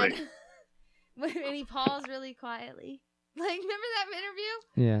said. When he paused really quietly. Like, remember that interview?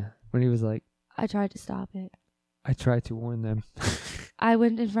 Yeah. When he was like, I tried to stop it. I tried to warn them. I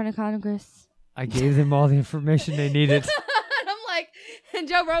went in front of Congress. I gave them all the information they needed. And I'm like, and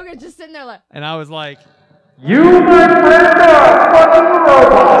Joe Rogan's just sitting there like. And I was like, you my friend are fucking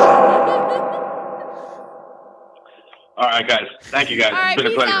robots. All right, guys. Thank you, guys. All right, it's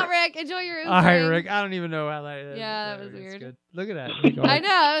been peace a pleasure. out, Rick. Enjoy your Uber. All right, Rick. I don't even know how that. Yeah, that was weird. Good. Look at that. I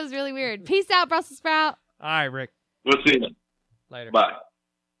know, it was really weird. Peace out, Brussels sprout. All right, Rick. We'll see you later. Bye.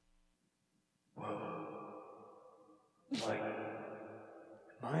 Like,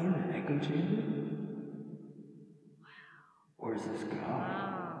 am I in an echo chamber? Where's this going?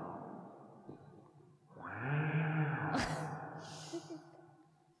 Wow.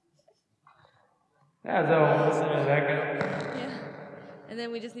 That's almost an echo. Yeah. And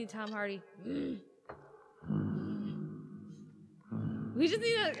then we just need Tom Hardy. We just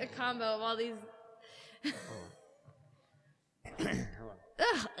need a combo of all these.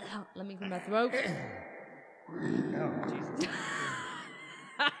 Let me clean my throat. Oh, Jesus.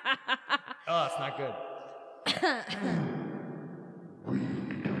 Oh, it's not good.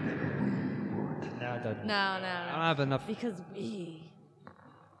 No, it doesn't. No. I don't have enough. Because we.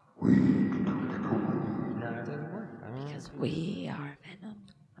 No, it doesn't work. Because we are Venom.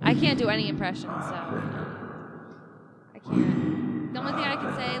 I can't do any impressions, so. I can't. The only thing I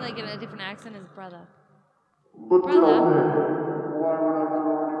can say, like in a different accent, is brother. But brother. why would I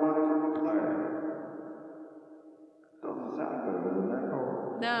throw anybody from the plane? Doesn't sound good with an echo.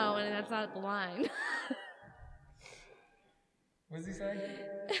 No, and that's not the line. What's he saying?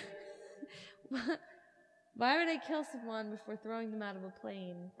 Why would I kill someone before throwing them out of a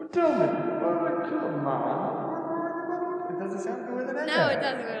plane? But tell me, why would I kill them, Mama? It doesn't sound good with an echo. No, it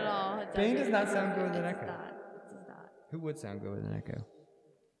doesn't at all. Bane does not sound good with an It echo. does not. Who would sound good with an echo?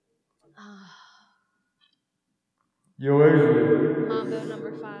 Yo, Adrian. Mambo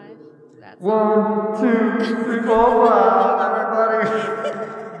number 5. That's 1, 2, 3, 4, 5.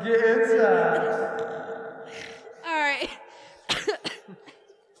 Everybody, get inside. All right.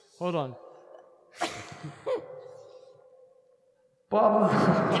 Hold on. Bubbles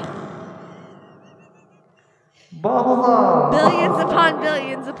on. Billions upon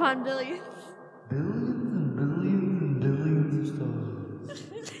billions upon billions. Billions and billions and billions of stars.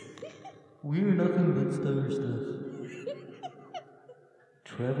 We're nothing but star stuff.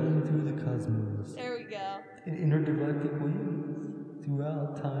 Traveling through the cosmos. There we go. In intergalactic ways.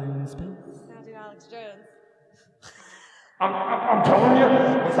 Throughout time and space. Now do Alex Jones. I'm telling you,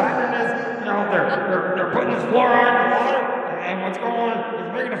 what's happening is, they're putting this fluoride in the water, and what's going on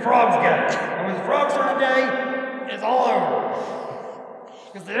is making the frogs get it. And when the frogs are day, it's all over.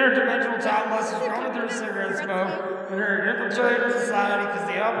 Because the interdimensional child molesters are coming through cigarette smoke, and they're infiltrating society because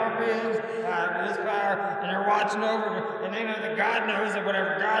the upper beings have this power, and they're watching over, and they know that God knows that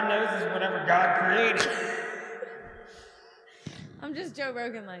whatever God knows is whatever God created. I'm just Joe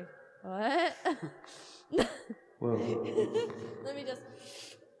Rogan, like, what? Whoa. Let me just.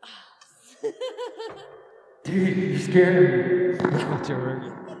 Dude, you scared me. Joe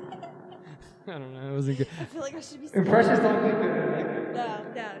Rogan. I don't know. It wasn't good. I feel like I should be. Impressions don't get good.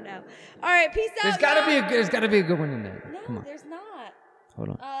 No. All right, peace out. There's gotta be a good one in there. No, Come on. there's not. Hold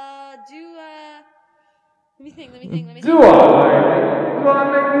on. Let me think. Do I make you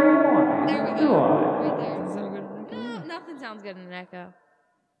one? There we Do go. I? Right there. No, nothing sounds good in an echo.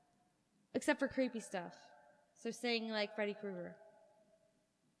 Except for creepy stuff. So saying like Freddy Krueger.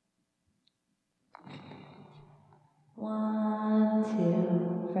 1,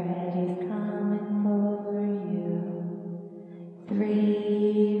 2, Freddy's coming for you.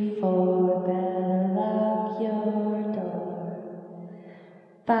 3, 4, better lock your door.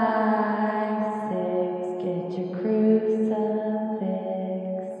 5, 6, get your crucifix.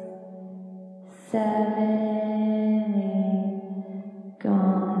 7, 8,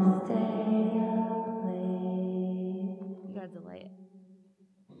 gonna stay up late. You gotta delay it.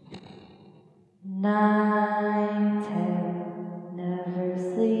 9, 10, never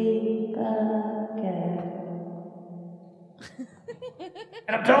sleep again.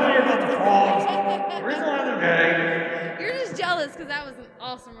 And I'm telling you about the frogs. The reason why they're gay. You're just jealous because that was an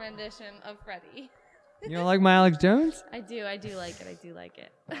awesome rendition of Freddy. You don't like my Alex Jones? I do like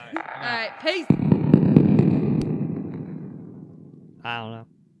it. All right, peace. I don't know.